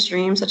moving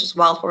streams such as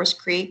Wild Horse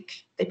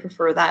Creek. They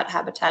prefer that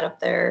habitat up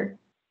there.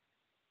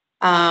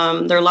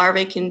 Their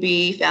larvae can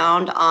be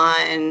found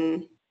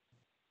on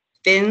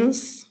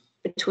fins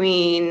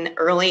between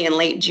early and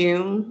late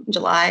June,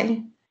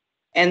 July.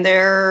 And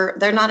they're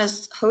not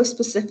as host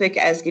specific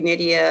as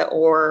Ganidia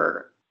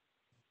or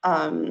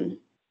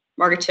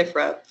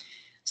Margatifera.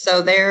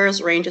 So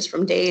theirs ranges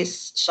from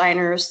dace,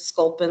 shiners,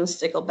 sculpins,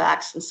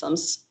 sticklebacks, and some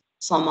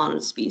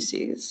salmon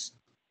species.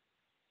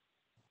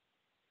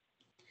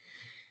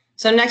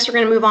 So next we're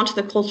going to move on to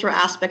the cultural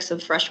aspects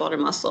of freshwater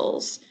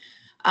mussels.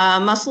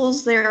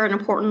 Mussels, they're an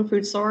important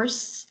food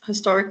source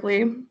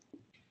historically.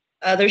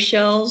 Their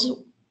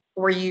shells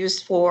were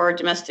used for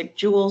domestic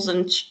jewels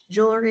and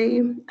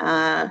jewelry.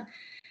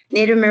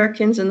 Native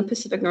Americans in the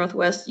Pacific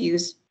Northwest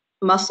used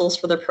mussels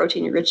for their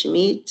protein-rich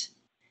meat.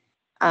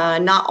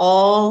 Not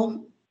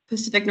all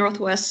Pacific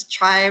Northwest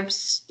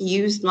tribes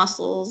used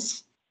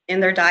mussels in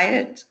their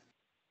diet.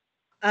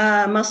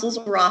 Mussels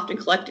were often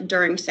collected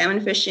during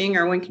salmon fishing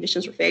or when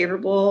conditions were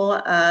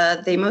favorable.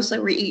 They mostly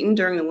were eaten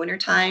during the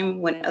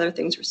wintertime when other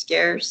things were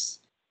scarce.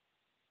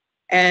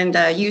 And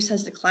use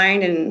has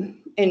declined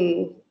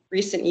in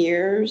recent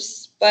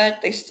years,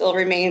 but they still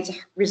remains a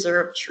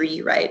reserved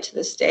treaty right to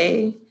this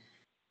day.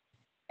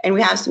 And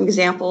we have some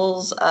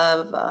examples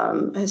of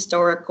a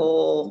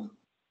historical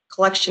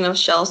collection of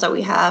shells that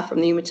we have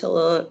from the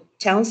Umatilla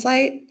town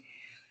site.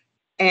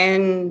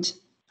 And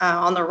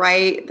on the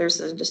right, there's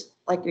just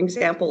like an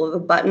example of a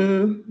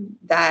button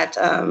that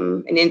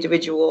an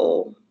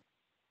individual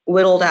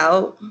whittled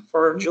out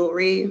for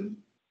jewelry.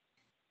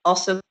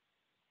 Also,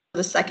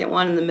 the second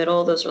one in the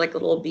middle, those are like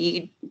little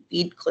bead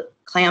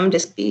clam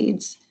disc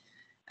beads.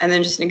 And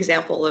then just an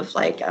example of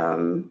like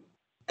a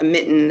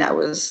mitten that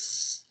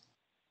was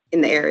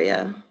in the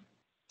area.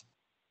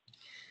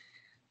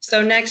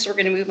 So next we're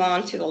going to move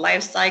on to the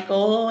life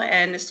cycle,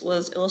 and this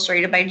was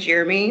illustrated by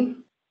Jeremy.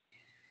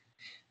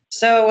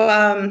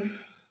 So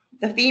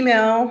the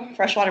female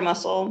freshwater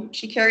mussel,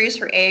 she carries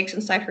her eggs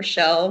inside her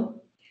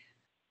shell.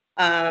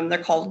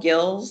 They're called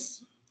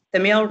gills. The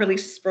male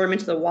releases sperm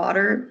into the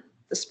water.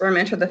 The sperm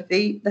enter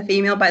the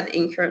female by the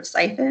incurrent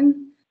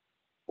siphon,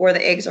 where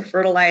the eggs are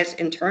fertilized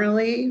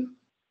internally.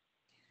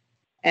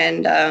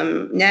 And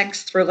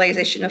next,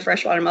 fertilization of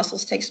freshwater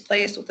mussels takes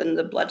place within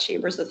the blood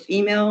chambers of the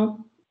female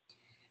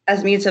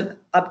as means of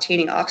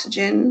obtaining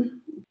oxygen.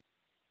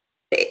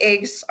 The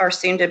eggs are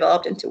soon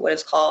developed into what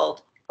is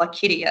called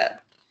glaucidia.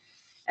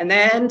 And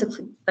then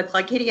the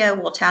glaucidia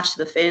will attach to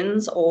the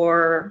fins,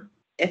 or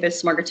if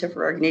it's Margatifera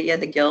or Ganidia,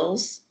 the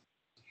gills.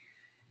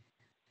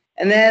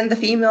 And then the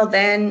female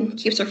then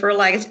keeps her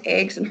fertilized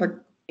eggs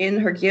in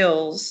her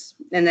gills,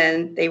 and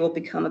then they will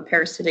become a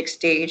parasitic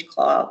stage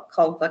called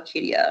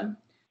glaucidia.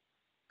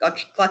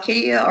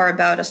 Glaucidia are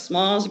about as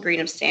small as a grain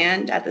of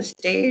sand at this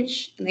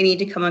stage, and they need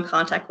to come in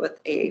contact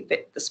with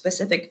the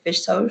specific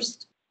fish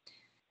host.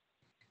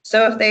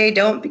 So if they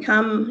don't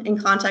become in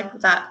contact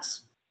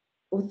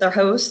with their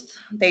host,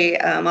 they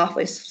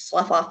awfully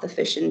slough off the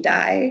fish and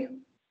die.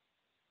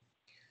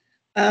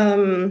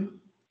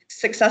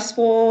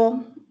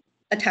 Successful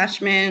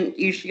attachment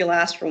usually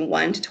lasts from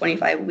 1 to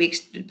 25 weeks,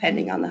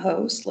 depending on the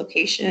host,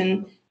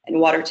 location, and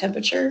water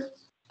temperature.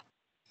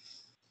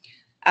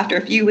 After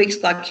a few weeks,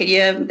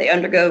 glaucidia, they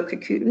undergo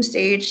cocoon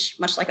stage,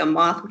 much like a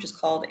moth, which is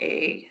called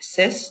a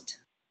cyst.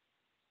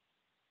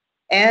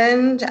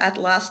 And at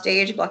the last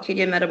stage,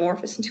 glaucidia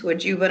metamorphose into a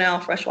juvenile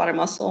freshwater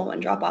mussel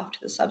and drop off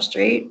to the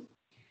substrate.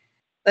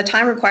 The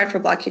time required for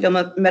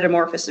glaucidia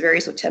metamorphosis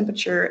varies with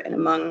temperature and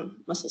among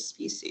mussel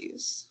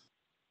species.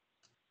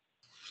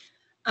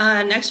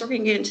 Next, we're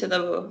going to get into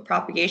the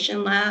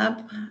propagation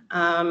lab.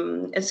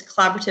 It's a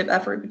collaborative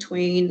effort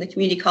between the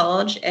community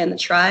college and the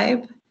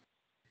tribe.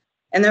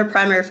 And their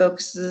primary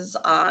focus is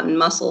on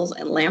mussels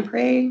and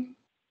lamprey.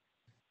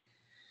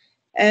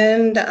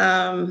 And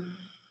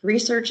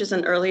research is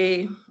an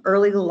early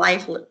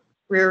life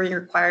rearing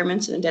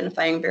requirements and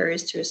identifying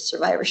barriers to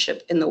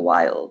survivorship in the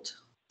wild.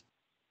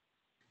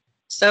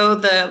 So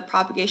the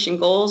propagation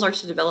goals are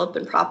to develop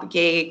and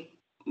propagate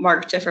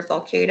Margatifera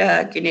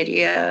falcata,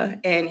 Ganidia,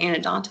 and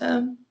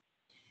Anodonta.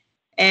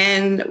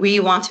 And we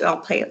want to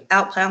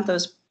outplant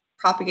those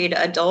propagated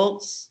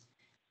adults,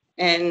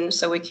 and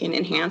so we can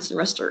enhance the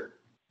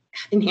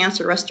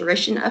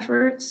restoration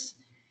efforts.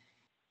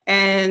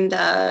 And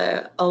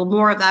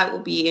more of that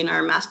will be in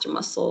our master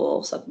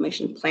mussel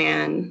sublimation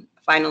plan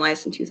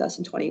finalized in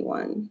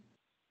 2021.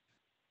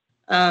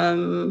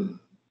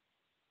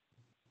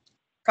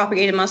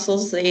 propagated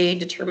mussels, they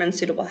determine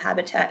suitable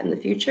habitat in the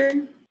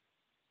future.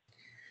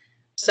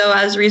 So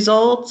as a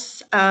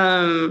result,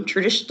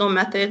 traditional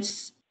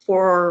methods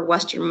for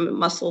Western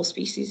mussel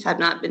species have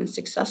not been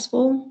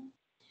successful.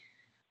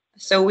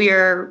 So we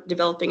are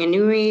developing a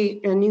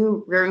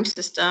new rearing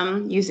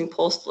system using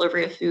pulse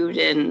delivery of food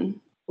and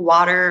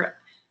water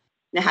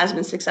that has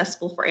been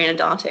successful for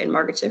Anodonta and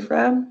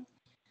Margatifera.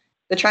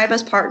 The tribe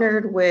has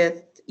partnered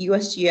with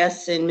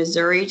USGS in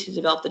Missouri to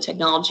develop the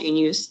technology and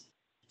use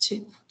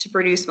to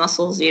produce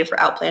mussels needed for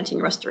outplanting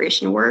and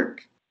restoration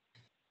work.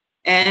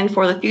 And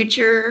for the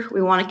future,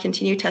 we want to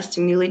continue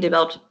testing newly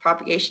developed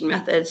propagation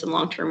methods and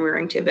long-term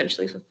rearing to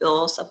eventually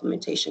fulfill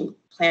supplementation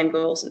plan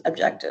goals and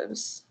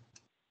objectives.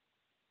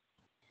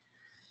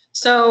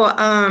 So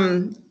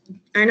I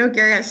know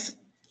Gary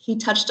he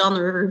touched on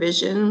the river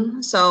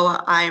vision, so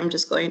I am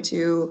just going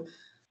to,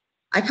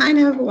 I kind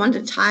of want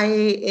to tie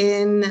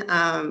in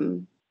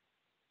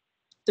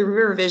the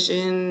river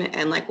vision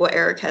and like what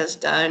Eric has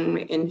done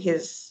in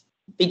his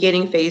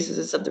beginning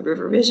phases of the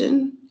river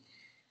vision.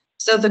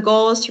 So the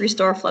goal is to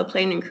restore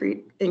floodplain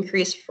and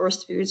increase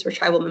forest foods for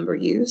tribal member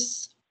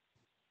use.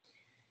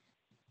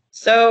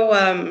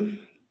 So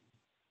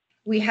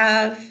we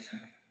have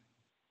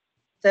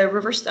the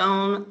river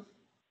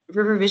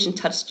vision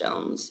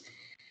touchstones,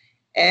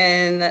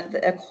 and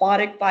the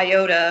aquatic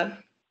biota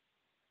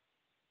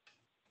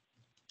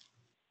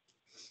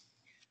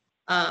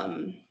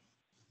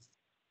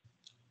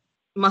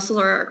mussels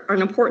are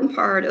an important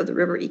part of the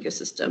river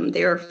ecosystem.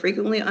 They are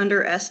frequently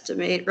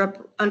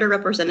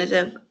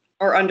underrepresented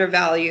or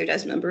undervalued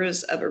as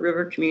members of a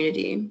river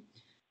community,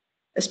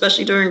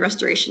 especially during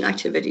restoration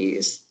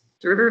activities.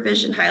 The river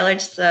vision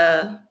highlights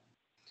the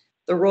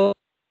role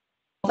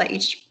that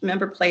each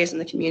member plays in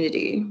the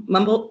community.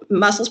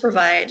 Mussels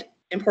provide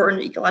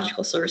important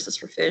ecological services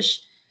for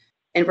fish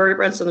and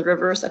vertebrates in the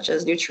river, such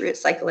as nutrient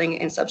cycling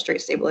and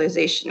substrate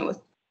stabilization.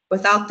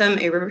 Without them,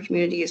 a river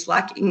community is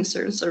lacking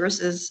certain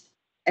services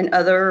and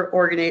other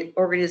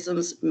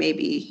organisms may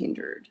be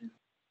hindered.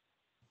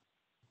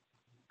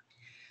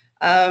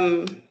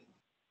 In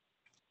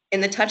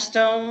the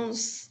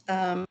touchstones,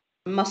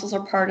 mussels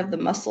are part of the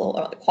mussel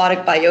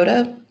aquatic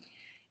biota,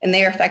 and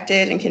they are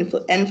affected and can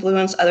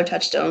influence other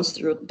touchstones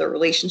through the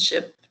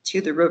relationship to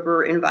the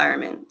river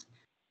environment,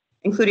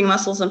 including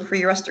mussels in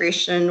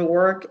pre-restoration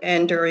work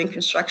and during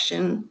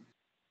construction.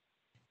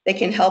 They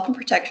can help and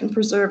protect and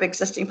preserve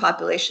existing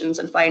populations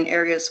and find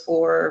areas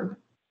for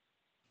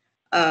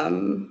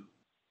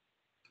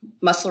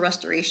mussel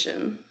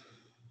restoration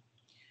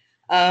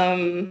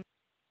by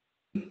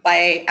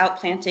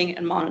outplanting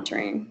and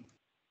monitoring.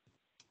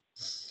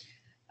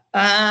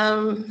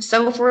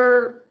 So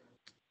for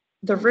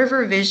the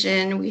river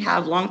vision, we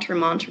have long-term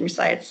monitoring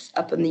sites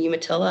up in the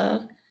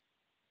Umatilla.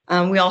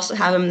 We also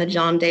have them in the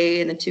John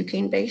Day and the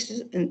Toucan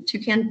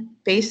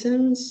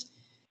basins,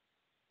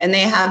 and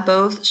they have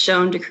both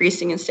shown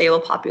decreasing in stable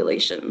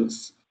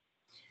populations.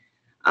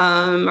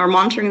 Our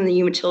monitoring in the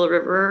Umatilla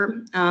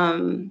River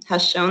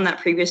has shown that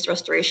previous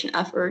restoration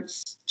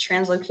efforts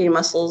translocating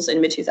mussels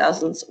in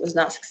mid-2000s was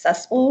not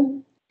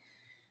successful.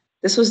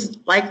 This was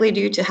likely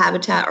due to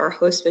habitat or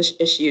host fish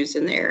issues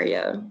in the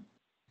area.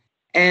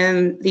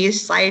 And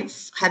these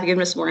sites have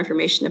given us more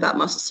information about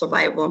mussel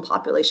survival and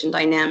population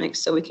dynamics,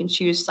 so we can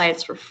choose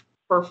sites for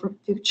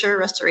future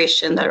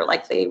restoration that are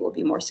likely will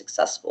be more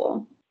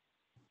successful.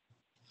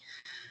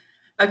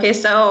 Okay,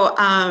 so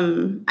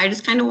I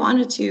just kind of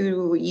wanted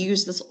to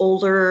use this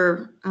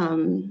older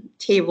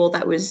table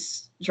that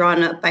was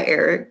drawn up by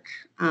Eric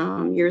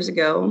years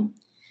ago.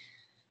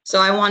 So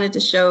I wanted to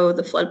show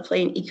the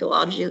floodplain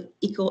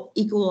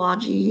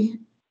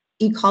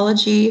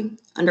ecology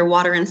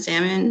underwater and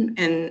salmon,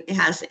 and it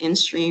has the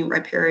in-stream,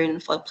 riparian,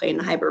 floodplain,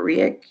 and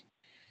hyporheic.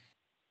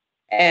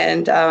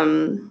 And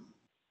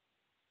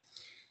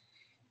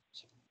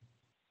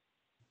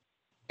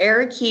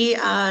Eric, he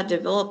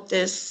developed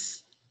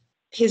this,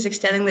 he's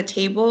extending the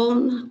table,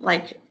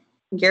 like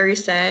Gary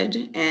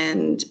said,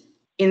 and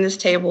in this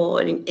table,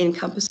 it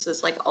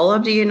encompasses like all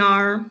of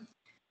DNR,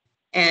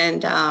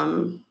 and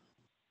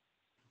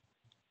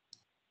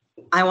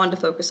I wanted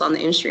to focus on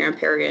the in-stream,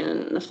 riparian,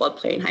 and the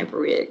floodplain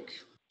hyporheic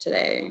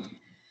today.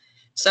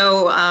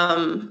 So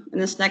in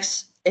this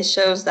next, it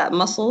shows that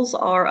mussels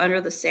are under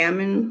the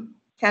salmon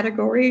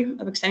category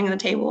of extending the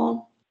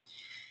table.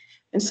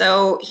 And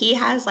so he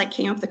has like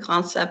came up with the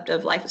concept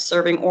of like a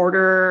serving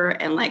order,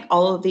 and like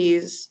all of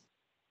these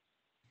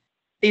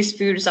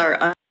foods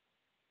are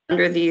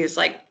under these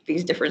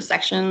different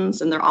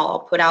sections, and they're all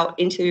put out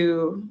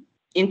into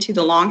the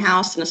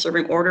longhouse in a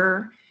serving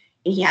order.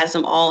 And he has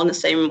them all in the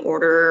same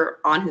order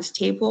on his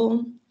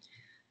table.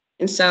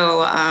 And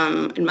so,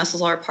 and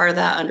mussels are a part of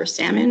that under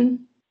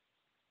salmon.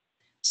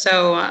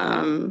 So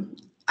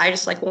I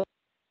just like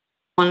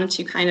wanted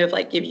to kind of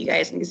like give you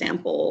guys an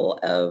example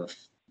of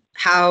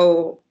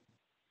how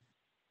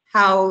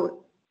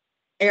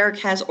Eric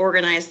has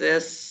organized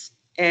this,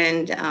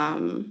 and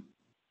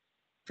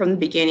from the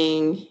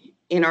beginning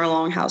in our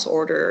longhouse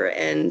order,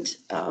 and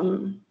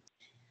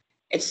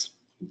it's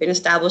been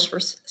established for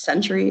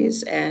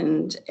centuries,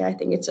 and I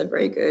think it's a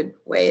very good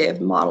way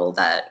of model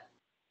that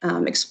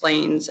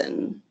explains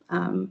and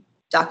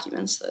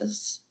documents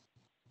this.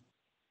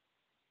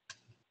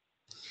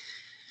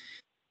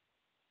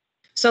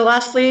 So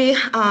lastly,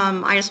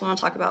 I just want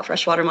to talk about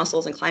freshwater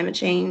mussels and climate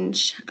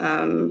change.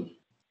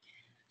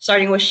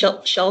 Starting with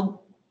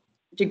shell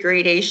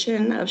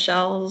degradation of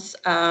shells.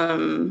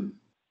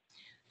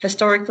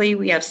 Historically,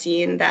 we have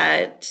seen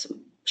that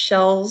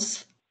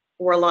shells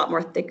were a lot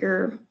more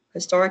thicker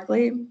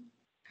historically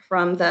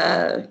from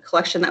the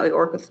collection that we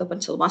work with up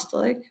until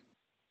Mustalik.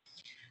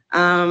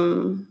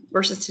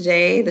 Versus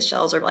today, the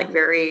shells are like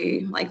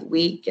very like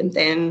weak and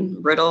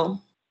thin,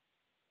 brittle,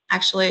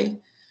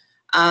 actually.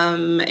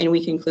 And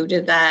we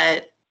concluded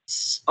that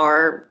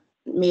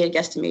made a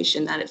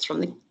guesstimation that it's from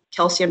the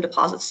calcium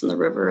deposits in the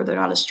river. They're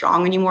not as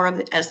strong anymore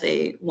as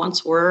they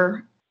once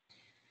were.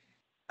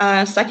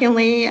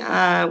 Secondly,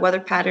 weather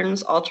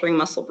patterns altering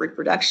mussel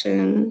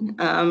reproduction.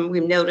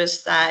 We've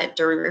noticed that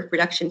during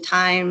reproduction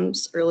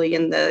times, early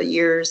in the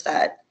years,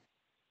 that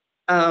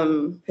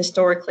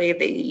historically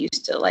they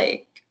used to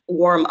like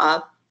warm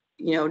up,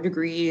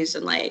 degrees,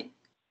 and like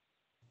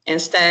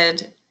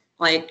instead,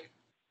 like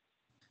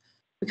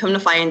we come to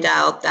find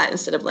out that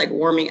instead of like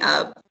warming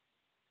up,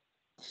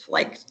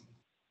 like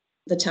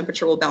the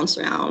temperature will bounce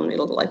around.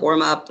 It'll like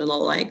warm up and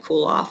it'll like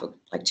cool off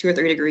like 2 or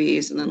 3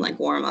 degrees and then like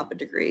warm up a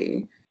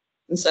degree.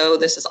 And so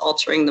this is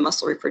altering the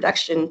mussel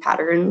reproduction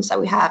patterns that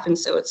we have. And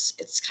so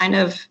it's kind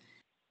of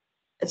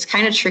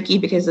tricky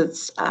because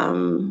it's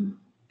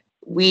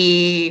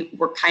we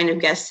were kind of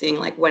guessing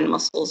like when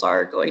mussels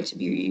are going to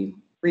be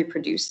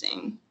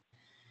reproducing.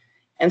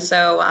 And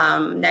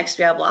so next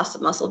we have loss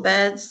of mussel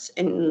beds,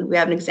 and we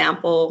have an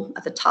example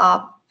at the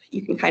top.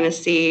 You can kind of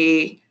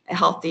see a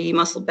healthy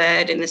mussel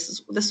bed, and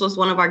this was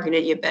one of our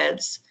Gonidia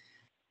beds.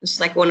 This is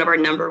like one of our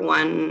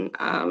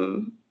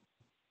 #1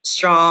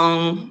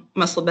 strong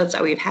mussel beds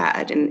that we've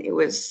had, and it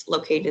was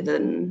located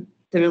in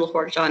the middle of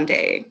Fort John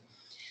Day.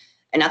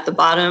 And at the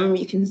bottom,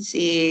 you can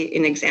see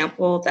an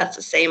example. That's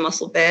the same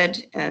mussel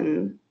bed,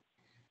 and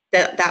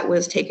that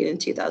was taken in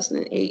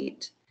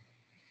 2008.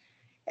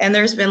 And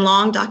there's been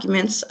long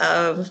documents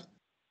of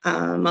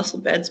mussel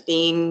beds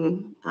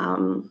being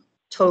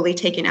totally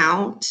taken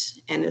out,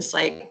 and it's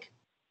like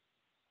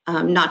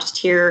not just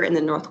here in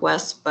the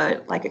Northwest,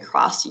 but like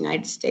across the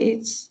United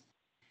States.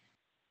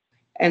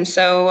 And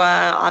so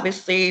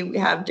obviously we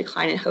have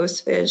declining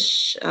host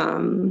fish.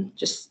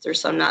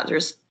 There's not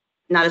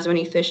as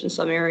many fish in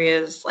some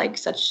areas, like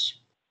such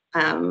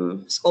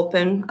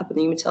sculpin up in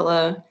the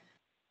Umatilla.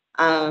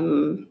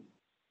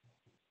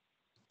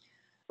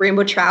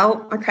 Rainbow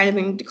trout are kind of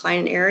in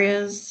declining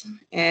areas,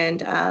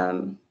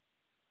 and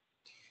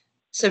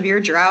severe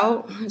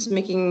drought is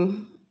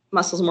making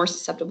mussels more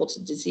susceptible to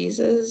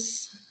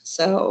diseases.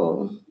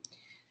 So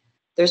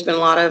there's been a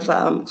lot of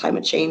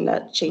climate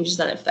changes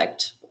that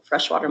affect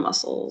freshwater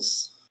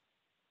mussels.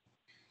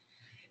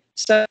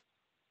 So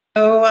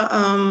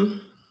I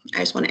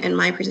just want to end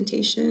my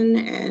presentation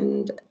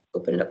and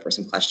open it up for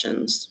some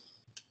questions.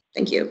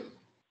 Thank you.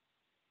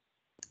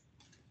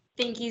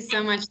 Thank you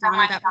so much,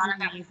 Donna. That was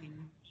amazing.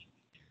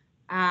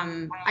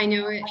 I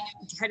know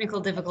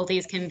technical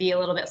difficulties can be a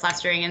little bit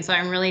frustrating, and so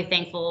I'm really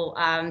thankful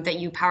that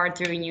you powered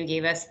through and you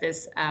gave us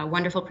this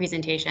wonderful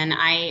presentation.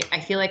 I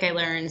feel like I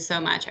learned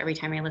so much every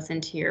time I listen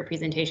to your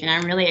presentation.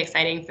 I'm really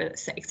excited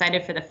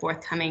for the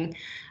forthcoming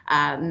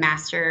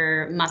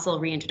master mussel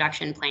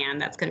reintroduction plan.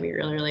 That's going to be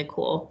really, really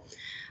cool.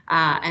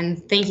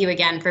 And thank you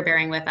again for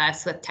bearing with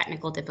us with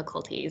technical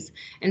difficulties.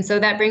 And so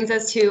that brings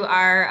us to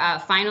our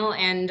final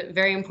and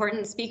very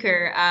important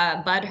speaker,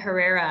 Bud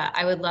Herrera.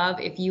 I would love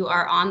if you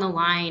are on the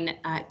line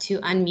to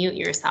unmute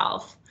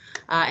yourself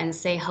and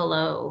say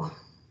hello.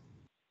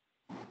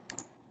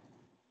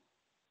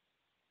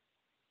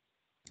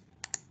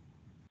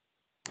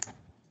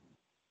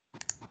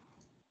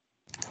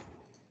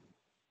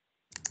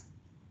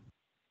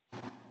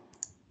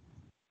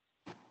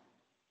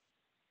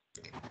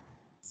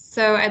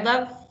 So I'd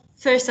love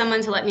for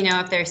someone to let me know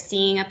if they're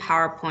seeing a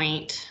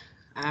PowerPoint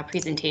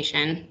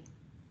presentation.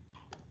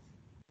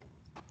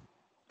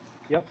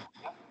 Yep.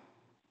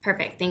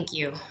 Perfect, thank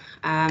you.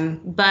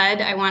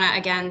 Bud, I want to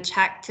again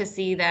check to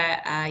see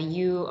that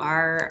you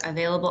are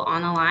available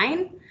on the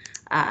line.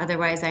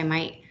 Otherwise, I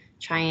might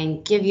try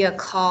and give you a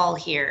call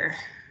here.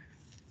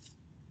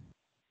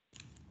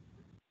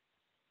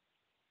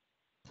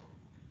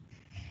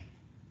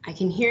 I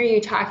can hear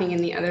you talking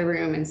in the other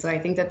room, and so I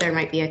think that there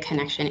might be a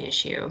connection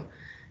issue.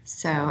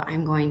 So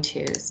I'm going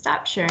to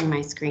stop sharing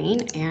my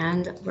screen,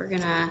 and we're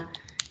gonna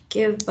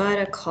give Bud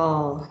a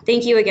call.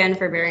 Thank you again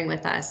for bearing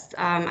with us.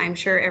 I'm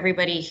sure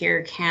everybody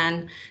here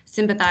can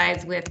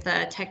sympathize with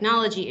the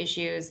technology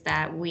issues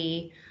that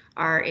we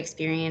are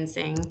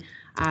experiencing.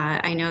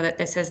 I know that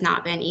this has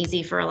not been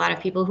easy for a lot of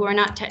people who are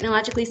not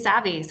technologically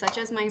savvy, such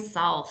as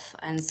myself,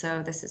 and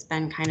so this has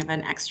been kind of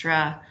an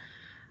extra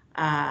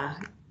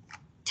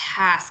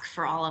task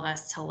for all of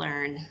us to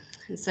learn.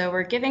 And so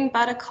we're giving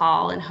Bud a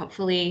call, and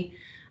hopefully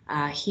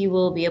he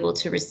will be able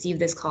to receive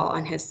this call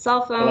on his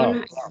cell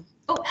phone. Hello.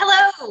 Oh,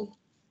 hello.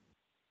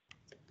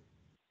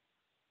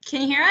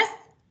 Can you hear us?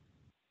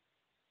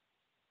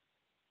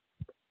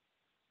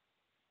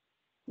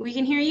 We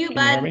can hear you, Can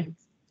bud. you hear me?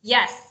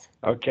 Yes.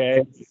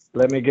 Okay,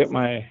 let me get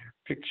my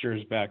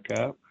pictures back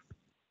up.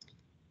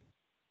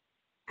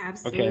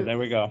 Absolutely. Okay, there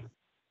we go.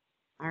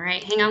 All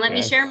right, hang on, let me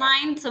Okay. share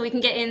mine so we can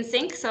get in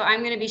sync. So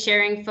I'm going to be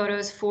sharing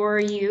photos for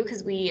you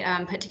because we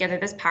put together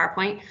this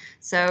PowerPoint.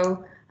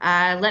 So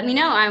let me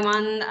know. I'm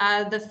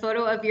on the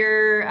photo of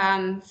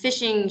your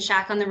fishing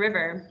shack on the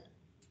river.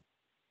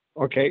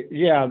 Okay,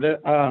 yeah,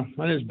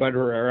 my name is Bud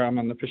Herrera. I'm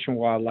on the Fish and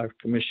Wildlife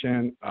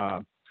Commission.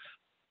 I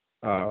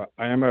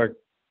am a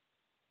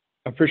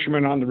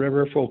fisherman on the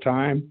river full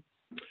time.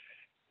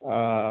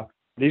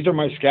 These are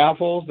my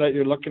scaffolds that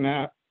you're looking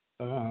at.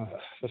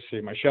 Let's see,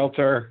 my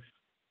shelter.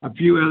 A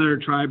few other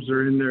tribes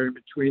are in there, in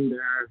between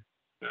there.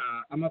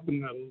 I'm up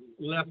in the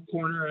left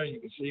corner.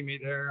 You can see me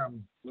there.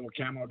 I'm a little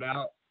camoed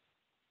out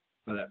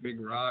by that big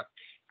rock.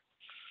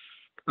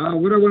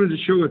 What I wanted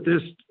to show with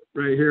this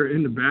right here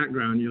in the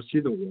background, you'll see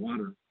the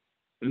water.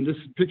 And this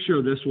picture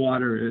of this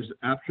water is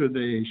after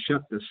they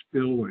shut the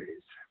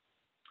spillways.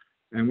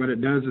 And what it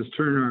does is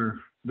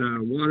turn the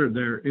water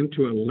there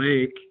into a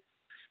lake.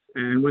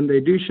 And when they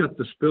do shut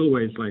the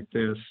spillways like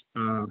this,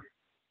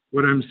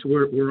 what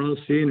we're all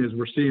seeing is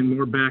we're seeing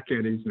more back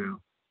eddies now,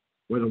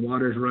 where the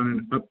water's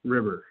running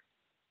upriver.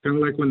 Kind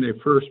of like when they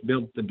first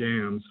built the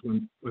dams,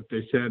 what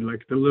they said,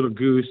 like the Little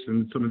Goose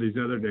and some of these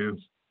other dams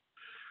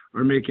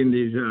are making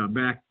these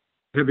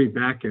heavy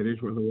back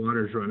eddies where the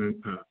water's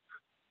running up.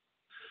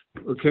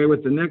 Okay,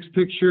 with the next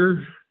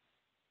picture,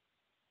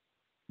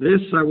 this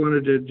I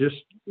wanted to just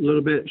a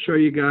little bit show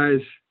you guys,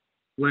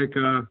 like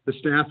the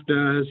staff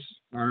does,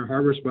 our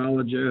harvest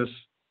biologists.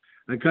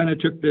 I kind of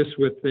took this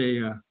with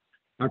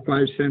our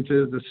 5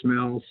 senses: the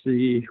smell,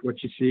 see,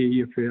 what you see,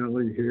 you feel,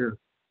 you hear.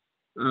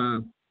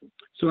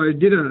 So I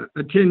did a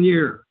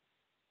 10-year.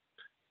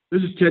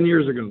 This is 10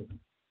 years ago.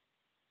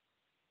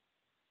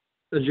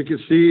 As you can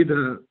see,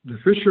 the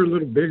fish are a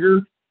little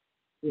bigger,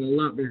 well, a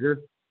lot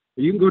bigger.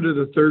 You can go to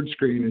the third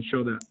screen and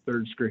show that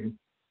third screen.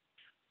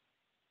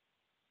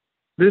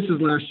 This is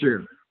last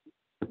year.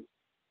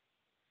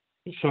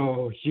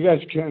 So you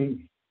guys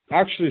can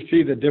actually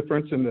see the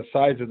difference in the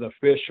size of the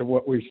fish of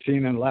what we've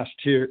seen in the last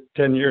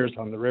 10 years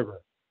on the river.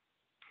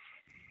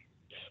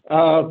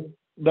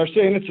 They're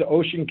saying it's the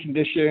ocean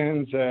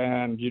conditions,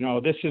 and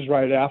this is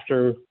right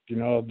after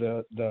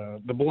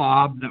the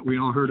blob that we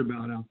all heard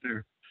about out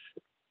there,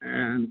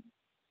 and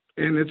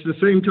it's the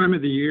same time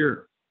of the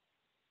year.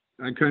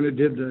 I kind of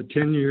did the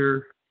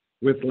 10-year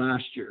with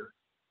last year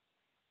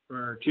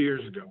or 2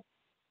 years ago.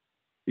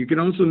 You can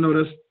also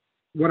notice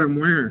what I'm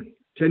wearing.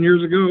 10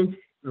 years ago,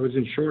 I was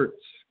in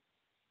shorts.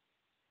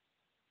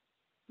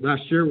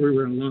 Last year, we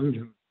were in long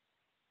johns.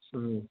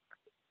 So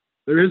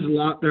there is a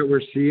lot that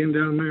we're seeing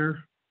down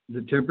there.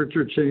 The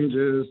temperature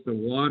changes, the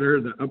water,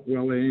 the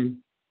upwelling,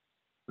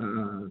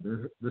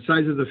 the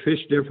size of the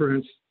fish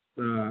difference,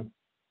 the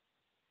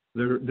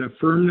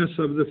firmness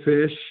of the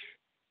fish.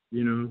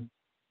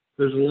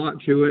 There's a lot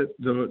to it.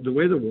 The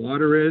way the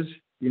water is,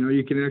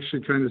 you can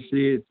actually kind of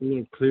see it's a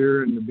little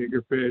clearer in the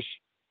bigger fish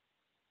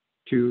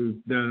to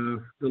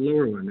the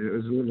lower one. It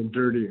was a little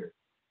dirtier.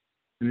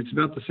 And it's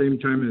about the same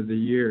time of the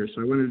year.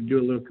 So I wanted to do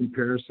a little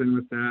comparison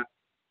with that.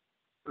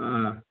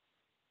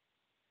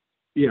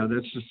 Yeah,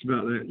 that's just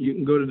about that. You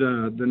can go to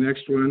the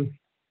next one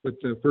with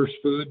the first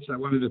foods. I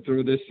wanted to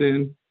throw this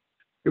in.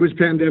 It was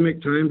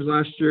pandemic times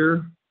last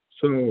year,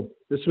 so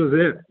this was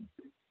it.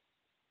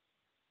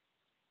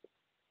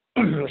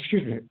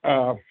 Excuse me.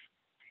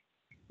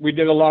 We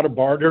did a lot of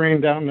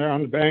bartering down there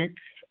on the bank.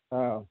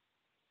 I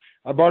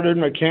bartered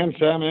my canned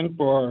salmon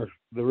for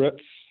the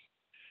roots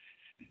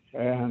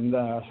and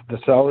the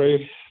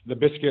celery, the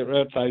biscuit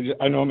roots.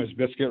 I know them as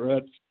biscuit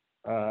roots.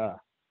 They're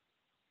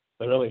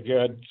really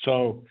good.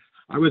 So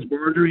I was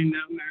bartering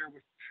down there,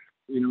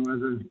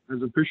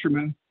 as a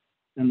fisherman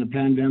in the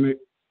pandemic.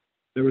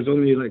 There was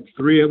only like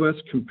 3 of us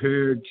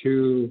compared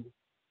to,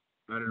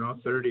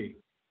 30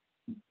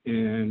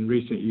 in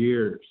recent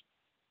years.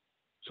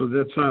 So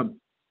that's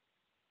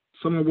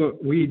some of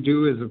what we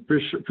do as a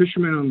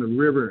fisherman on the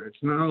river.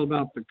 It's not all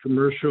about the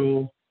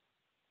commercial.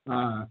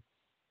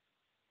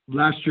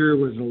 Last year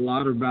was a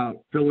lot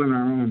about filling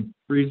our own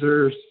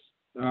freezers,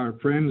 our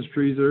friends'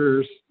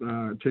 freezers,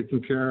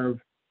 taking care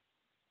of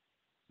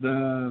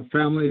the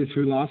families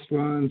who lost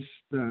ones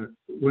that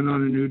went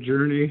on a new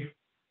journey.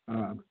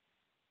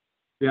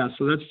 Yeah,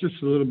 so that's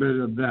just a little bit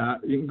of that.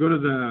 You can go to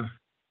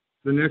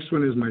the next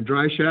one is my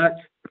dry shack.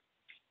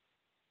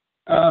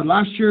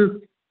 Last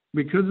year,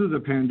 because of the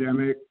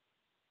pandemic,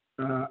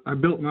 I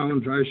built my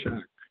own dry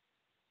shack,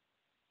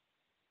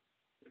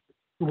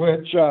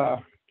 which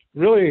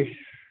really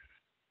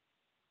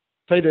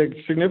played a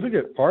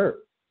significant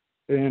part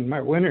in my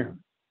winter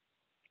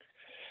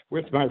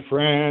with my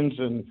friends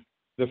and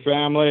the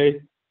family,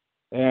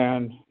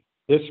 and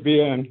this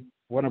being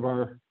one of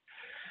our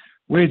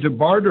ways of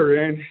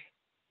bartering.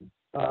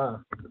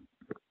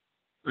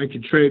 I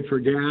could trade for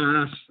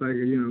gas.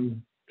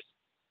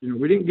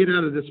 We didn't get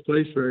out of this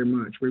place very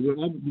much.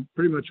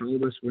 Pretty much all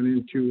of us went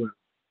into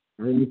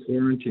our own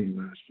quarantine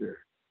last year.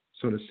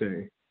 so to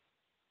say.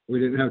 We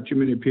didn't have too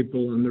many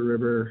people on the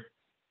river.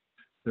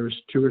 There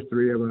was 2 or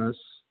 3 of us.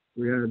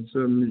 We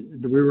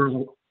were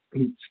all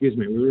in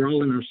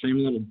our same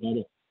little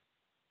bubble.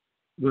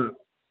 But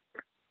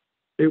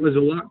it was a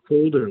lot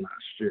colder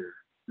last year.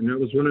 And that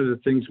was one of the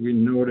things we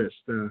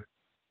noticed.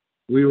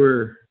 We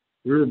were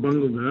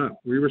bundled up.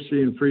 We were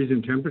seeing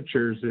freezing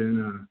temperatures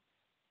in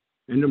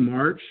into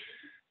March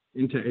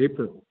into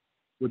April,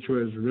 which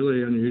was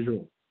really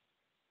unusual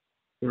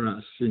for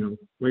us,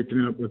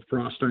 waking up with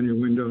frost on your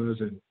windows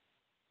and,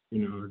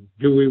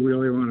 do we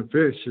really want to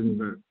fish?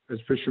 But as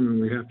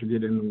fishermen, we have to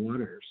get in the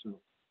water. So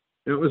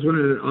that was one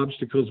of the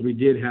obstacles we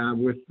did have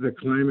with the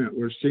climate.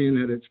 We're seeing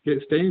that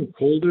it's staying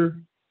colder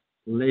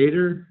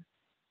later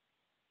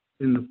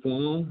in the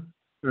fall,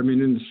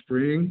 in the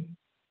spring.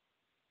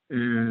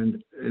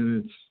 And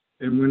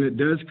when it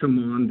does come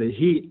on, the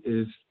heat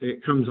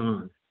comes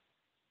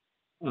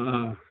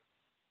on.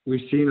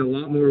 We've seen a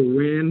lot more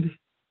wind.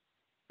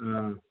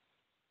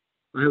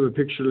 I have a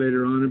picture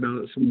later on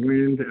about some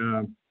wind.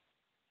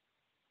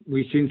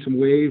 We've seen some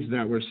waves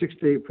that were 6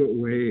 to 8 foot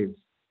waves.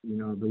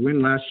 The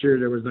wind last year,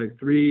 there was like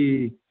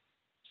 3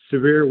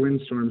 severe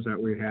windstorms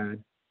that we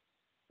had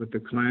with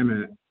the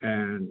climate,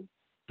 and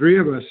 3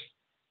 of us,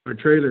 our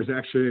trailers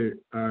actually,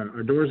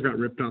 our doors got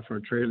ripped off our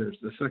trailers.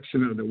 The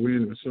suction of the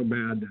wind was so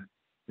bad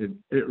that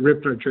it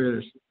ripped our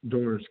trailers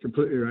doors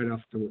completely right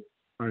off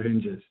our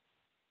hinges.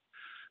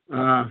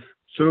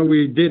 So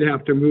we did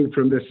have to move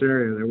from this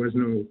area. There was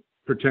no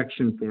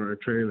protection for our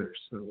trailers.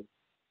 So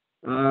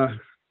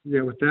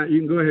with that, you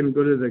can go ahead and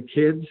go to the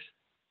kids.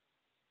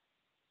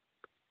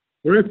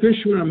 We're at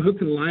Fish where I'm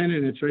hooking line,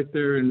 and it's right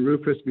there in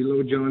Rufus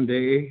below John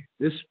Day.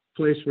 This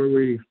place where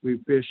we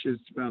fish is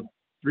about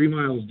 3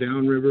 miles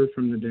downriver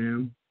from the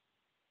dam.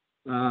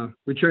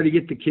 We try to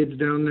get the kids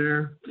down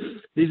there.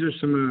 These are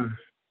some of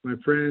my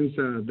friends.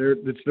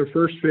 It's their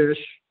first fish.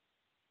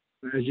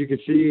 As you can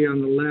see on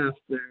the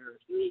left there's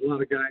a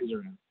lot of guys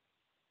around.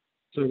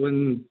 So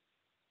when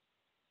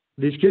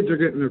these kids are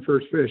getting their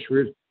first fish,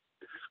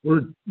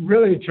 we're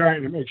really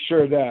trying to make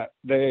sure that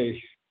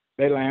they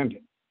land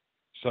it.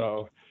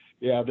 So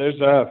yeah, there's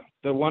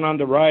the one on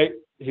the right.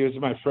 He was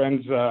my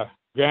friend's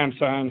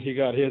grandson. He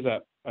got his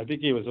at, I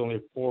think he was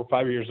only 4 or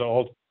 5 years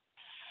old.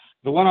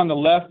 The one on the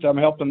left, I'm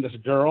helping this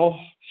girl.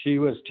 She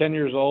was 10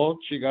 years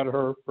old. She got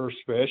her first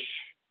fish.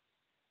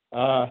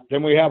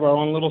 Then we have our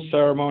own little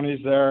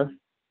ceremonies there.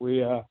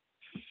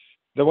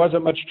 There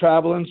wasn't much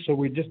traveling, so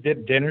we just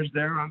did dinners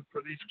there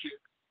for these kids.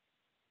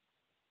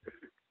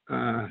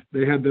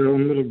 They had their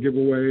own little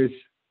giveaways,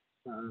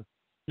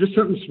 just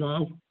something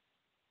small.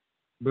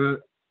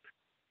 But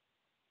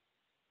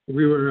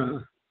we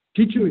were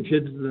teaching the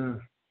kids,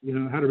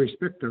 how to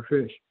respect their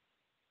fish.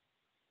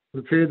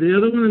 Okay, the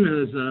other one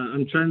is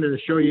I'm trying to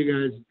show you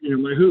guys,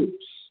 my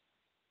hoops.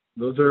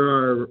 Those are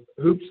our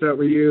hoops that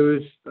we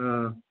use.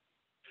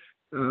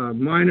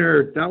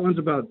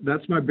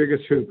 That's my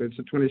biggest hoop. It's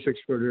a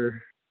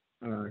 26-footer.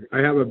 I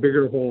have a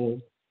bigger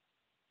hole.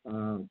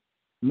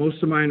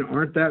 Most of mine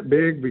aren't that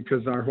big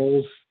because our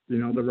holes,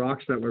 the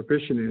rocks that we're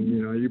fishing in,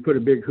 you put a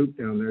big hoop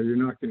down there, you're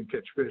not going to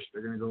catch fish.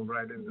 They're going to go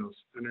right in those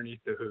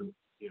underneath the hoop,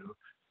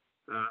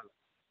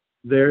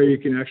 There you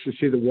can actually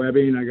see the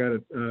webbing. I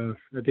got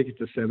I think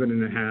it's a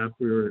 7.5.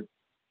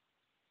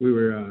 We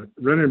were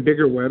running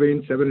bigger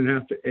webbing,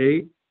 7.5 to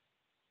 8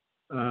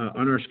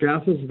 on our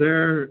scaffolds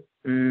there.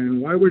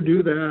 And why we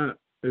do that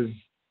is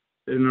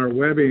in our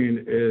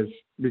webbing is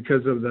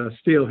because of the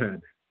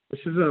steelhead.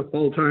 This is a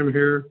fall time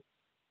here.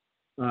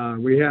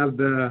 We have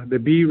the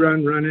bee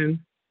run running,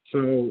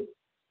 so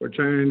we're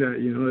trying to,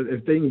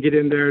 if they can get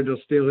in there, they'll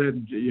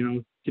steelhead,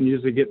 can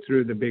usually get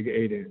through the big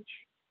 8-inch.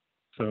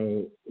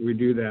 So we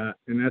do that.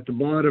 And at the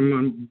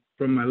bottom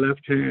from my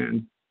left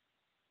hand,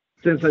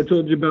 since I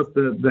told you about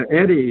the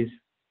eddies,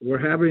 we're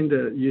having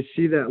you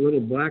see that little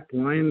black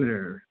line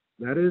there?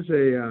 That is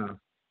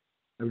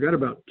I've got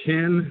about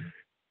 10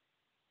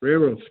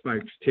 railroad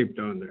spikes taped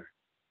on there.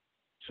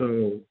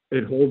 So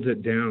it holds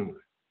it down.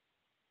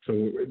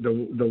 So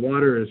the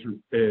water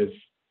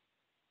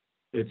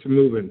it's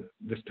moving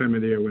this time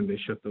of the year when they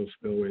shut those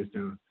spillways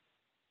down.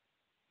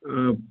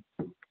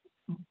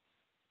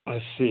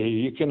 Let's see,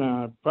 you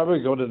can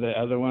probably go to the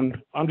other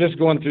one. I'm just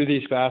going through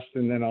these fast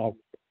and then I'll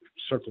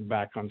circle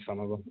back on some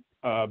of them.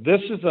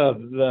 This is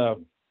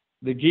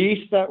the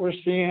geese that we're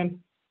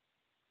seeing,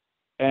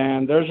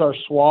 and there's our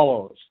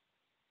swallows.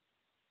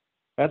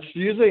 That's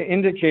usually an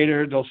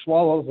indicator, those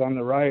swallows on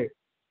the right,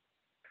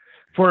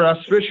 for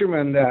us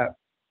fishermen that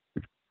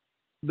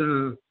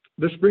the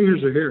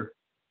springers are here.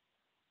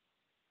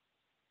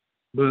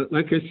 But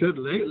like I said,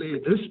 lately,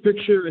 this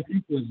picture I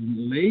think was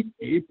in late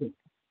April.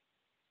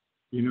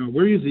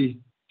 We're usually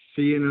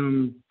seeing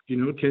them,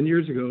 10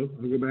 years ago.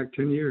 I'll go back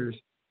 10 years.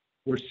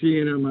 We're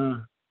seeing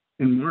them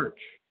in March.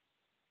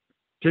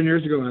 10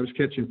 years ago, I was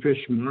catching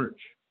fish in March.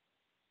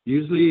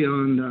 Usually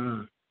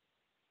on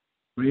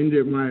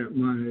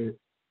my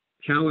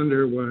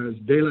calendar was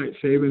daylight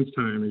savings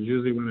time is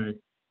usually when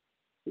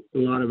a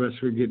lot of us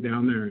would get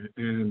down there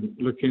and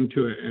look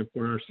into it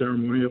for our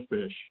ceremonial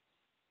fish.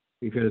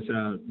 because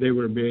they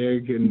were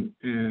big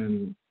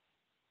and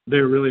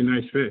they're really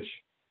nice fish.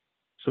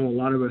 So a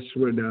lot of us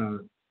would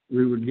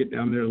we would get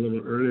down there a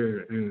little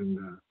earlier and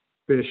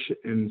fish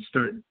and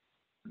start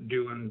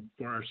doing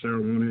for our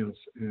ceremonials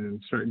and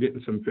start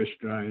getting some fish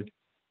dried.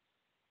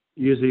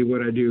 Usually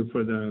what I do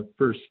for the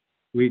first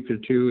week or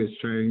two is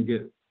try and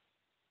get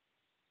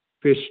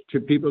fish to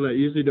people that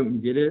usually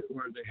don't get it,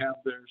 or they have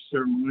their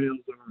ceremonials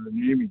or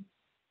naming.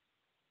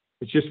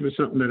 It's just been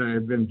something that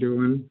I've been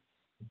doing,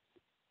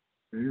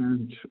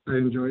 and I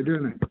enjoy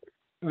doing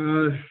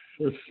it.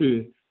 Let's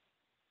see.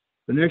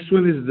 The next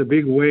one is the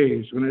big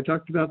waves. When I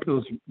talked about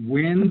those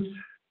winds,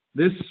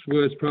 this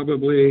was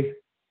probably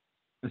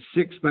a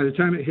 6. By the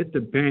time it hit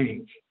the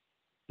bank,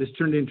 this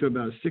turned into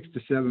about a 6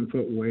 to 7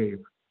 foot wave.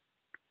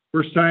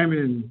 First time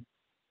in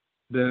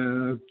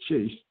the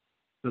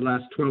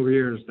last 12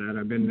 years that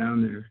I've been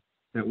down there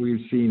that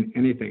we've seen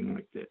anything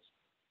like this.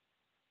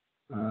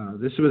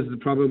 This was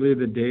probably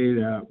the day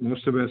that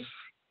most of us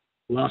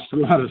lost a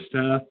lot of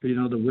stuff. You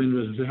know, the wind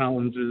was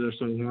howling through there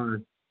so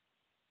hard.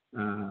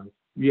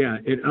 Yeah,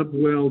 it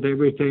upwelled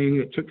everything.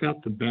 It took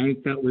out the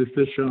bank that we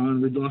fish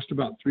on. We lost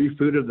about 3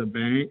 feet of the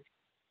bank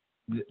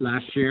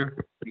last year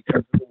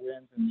because of the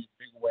winds and these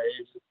big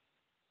waves.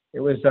 It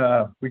was,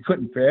 we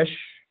couldn't fish.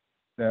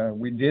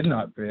 We did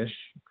not fish.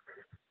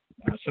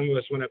 Some of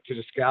us went up to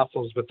the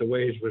scaffolds, but the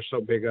waves were so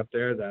big up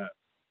there that,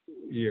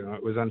 you know,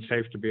 it was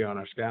unsafe to be on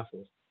our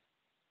scaffolds.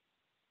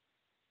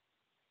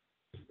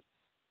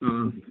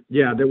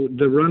 Yeah,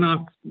 the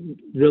runoff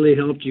really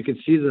helped. You could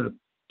see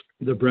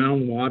the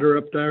brown water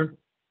up there,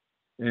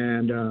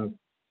 and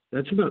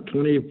that's about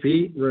 20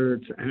 feet where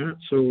it's at.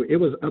 So it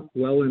was up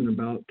well in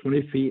about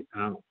 20 feet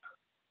out.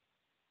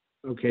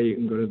 Okay, you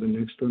can go to the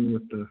next one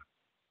with the.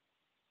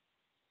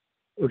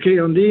 Okay,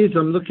 on these,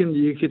 I'm looking,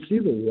 you could see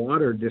the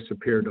water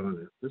disappeared on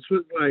it. This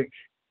was like,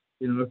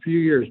 you know, a few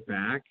years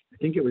back. I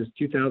think it was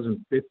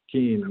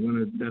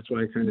 2015. That's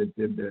why I kind of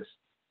did this.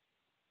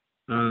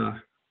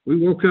 We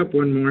woke up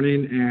one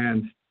morning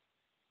and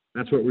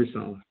that's what we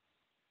saw.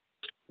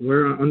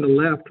 Where on the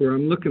left, where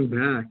I'm looking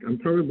back, I'm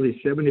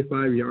probably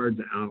 75 yards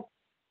out,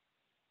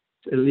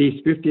 at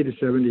least 50 to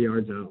 70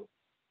 yards out,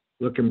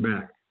 looking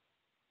back.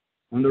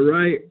 On the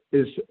right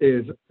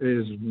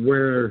is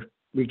where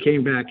we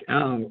came back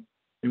out,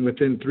 and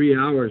within 3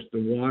 hours, the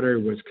water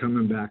was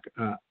coming back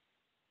up.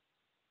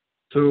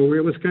 So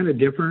it was kind of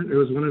different. It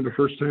was one of the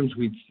first times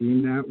we'd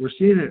seen that. We're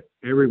seeing it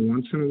every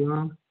once in a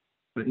while,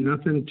 but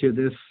nothing to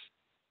this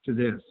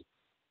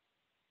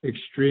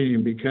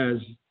extreme,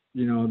 because,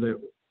 you know, that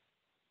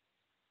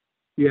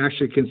you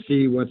actually can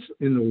see what's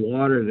in the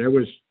water. There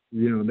was,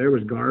 you know, there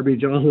was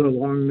garbage all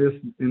along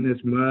in this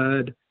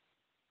mud.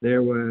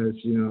 There was,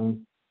 you know,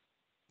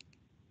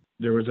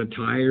 there was a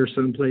tire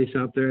someplace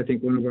out there. I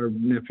think one of our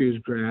nephews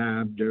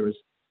grabbed. There was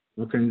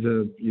all kinds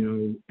of, you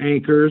know,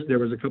 anchors. There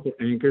was a couple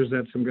anchors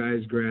that some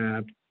guys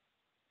grabbed.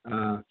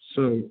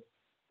 So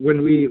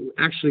when we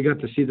actually got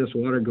to see this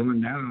water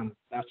going down,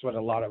 that's what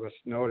a lot of us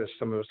noticed,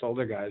 some of us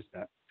older guys,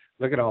 that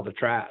look at all the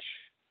trash.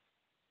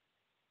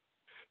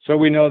 So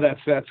we know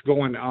that's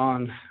going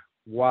on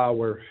while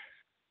we're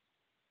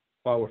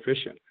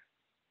fishing,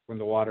 when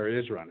the water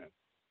is running.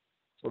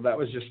 So that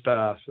was just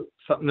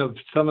something of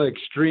some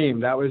extreme.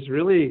 That was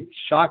really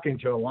shocking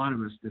to a lot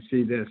of us to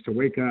see this, to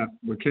wake up,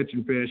 we're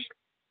catching fish.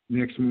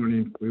 Next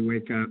morning, we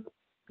wake up,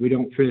 we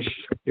don't fish.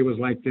 It was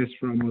like this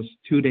for almost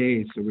 2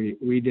 days. So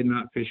we did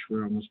not fish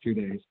for almost 2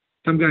 days.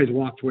 Some guys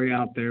walked way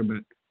out there,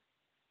 but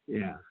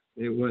yeah,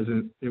 it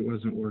wasn't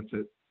worth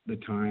it, the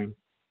time.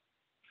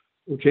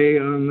 Okay,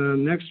 on the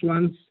next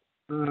ones,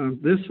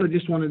 this I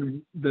just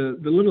wanted the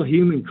little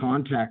human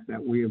contact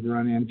that we have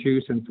run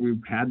into since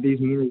we've had these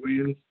more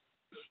winds.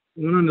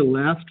 One on the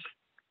left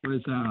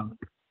was,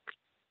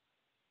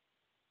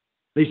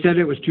 they said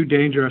it was too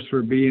dangerous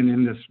for being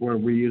in this where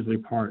we usually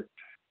park.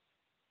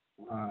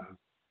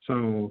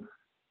 So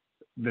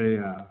they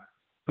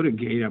put a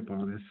gate up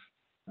on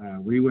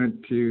us. We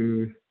went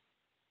to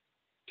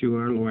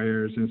our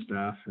lawyers and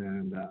stuff,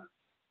 and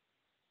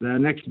the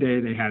next day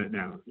they had it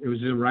down. It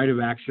was a right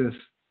of access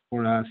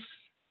for us,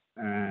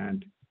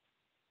 and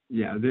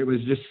yeah, there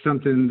was just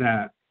something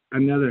the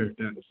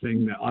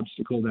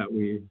obstacle that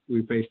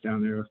we faced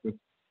down there with,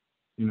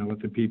 you know,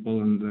 with the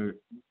people and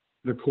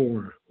the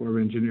Corps of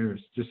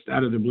Engineers. Just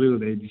out of the blue,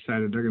 they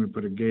decided they're going to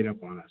put a gate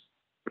up on us.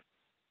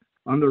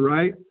 On the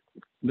right,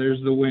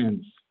 there's the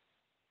winds.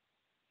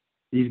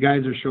 These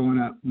guys are showing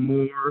up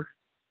more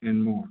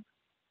and more.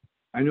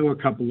 I know a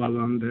couple of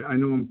them. I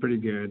know them pretty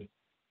good.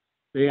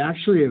 They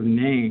actually have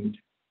named,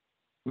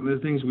 one of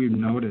the things we've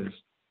noticed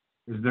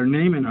is they're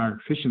naming our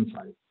fishing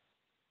sites.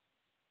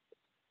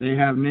 They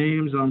have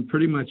names on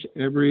pretty much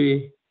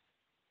every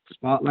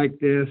spot like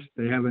this.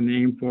 They have a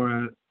name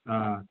for it.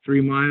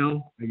 3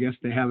 Mile, I guess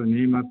they have a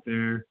name up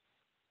there.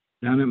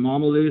 Down at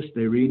Mamaloose,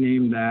 they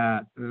renamed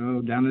that.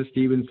 Down at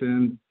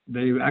Stevenson,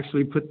 they've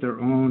actually put their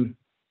own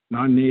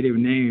non-native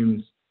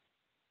names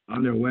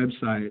on their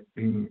website,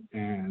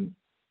 and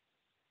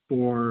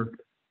for,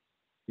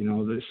 you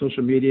know, the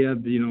social media,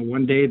 you know,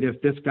 one day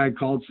if this guy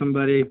called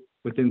somebody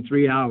within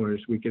 3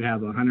 hours, we could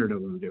have 100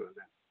 of them doing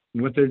that.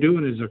 And what they're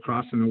doing is they're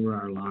crossing over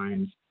our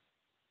lines.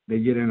 They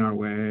get in our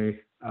way.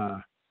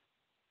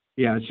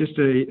 Yeah, it's just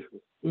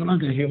one of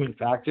the human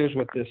factors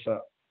with this,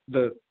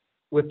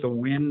 with the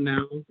wind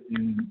now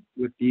and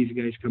with these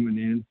guys coming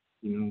in.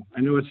 You know,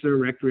 I know it's their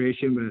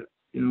recreation, but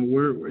you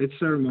know, it's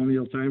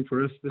ceremonial time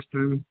for us this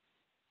time.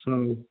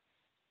 So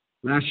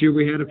last year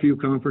we had a few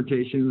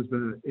confrontations,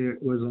 but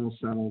it was all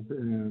settled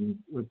and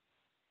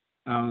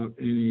without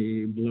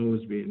any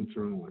blows being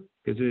thrown.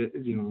 Because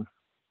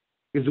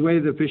because the way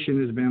the fishing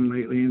has been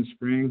lately in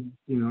spring,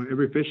 you know,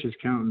 every fish is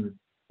counting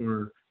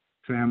for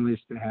families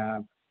to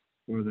have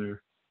for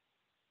their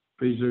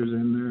freezers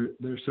and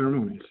their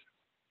ceremonies.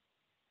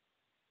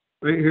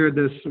 Right here,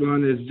 this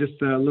one is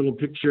just a little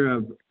picture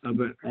of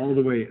it all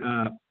the way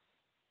up.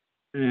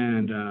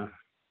 And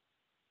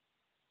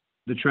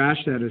the trash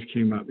that has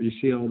came up, you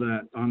see all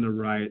that on the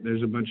right.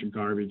 There's a bunch of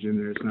garbage in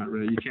there. It's not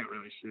really, you can't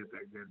really see it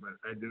that good, but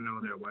I do know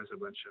there was a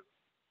bunch of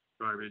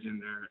garbage in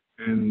there.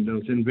 And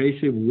those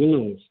invasive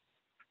willows,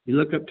 you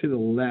look up to the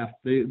left,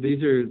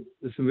 these are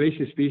this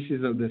invasive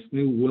species of this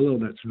new willow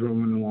that's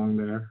growing along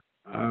there.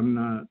 I'm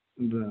not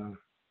the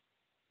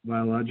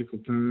biological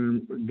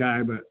term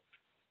guy, but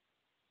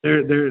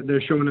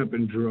they're showing up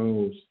in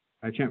droves.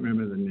 I can't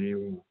remember the name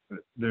of them, but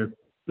they're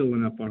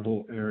filling up our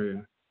whole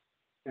area.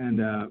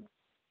 And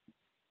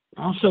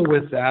also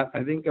with that,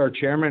 I think our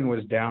chairman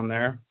was down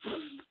there.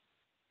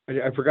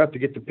 I forgot to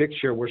get the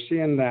picture. We're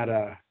seeing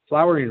that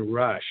flowering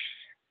rush.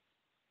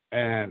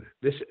 And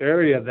this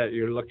area that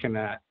you're looking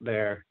at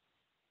there,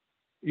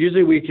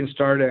 usually we can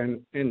start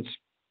in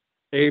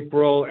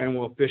April and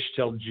we'll fish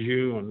till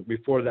June.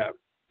 Before that,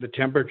 the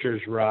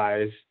temperatures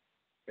rise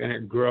and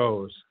it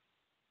grows.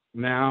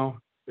 Now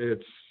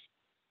it's,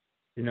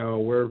 you know,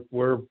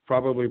 we're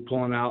probably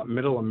pulling out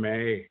middle of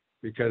May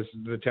because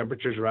the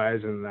temperatures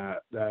rise and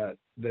that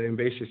the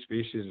invasive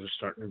species are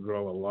starting to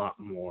grow a lot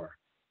more.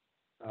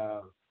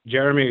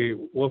 Jeremy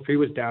Wolf, he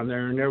was down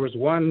there, and there was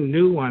one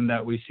new one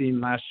that we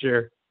seen last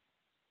year.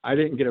 I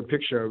didn't get a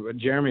picture of it, but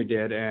Jeremy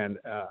did, and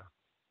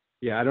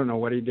yeah, I don't know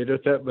what he did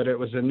with it, but it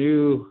was a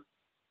new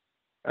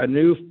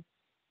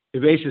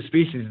invasive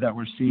species that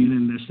we're seeing,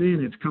 and they're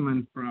saying it's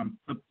coming from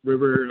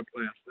upriver up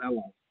west. That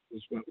one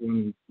is what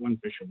one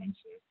fisherman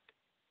said.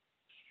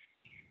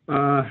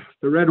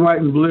 The red,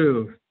 white, and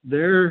blue.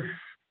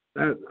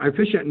 I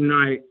fish at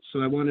night,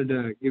 so I wanted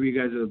to give you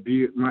guys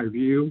my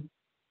view.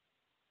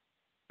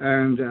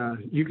 And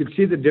you can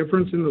see the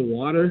difference in the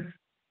water.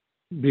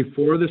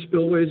 Before the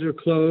spillways are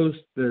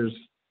closed, the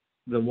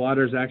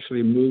water's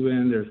actually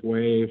moving, there's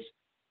waves.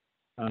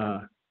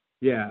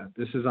 Yeah,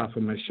 this is off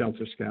of my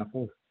shelter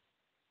scaffold.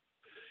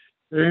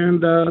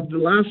 And the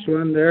last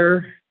one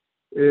there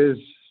is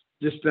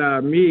just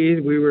me.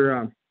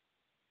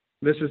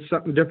 This is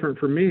something different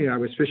for me. I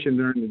was fishing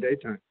during the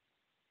daytime.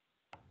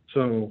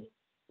 So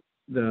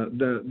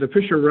the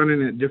fish are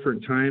running at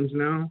different times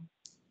now.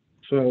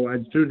 So I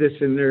threw this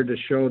in there to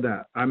show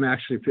that I'm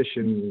actually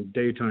fishing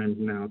daytime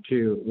now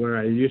too, where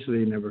I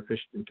usually never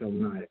fished until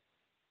night,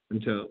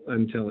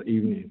 until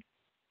evening.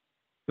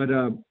 But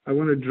I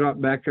want to drop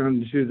back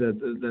onto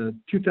the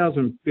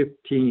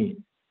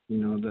 2015, you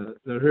know,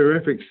 the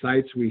horrific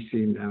sights we've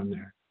seen down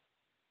there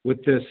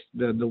with this,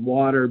 the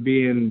water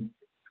being,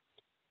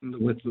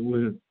 the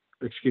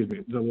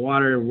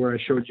water where I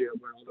showed you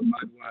where all the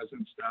mud was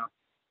and stuff.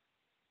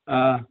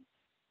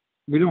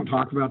 We don't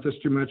talk about this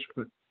too much,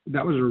 but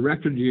that was a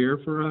record year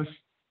for us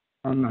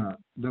on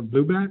the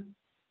blueback.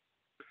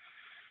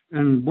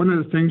 And one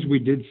of the things we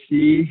did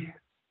see,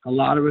 a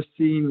lot of us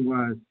seen,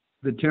 was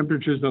the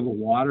temperatures of the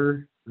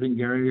water. I think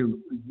Gary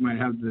might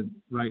have the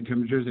right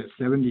temperatures at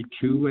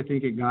 72, I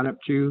think it got up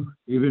to,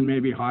 even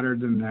maybe hotter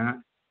than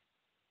that.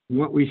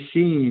 What we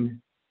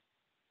seen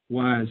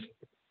was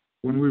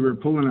when we were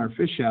pulling our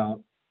fish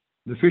out,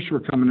 the fish were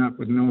coming up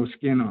with no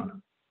skin on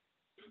them.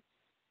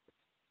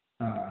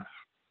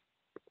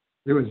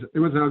 It was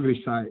an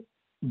ugly sight.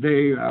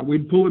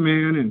 We'd pull them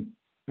in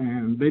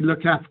and they'd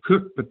look half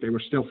cooked, but they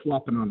were still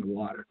flopping on the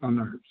water, on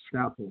the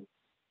scaffold.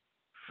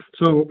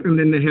 So, and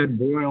then they had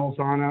boils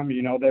on them,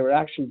 you know, they were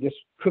actually just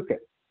cooking.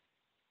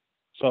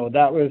 So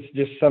that was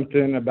just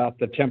something about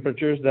the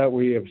temperatures that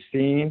we have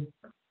seen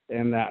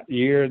in that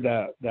year,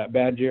 that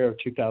bad year of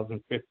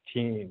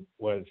 2015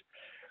 was,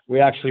 we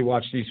actually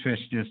watched these fish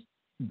just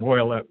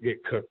boil up,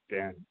 get cooked,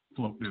 and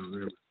float down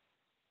there.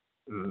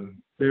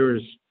 There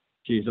was,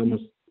 geez,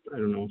 almost, I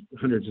don't know,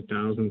 hundreds of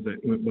thousands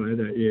that went by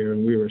that year,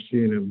 and we were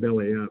seeing them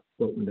belly up,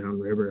 floating down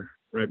river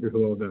right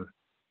below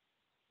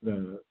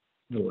the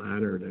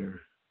ladder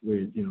there.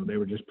 They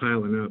were just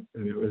piling up,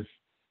 and it was,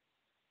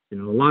 a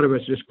lot of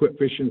us just quit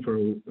fishing for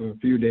a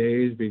few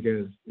days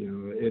because,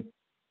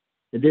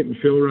 it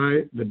didn't feel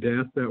right. The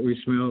death that we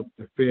smelled,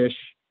 the fish,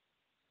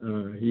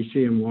 you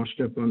see them washed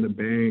up on the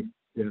bank.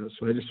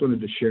 So I just wanted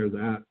to share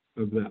that,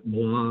 of that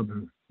blob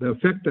and the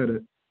effect that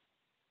it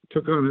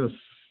took on us,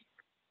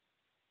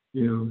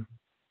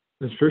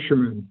 as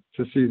fishermen.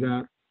 To see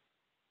that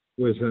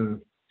was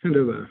kind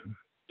of a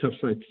tough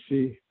sight to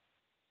see.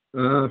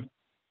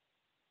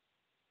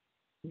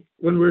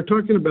 when we're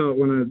talking about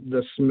one of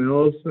the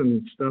smells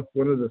and stuff,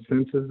 one of the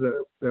senses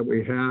that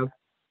we have,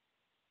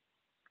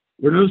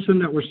 we're noticing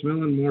that we're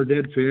smelling more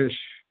dead fish.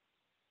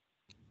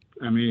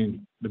 I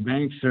mean, the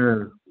banks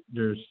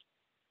there's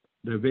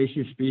the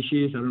invasive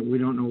species. We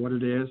don't know what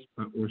it is,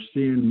 but we're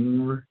seeing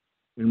more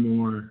and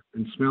more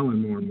and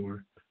smelling more and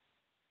more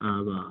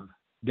of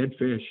dead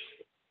fish.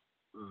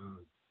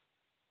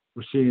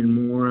 We're seeing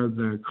more of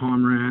the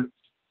cormorants,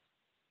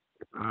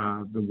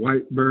 the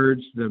white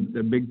birds, the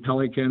big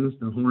pelicans,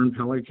 the horned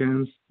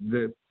pelicans.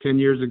 That 10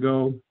 years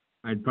ago,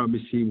 I'd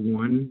probably see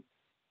one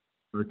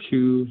or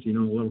two, a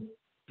little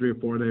 3 or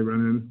 4 they run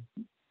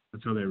in.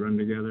 That's how they run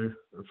together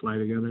or fly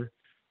together.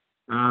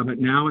 But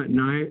now at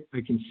night,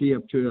 I can see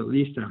up to at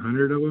least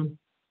 100 of them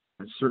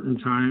at certain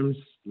times,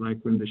 like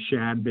when the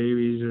shad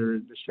babies or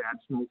the shad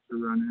smolts are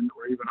running,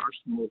 or even our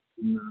smolts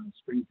in the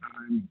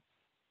springtime,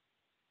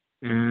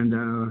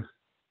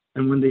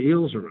 and when the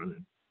eels are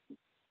running.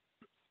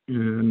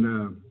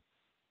 And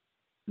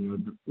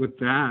with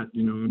that,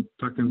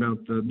 talking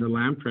about the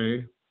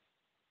lamprey,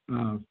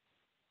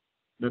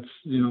 that's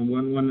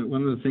one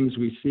of the things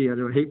we see. I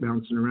don't hate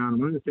bouncing around.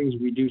 One of the things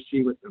we do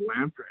see with the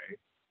lamprey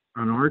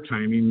on our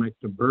timing, like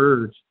the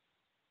birds,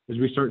 is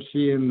we start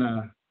seeing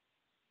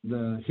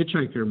the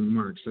hitchhiker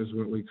marks, is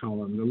what we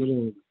call them, the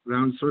little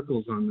round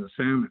circles on the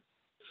salmon.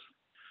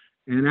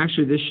 And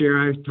actually this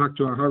year I talked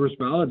to our harvest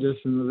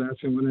biologist and was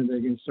asking when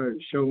they can start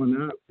showing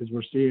up, because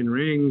we're seeing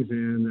rings,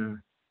 and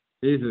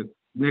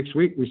next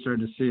week we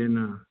started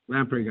seeing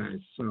lamprey guys.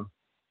 So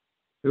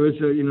it was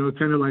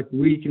kind of like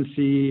we can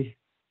see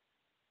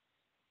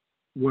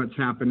what's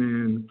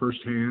happening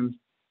firsthand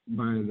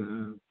by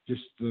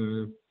just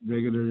the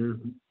regular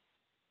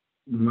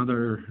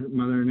mother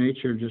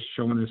nature just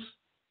showing us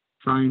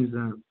signs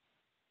that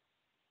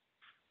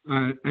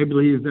I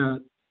believe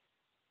that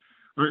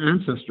our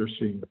ancestors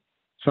seen.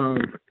 So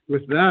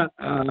with that,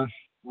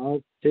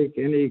 I'll take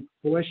any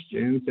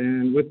questions.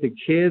 And with the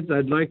kids,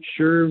 I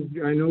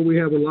know we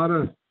have a lot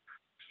of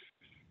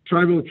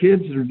tribal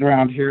kids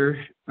around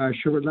here. I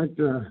sure would like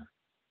to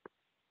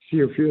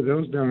see a few of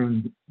those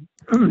down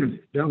on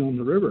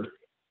the river.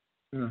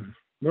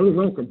 More than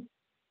welcome.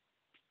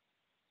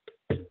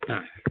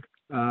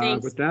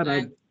 Thanks, with that,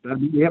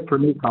 that'd be it for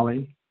me,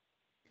 Colleen.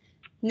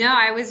 No,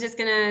 I was just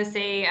going to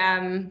say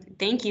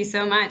thank you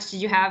so much.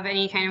 Did you have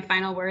any kind of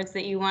final words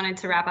that you wanted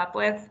to wrap up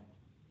with?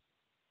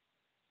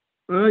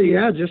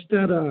 Yeah, just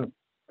that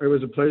it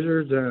was a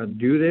pleasure to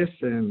do this,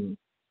 and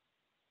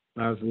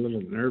I was a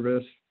little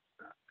nervous.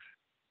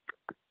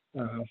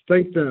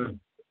 Thank the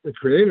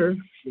creator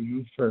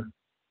for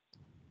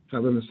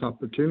having this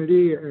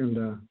opportunity,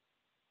 and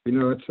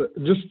it's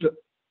just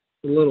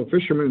a little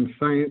fisherman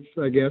science,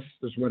 I guess,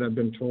 is what I've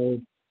been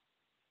told.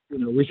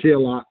 We see a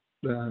lot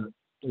that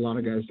a lot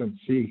of guys don't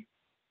see.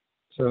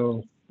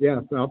 So yeah,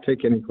 I'll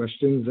take any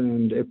questions,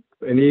 and if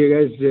any of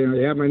you guys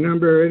have my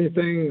number or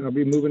anything, I'll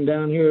be moving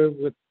down here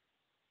as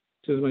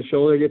soon as my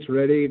shoulder gets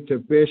ready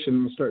to fish,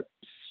 and we'll start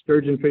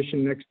sturgeon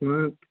fishing next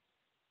month,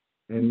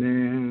 and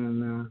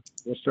then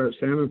we'll start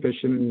salmon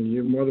fishing, and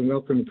you're more than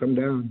welcome to come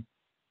down.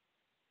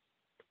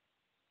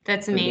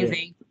 That's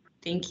amazing.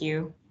 Thank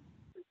you.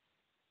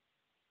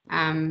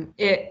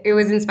 It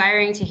was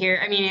inspiring to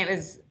hear. I mean, it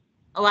was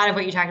a lot of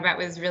what you talked about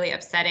was really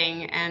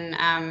upsetting,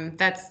 and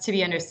that's to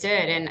be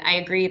understood. And I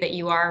agree that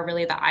you are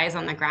really the eyes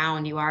on the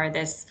ground. You are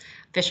this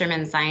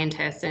fisherman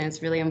scientist, and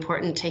it's really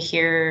important to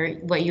hear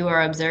what you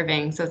are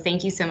observing. So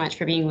thank you so much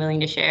for being willing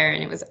to share,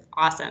 and it was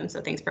awesome.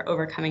 So thanks for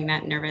overcoming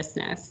that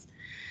nervousness.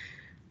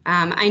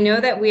 I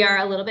know that we are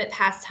a little bit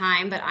past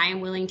time, but I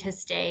am willing to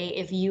stay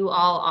if you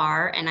all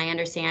are, and I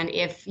understand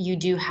if you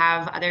do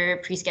have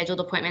other pre-scheduled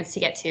appointments to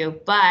get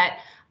to, but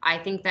I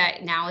think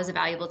that now is a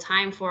valuable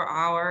time for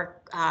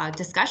our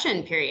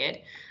discussion period.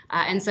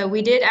 And so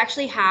we did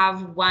actually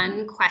have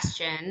one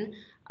question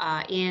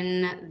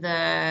in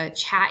the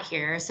chat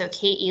here. So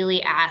Kate Ely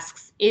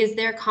asks, is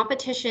there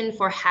competition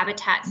for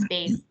habitat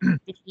space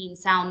between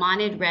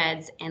salmonid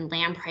reds and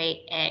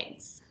lamprey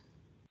eggs?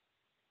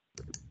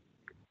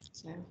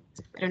 So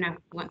I don't know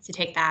who wants to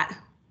take that.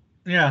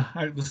 Yeah,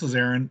 this is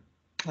Aaron.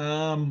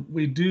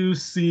 We do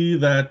see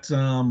that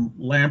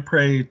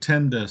lamprey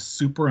tend to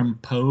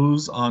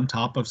superimpose on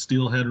top of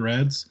steelhead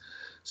reds.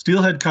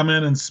 Steelhead come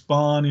in and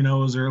spawn,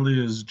 as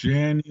early as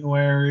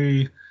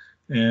January.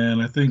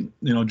 And I think,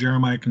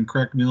 Jeremiah can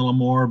correct me a little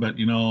more, but,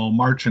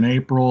 March and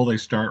April, they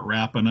start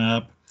wrapping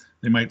up.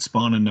 They might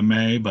spawn into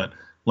May, but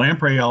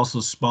lamprey also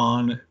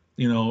spawn,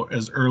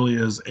 as early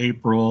as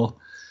April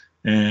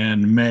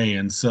and May.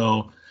 And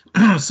so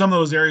some of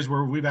those areas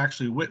where we've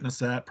actually witnessed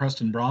that,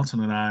 Preston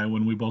Bronson and I,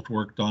 when we both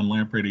worked on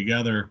lamprey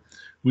together,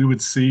 we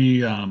would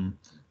see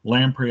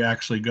lamprey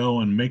actually go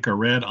and make a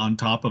red on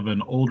top of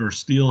an older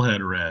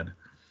steelhead red.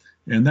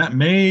 And that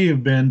may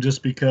have been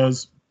just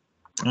because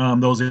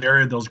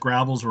those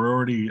gravels were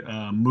already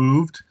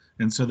moved,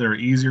 and so they're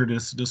easier to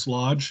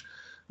dislodge.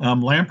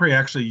 Lamprey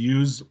actually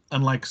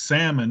unlike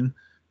salmon,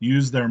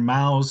 use their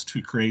mouths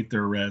to create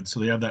their reds. So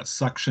they have that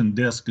suction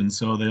disc, and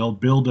so they'll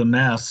build a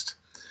nest.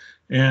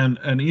 And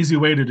an easy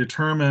way to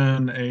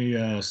determine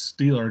a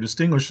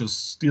distinguish a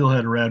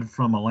steelhead red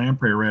from a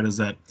lamprey red is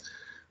that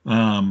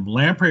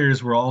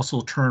lampreys will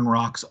also turn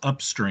rocks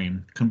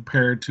upstream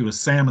compared to a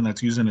salmon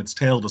that's using its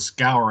tail to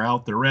scour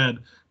out the red.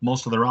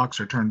 Most of the rocks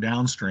are turned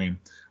downstream.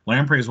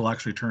 Lampreys will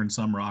actually turn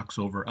some rocks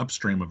over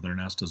upstream of their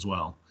nest as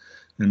well.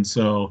 And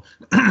so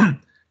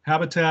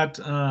habitat,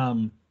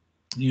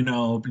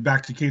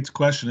 back to Kate's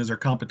question, is there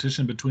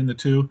competition between the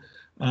two?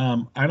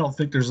 I don't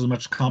think there's as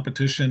much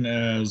competition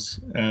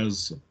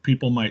as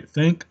people might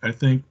think. I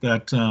think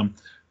that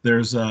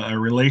there's a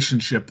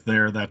relationship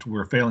there that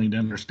we're failing to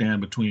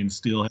understand between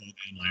steelhead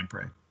and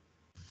lamprey.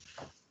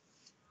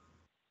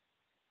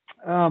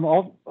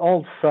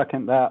 I'll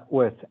second that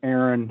with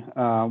Aaron.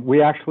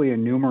 We actually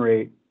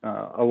enumerate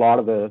a lot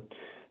of the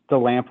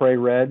lamprey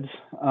reds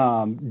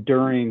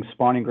during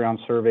spawning ground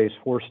surveys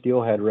for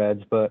steelhead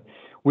reds, but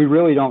we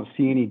really don't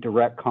see any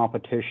direct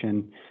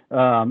competition.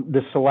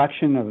 The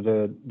selection of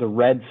the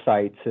red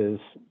sites is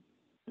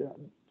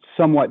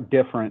somewhat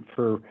different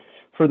for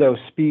those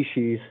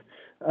species.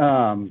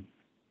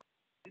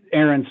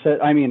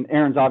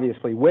 Aaron's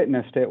obviously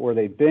witnessed it where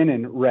they've been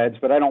in reds,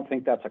 but I don't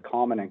think that's a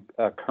common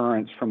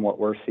occurrence from what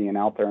we're seeing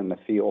out there in the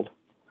field.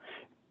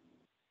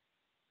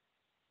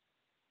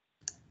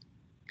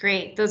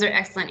 Great, those are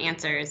excellent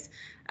answers.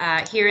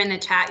 Here in the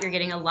chat, you're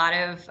getting a lot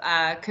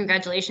of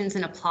congratulations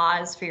and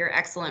applause for your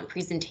excellent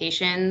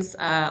presentations.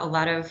 A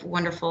lot of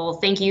wonderful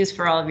thank yous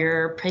for all of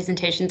your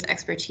presentations,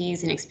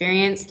 expertise, and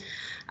experience.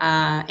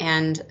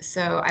 And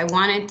so I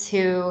wanted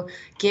to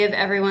give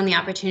everyone the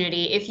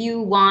opportunity. If you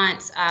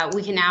want,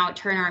 we can now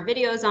turn our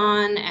videos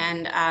on,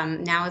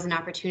 and now is an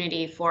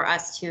opportunity for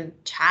us to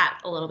chat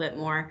a little bit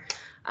more.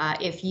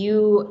 If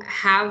you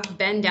have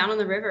been down on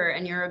the river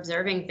and you're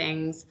observing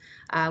things,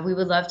 we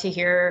would love to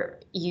hear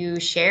you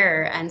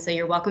share. And so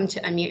you're welcome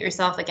to unmute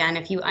yourself. Again,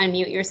 if you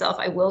unmute yourself,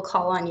 I will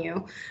call on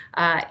you.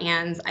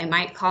 And I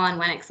might call on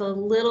Wenix a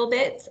little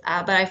bit.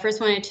 But I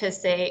first wanted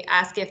to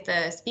ask if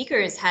the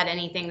speakers had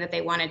anything that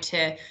they wanted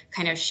to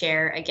kind of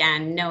share,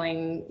 again,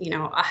 knowing,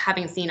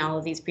 having seen all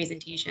of these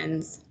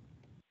presentations.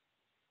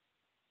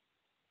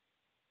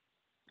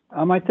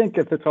 I think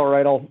if it's all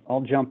right,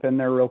 I'll jump in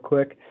there real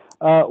quick.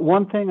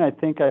 One thing I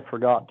think I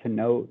forgot to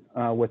note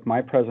with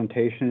my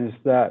presentation is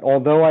that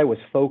although I was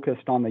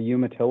focused on the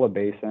Umatilla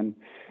Basin,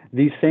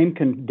 these same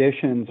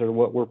conditions are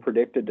what we're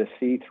predicted to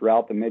see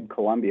throughout the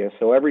mid-Columbia.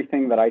 So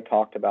everything that I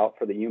talked about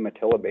for the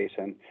Umatilla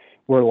Basin,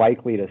 we're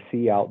likely to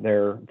see out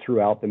there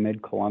throughout the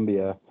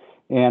mid-Columbia.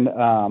 And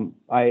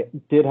I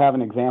did have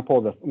an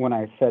example of when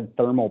I said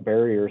thermal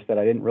barriers that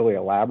I didn't really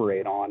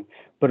elaborate on,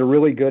 but a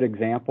really good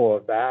example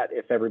of that,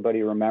 if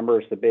everybody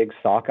remembers the big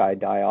sockeye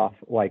die-off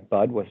like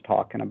Bud was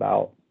talking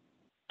about,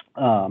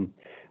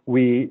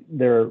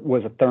 there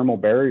was a thermal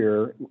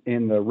barrier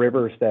in the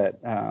rivers that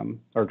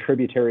are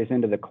tributaries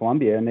into the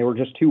Columbia, and they were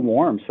just too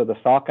warm. So the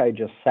sockeye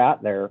just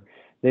sat there.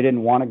 They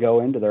didn't want to go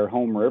into their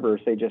home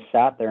rivers. They just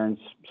sat there and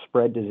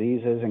spread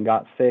diseases and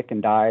got sick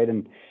and died.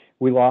 And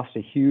we lost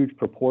a huge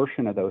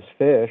proportion of those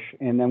fish.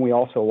 And then we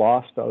also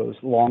lost those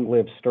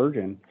long-lived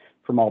sturgeon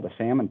from all the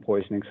salmon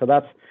poisoning. So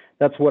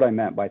that's what I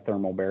meant by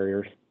thermal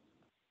barriers.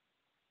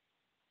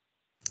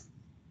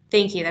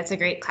 Thank you. That's a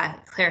great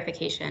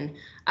clarification.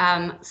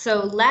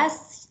 So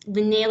Les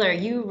Naylor,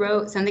 you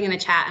wrote something in the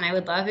chat, and I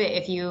would love it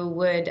if you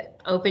would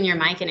open your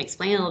mic and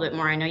explain a little bit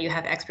more. I know you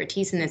have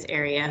expertise in this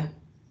area.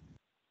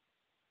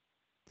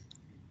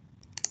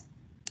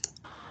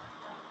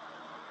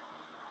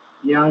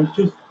 Yeah, I was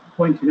just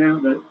pointing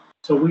out that,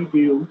 so we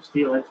do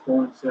steelhead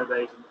spawning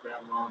surveys in the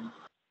ground line,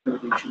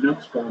 and we do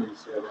Chinook spawning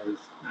surveys,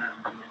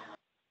 and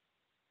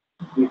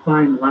we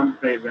find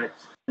lamprey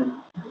reds, and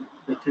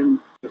they tend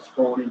to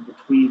spawn in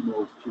between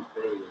those two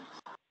periods.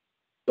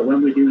 So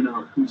when we're doing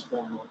our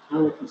pre-spawn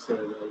mortality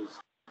surveys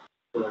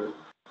for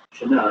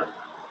Chinook,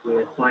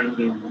 we're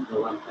finding the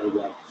lamprey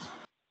reds.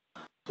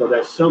 So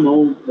there's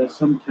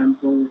some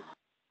temporal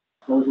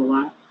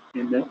overlap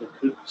in that there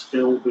could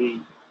still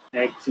be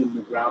eggs in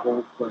the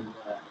gravel from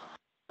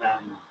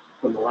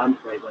the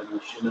lamprey when the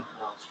Chinook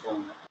are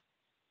spawning.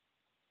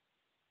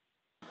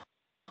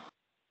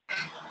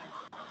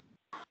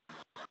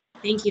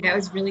 Thank you. That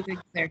was really good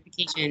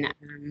clarification.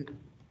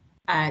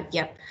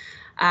 Yep.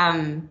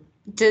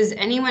 Does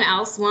anyone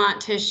else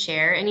want to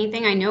share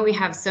anything? I know we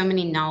have so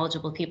many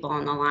knowledgeable people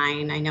on the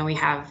line. I know we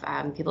have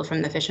people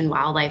from the Fish and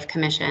Wildlife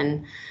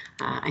Commission.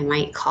 I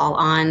might call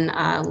on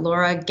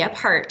Laura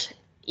Gephardt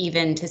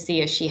even to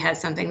see if she has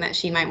something that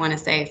she might want to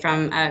say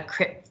from a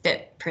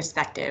CRIP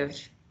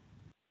perspective.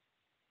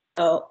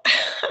 Oh,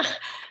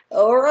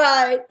 all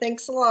right.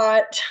 Thanks a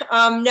lot.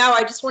 No,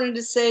 I just wanted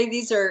to say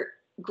these are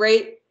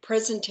great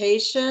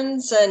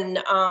presentations, and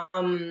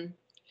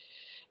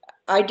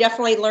I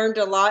definitely learned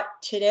a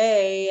lot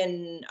today,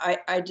 and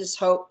I just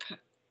hope,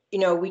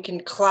 we can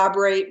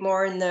collaborate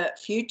more in the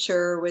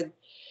future with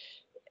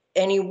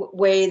any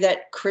way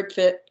that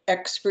CRIPFIT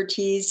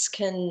expertise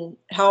can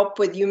help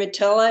with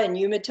Umatilla, and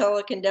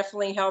Umatilla can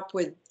definitely help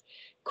with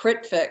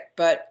CRIPFIT,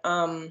 but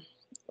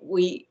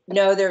we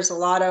know there's a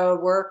lot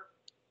of work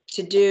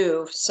to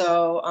do.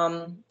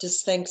 So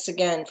just thanks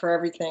again for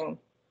everything.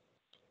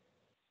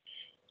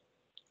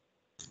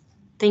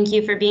 Thank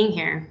you for being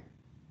here.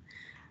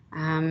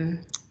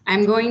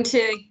 I'm going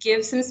to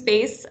give some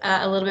space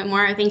a little bit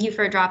more. Thank you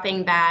for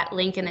dropping that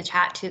link in the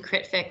chat to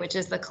CRITFIC, which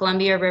is the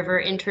Columbia River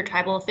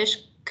Intertribal Fish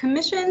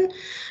Commission.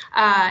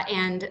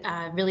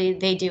 Really,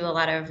 they do a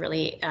lot of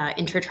really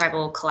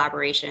intertribal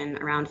collaboration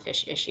around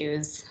fish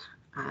issues.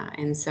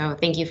 And so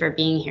thank you for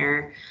being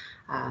here.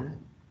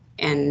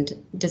 And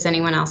does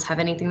anyone else have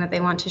anything that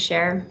they want to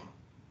share?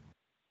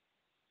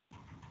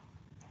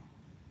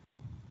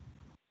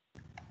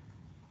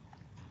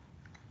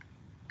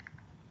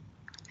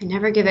 I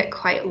never give it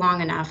quite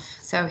long enough.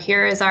 So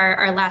here is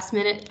our last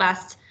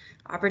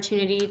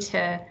opportunity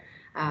to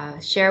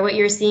share what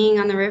you're seeing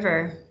on the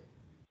river.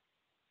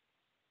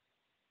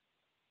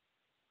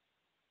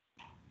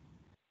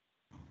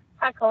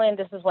 Hi, Colleen,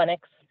 this is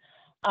Lennox.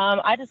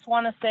 I just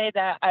want to say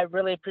that I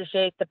really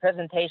appreciate the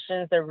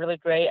presentations. They're really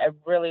great. I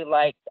really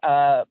liked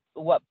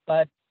what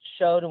Bud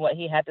showed and what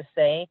he had to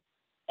say.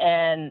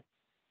 And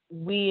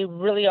we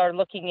really are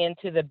looking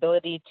into the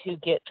ability to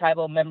get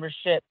tribal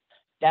membership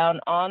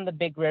down on the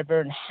big river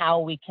and how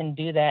we can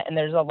do that. And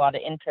there's a lot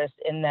of interest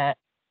in that,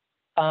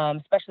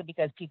 especially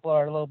because people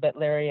are a little bit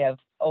leery of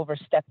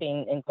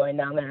overstepping and going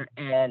down there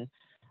and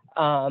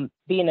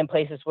being in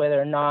places where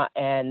they're not,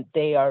 and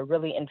they are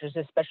really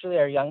interested, especially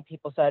our young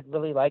people. So I'd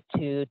really like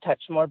to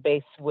touch more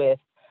base with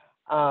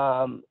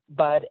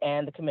Bud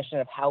and the commission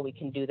of how we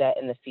can do that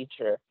in the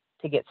future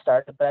to get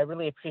started. But I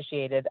really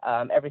appreciated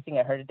everything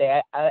I heard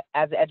today.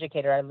 As an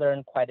educator, I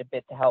learned quite a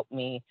bit to help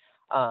me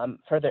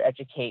further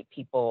educate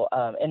people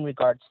in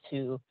regards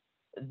to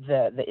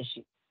the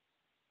issue.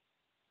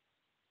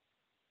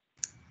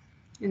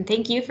 And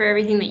thank you for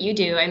everything that you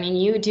do. I mean,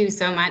 you do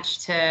so much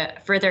to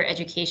further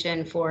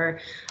education for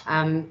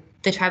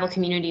the tribal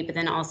community, but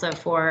then also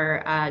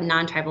for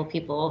non-tribal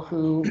people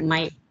who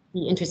might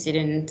be interested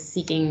in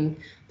seeking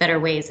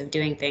better ways of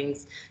doing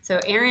things. So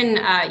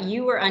Aaron,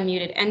 you were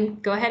unmuted, and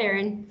go ahead,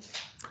 Aaron.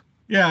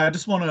 Yeah, I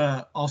just want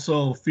to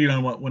also feed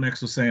on what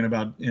Lennox was saying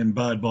about, and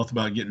Bud, both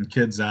about getting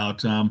kids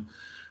out.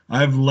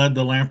 I've led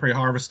the lamprey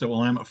harvest at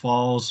Willamette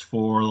Falls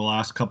for the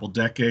last couple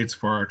decades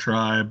for our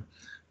tribe.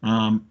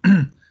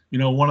 You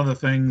know, one of the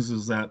things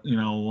is that, you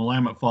know,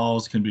 Willamette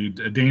Falls can be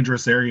a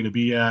dangerous area to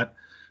be at,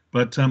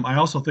 but I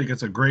also think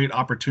it's a great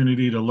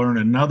opportunity to learn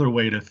another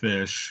way to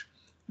fish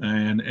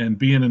and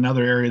be in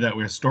another area that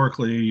we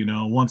historically, you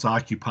know, once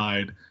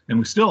occupied, and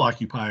we still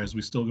occupy as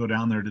we still go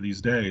down there to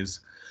these days.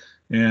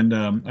 And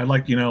I'd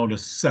like, you know, to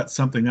set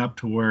something up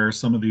to where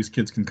some of these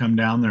kids can come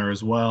down there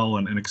as well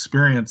and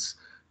experience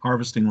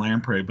harvesting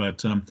lamprey.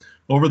 But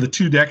over the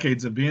 2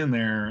 decades of being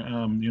there,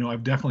 you know,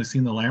 I've definitely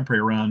seen the lamprey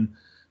run,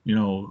 you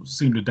know,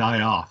 seem to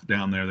die off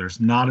down there. There's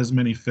not as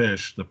many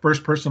fish. The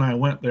first person I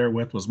went there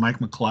with was Mike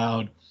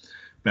McLeod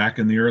back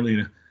in the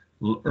early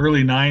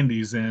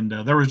 90s, and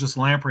there was just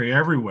lamprey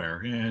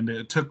everywhere. And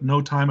it took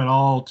no time at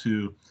all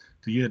to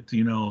get,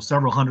 you know,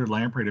 several hundred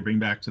lamprey to bring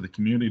back to the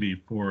community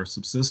for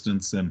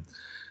subsistence. And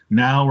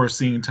now we're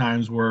seeing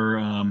times where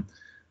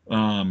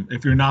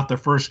if you're not the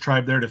first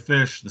tribe there to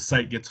fish, the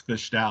site gets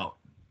fished out,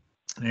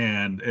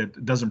 and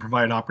it doesn't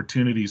provide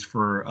opportunities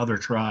for other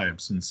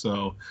tribes. And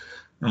so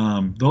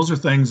those are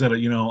things that,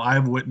 you know,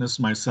 I've witnessed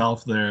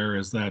myself there,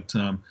 is that,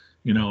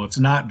 you know, it's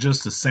not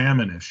just a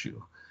salmon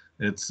issue.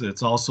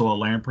 It's also a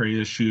lamprey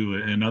issue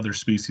and other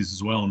species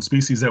as well, and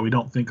species that we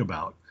don't think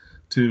about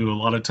too. A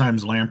lot of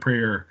times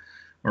lamprey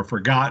are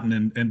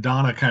forgotten, and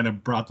Donna kind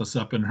of brought this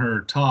up in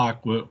her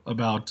talk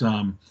about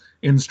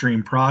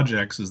in-stream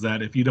projects, is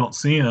that if you don't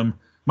see them,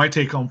 my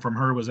take home from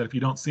her was that if you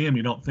don't see them,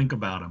 you don't think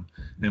about them.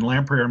 And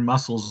lamprey and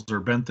mussels are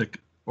benthic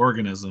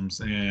organisms,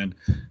 and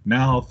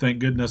now, thank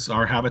goodness,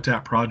 our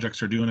habitat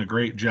projects are doing a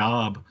great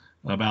job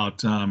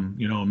about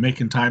you know,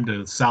 making time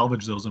to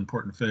salvage those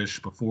important fish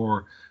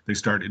before they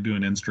start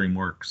doing in-stream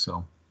work.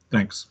 So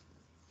thanks.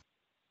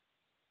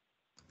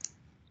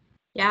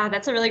 Yeah,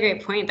 that's a really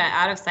great point. That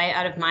out of sight,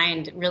 out of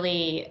mind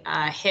really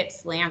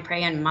hits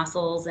lamprey and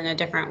mussels in a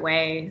different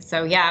way.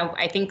 So yeah,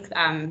 I think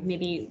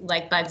maybe,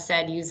 like Bud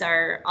said, use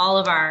all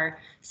of our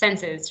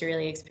senses to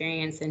really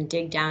experience and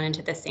dig down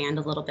into the sand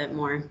a little bit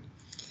more.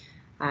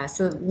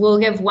 So we'll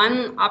give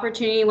one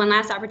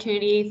last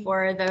opportunity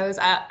for those.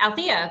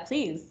 Althea,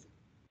 please.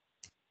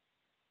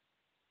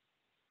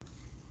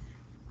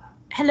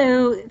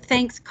 Hello,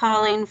 thanks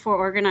Colleen for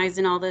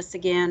organizing all this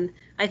again.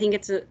 I think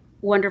it's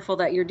wonderful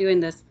that you're doing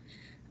this.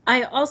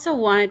 I also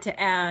wanted to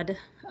add,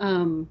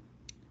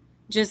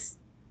 just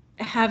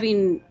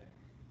having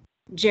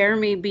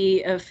Jeremy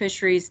be a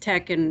fisheries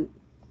tech and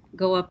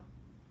go up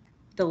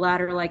the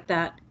ladder like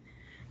that,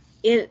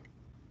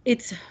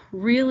 it's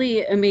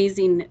really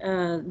amazing,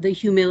 the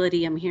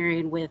humility I'm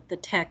hearing with the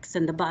techs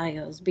and the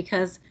bios,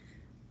 because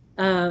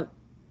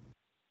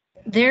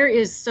there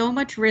is so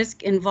much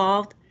risk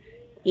involved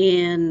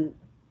in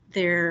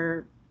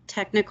their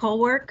technical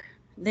work.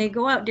 They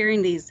go out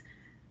during these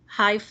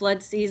high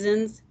flood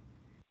seasons,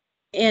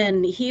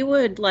 and he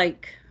would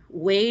like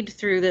wade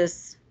through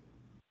this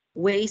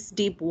waist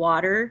deep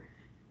water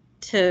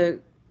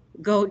to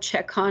go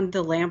check on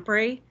the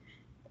lamprey.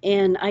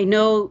 And I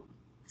know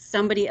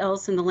somebody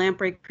else in the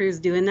lamprey crew is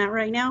doing that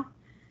right now.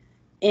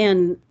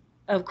 And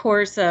of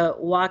course,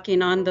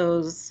 walking on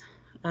those,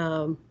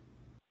 I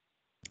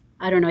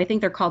don't know, I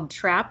think they're called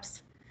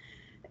traps.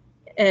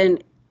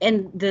 And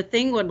the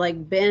thing would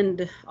like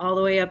bend all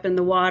the way up in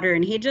the water,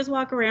 and he'd just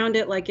walk around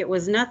it like it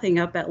was nothing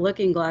up at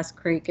Looking Glass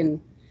Creek.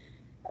 And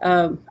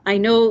I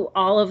know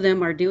all of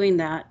them are doing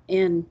that,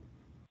 and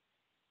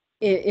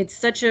it's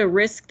such a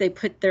risk they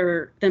put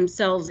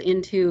themselves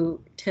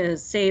into to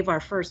save our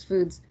first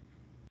foods.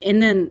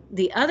 And then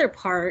the other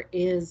part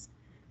is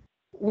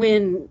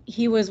when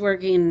he was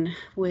working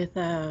with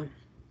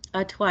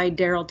Atwai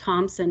Daryl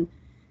Thompson,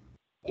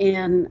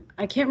 and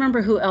I can't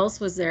remember who else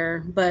was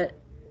there, but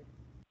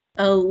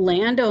a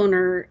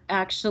landowner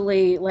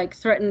actually like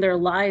threatened their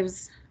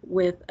lives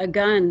with a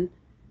gun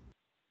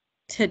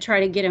to try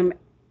to get him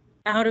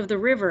out of the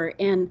river.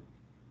 And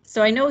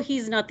so I know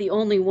he's not the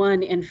only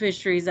one in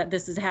fisheries that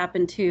this has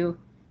happened to.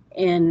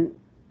 And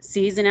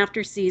season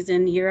after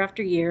season, year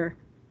after year,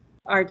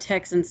 our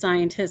techs and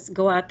scientists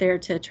go out there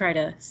to try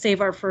to save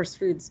our first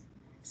foods.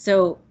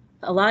 So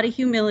a lot of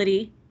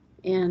humility,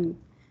 and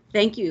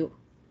thank you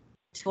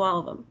to all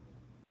of them.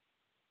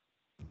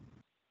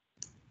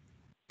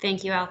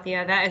 Thank you,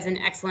 Althea. That is an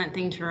excellent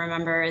thing to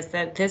remember, is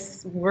that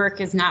this work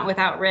is not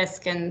without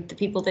risk, and the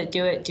people that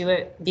do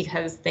it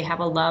because they have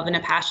a love and a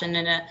passion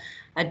and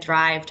a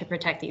drive to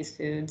protect these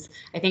foods.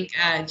 I think,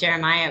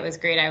 Jeremiah, it was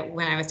great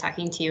when I was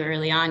talking to you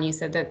early on, you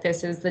said that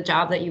this is the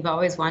job that you've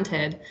always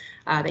wanted,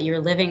 that you're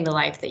living the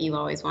life that you've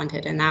always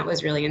wanted, and that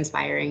was really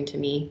inspiring to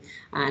me.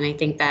 And I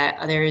think that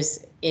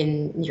others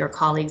in your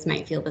colleagues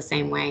might feel the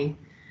same way.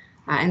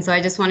 And so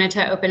I just wanted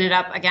to open it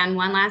up again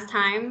one last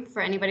time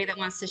for anybody that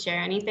wants to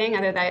share anything.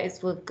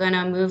 Otherwise, we're going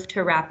to move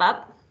to wrap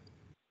up.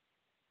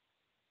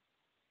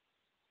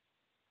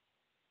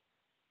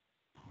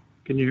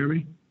 Can you hear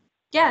me?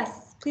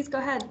 Yes, please go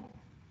ahead.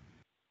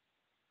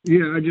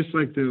 Yeah, I'd just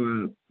like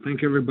to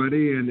thank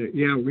everybody. And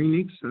yeah,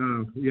 Renix,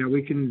 yeah,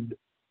 we can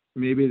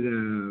maybe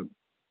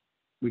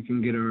we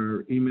can get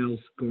our emails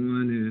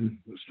going and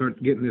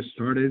start getting this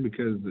started,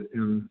 because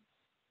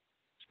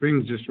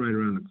spring's just right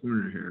around the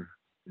corner here.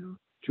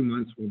 2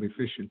 months we'll be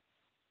fishing.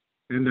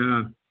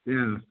 And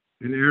yeah,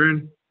 and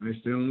Aaron, I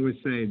still always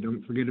say,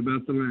 don't forget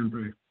about the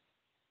lamprey.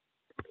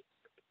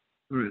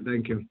 All right,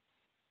 thank you.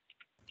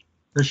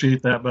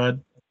 Appreciate that,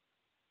 bud.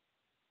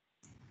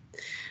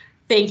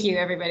 Thank you,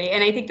 everybody.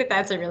 And I think that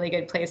that's a really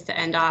good place to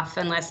end off,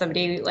 unless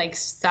somebody like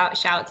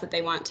shouts that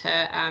they want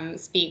to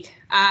speak.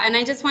 And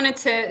I just wanted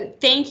to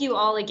thank you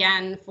all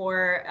again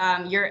for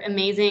your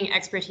amazing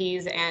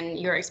expertise and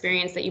your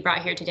experience that you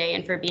brought here today,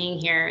 and for being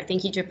here.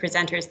 Thank you to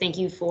presenters. Thank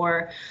you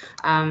for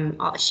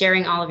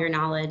sharing all of your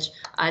knowledge.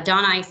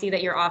 Donna, I see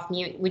that you're off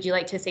mute. Would you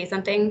like to say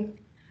something?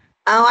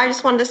 Oh, I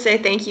just wanted to say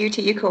thank you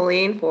to you,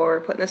 Colleen, for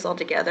putting this all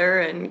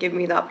together and giving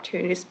me the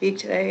opportunity to speak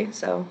today.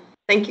 So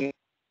thank you.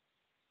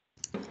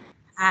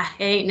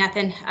 It ain't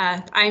nothing.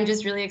 I'm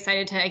just really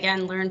excited to,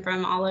 again, learn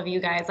from all of you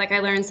guys. Like, I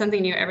learn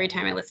something new every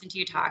time I listen to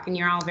you talk, and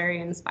you're all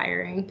very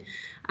inspiring.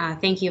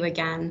 Thank you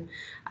again.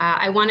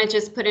 I want to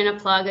just put in a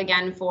plug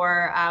again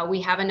for,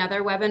 we have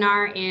another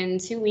webinar in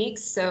 2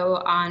 weeks.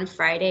 So on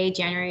Friday,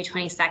 January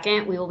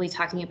 22nd, we will be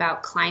talking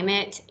about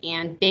climate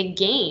and big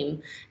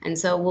game. And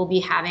so we'll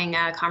be having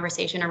a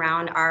conversation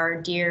around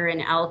our deer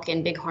and elk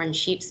and bighorn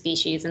sheep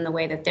species and the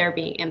way that they're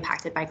being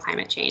impacted by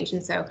climate change.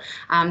 And so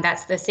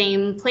that's the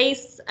same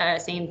place,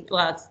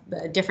 well, it's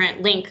the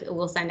different link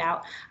we'll send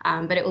out,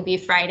 but it will be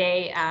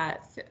Friday,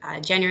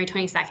 January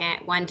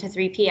 22nd, 1 to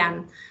 3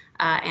 p.m.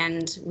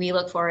 And we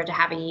look forward to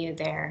having you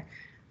there.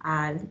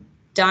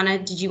 Donna,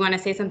 did you want to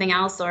say something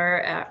else,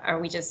 or are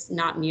we just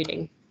not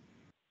muting?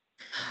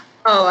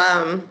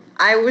 Oh,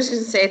 I was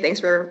just to say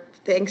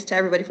thanks to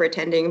everybody for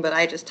attending, but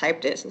I just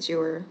typed it since you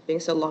were being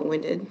so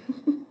long-winded.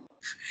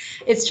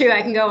 It's true,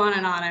 I can go on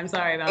and on. I'm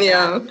sorry about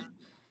that.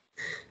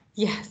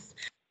 Yes.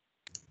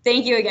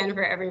 Thank you again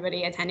for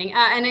everybody attending.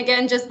 And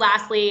again, just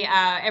lastly,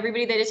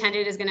 everybody that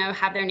attended is going to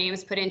have their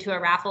names put into a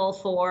raffle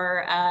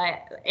for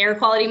air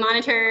quality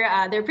monitor.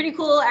 They're pretty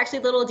cool, actually,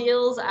 little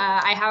deals.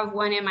 I have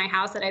one in my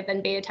house that I've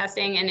been beta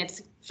testing, and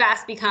it's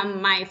fast become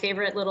my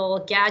favorite little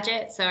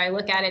gadget. So I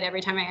look at it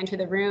every time I enter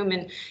the room,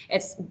 and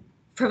it's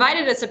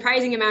provided a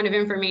surprising amount of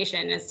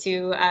information as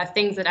to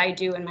things that I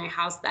do in my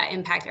house that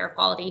impact air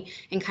quality,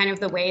 and kind of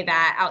the way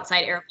that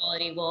outside air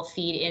quality will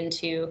feed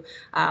into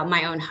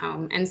my own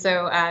home. And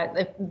so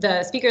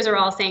the speakers are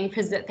all saying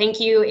thank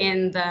you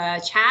in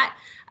the chat.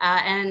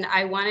 And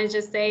I want to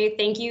just say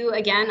thank you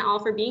again all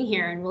for being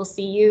here, and we'll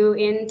see you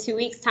in 2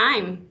 weeks'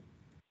 time.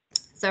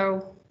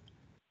 So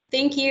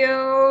thank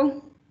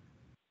you.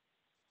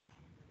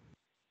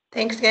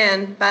 Thanks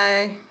again.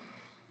 Bye.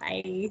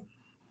 Bye.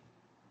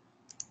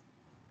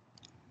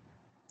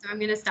 So I'm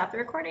going to stop the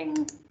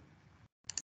recording.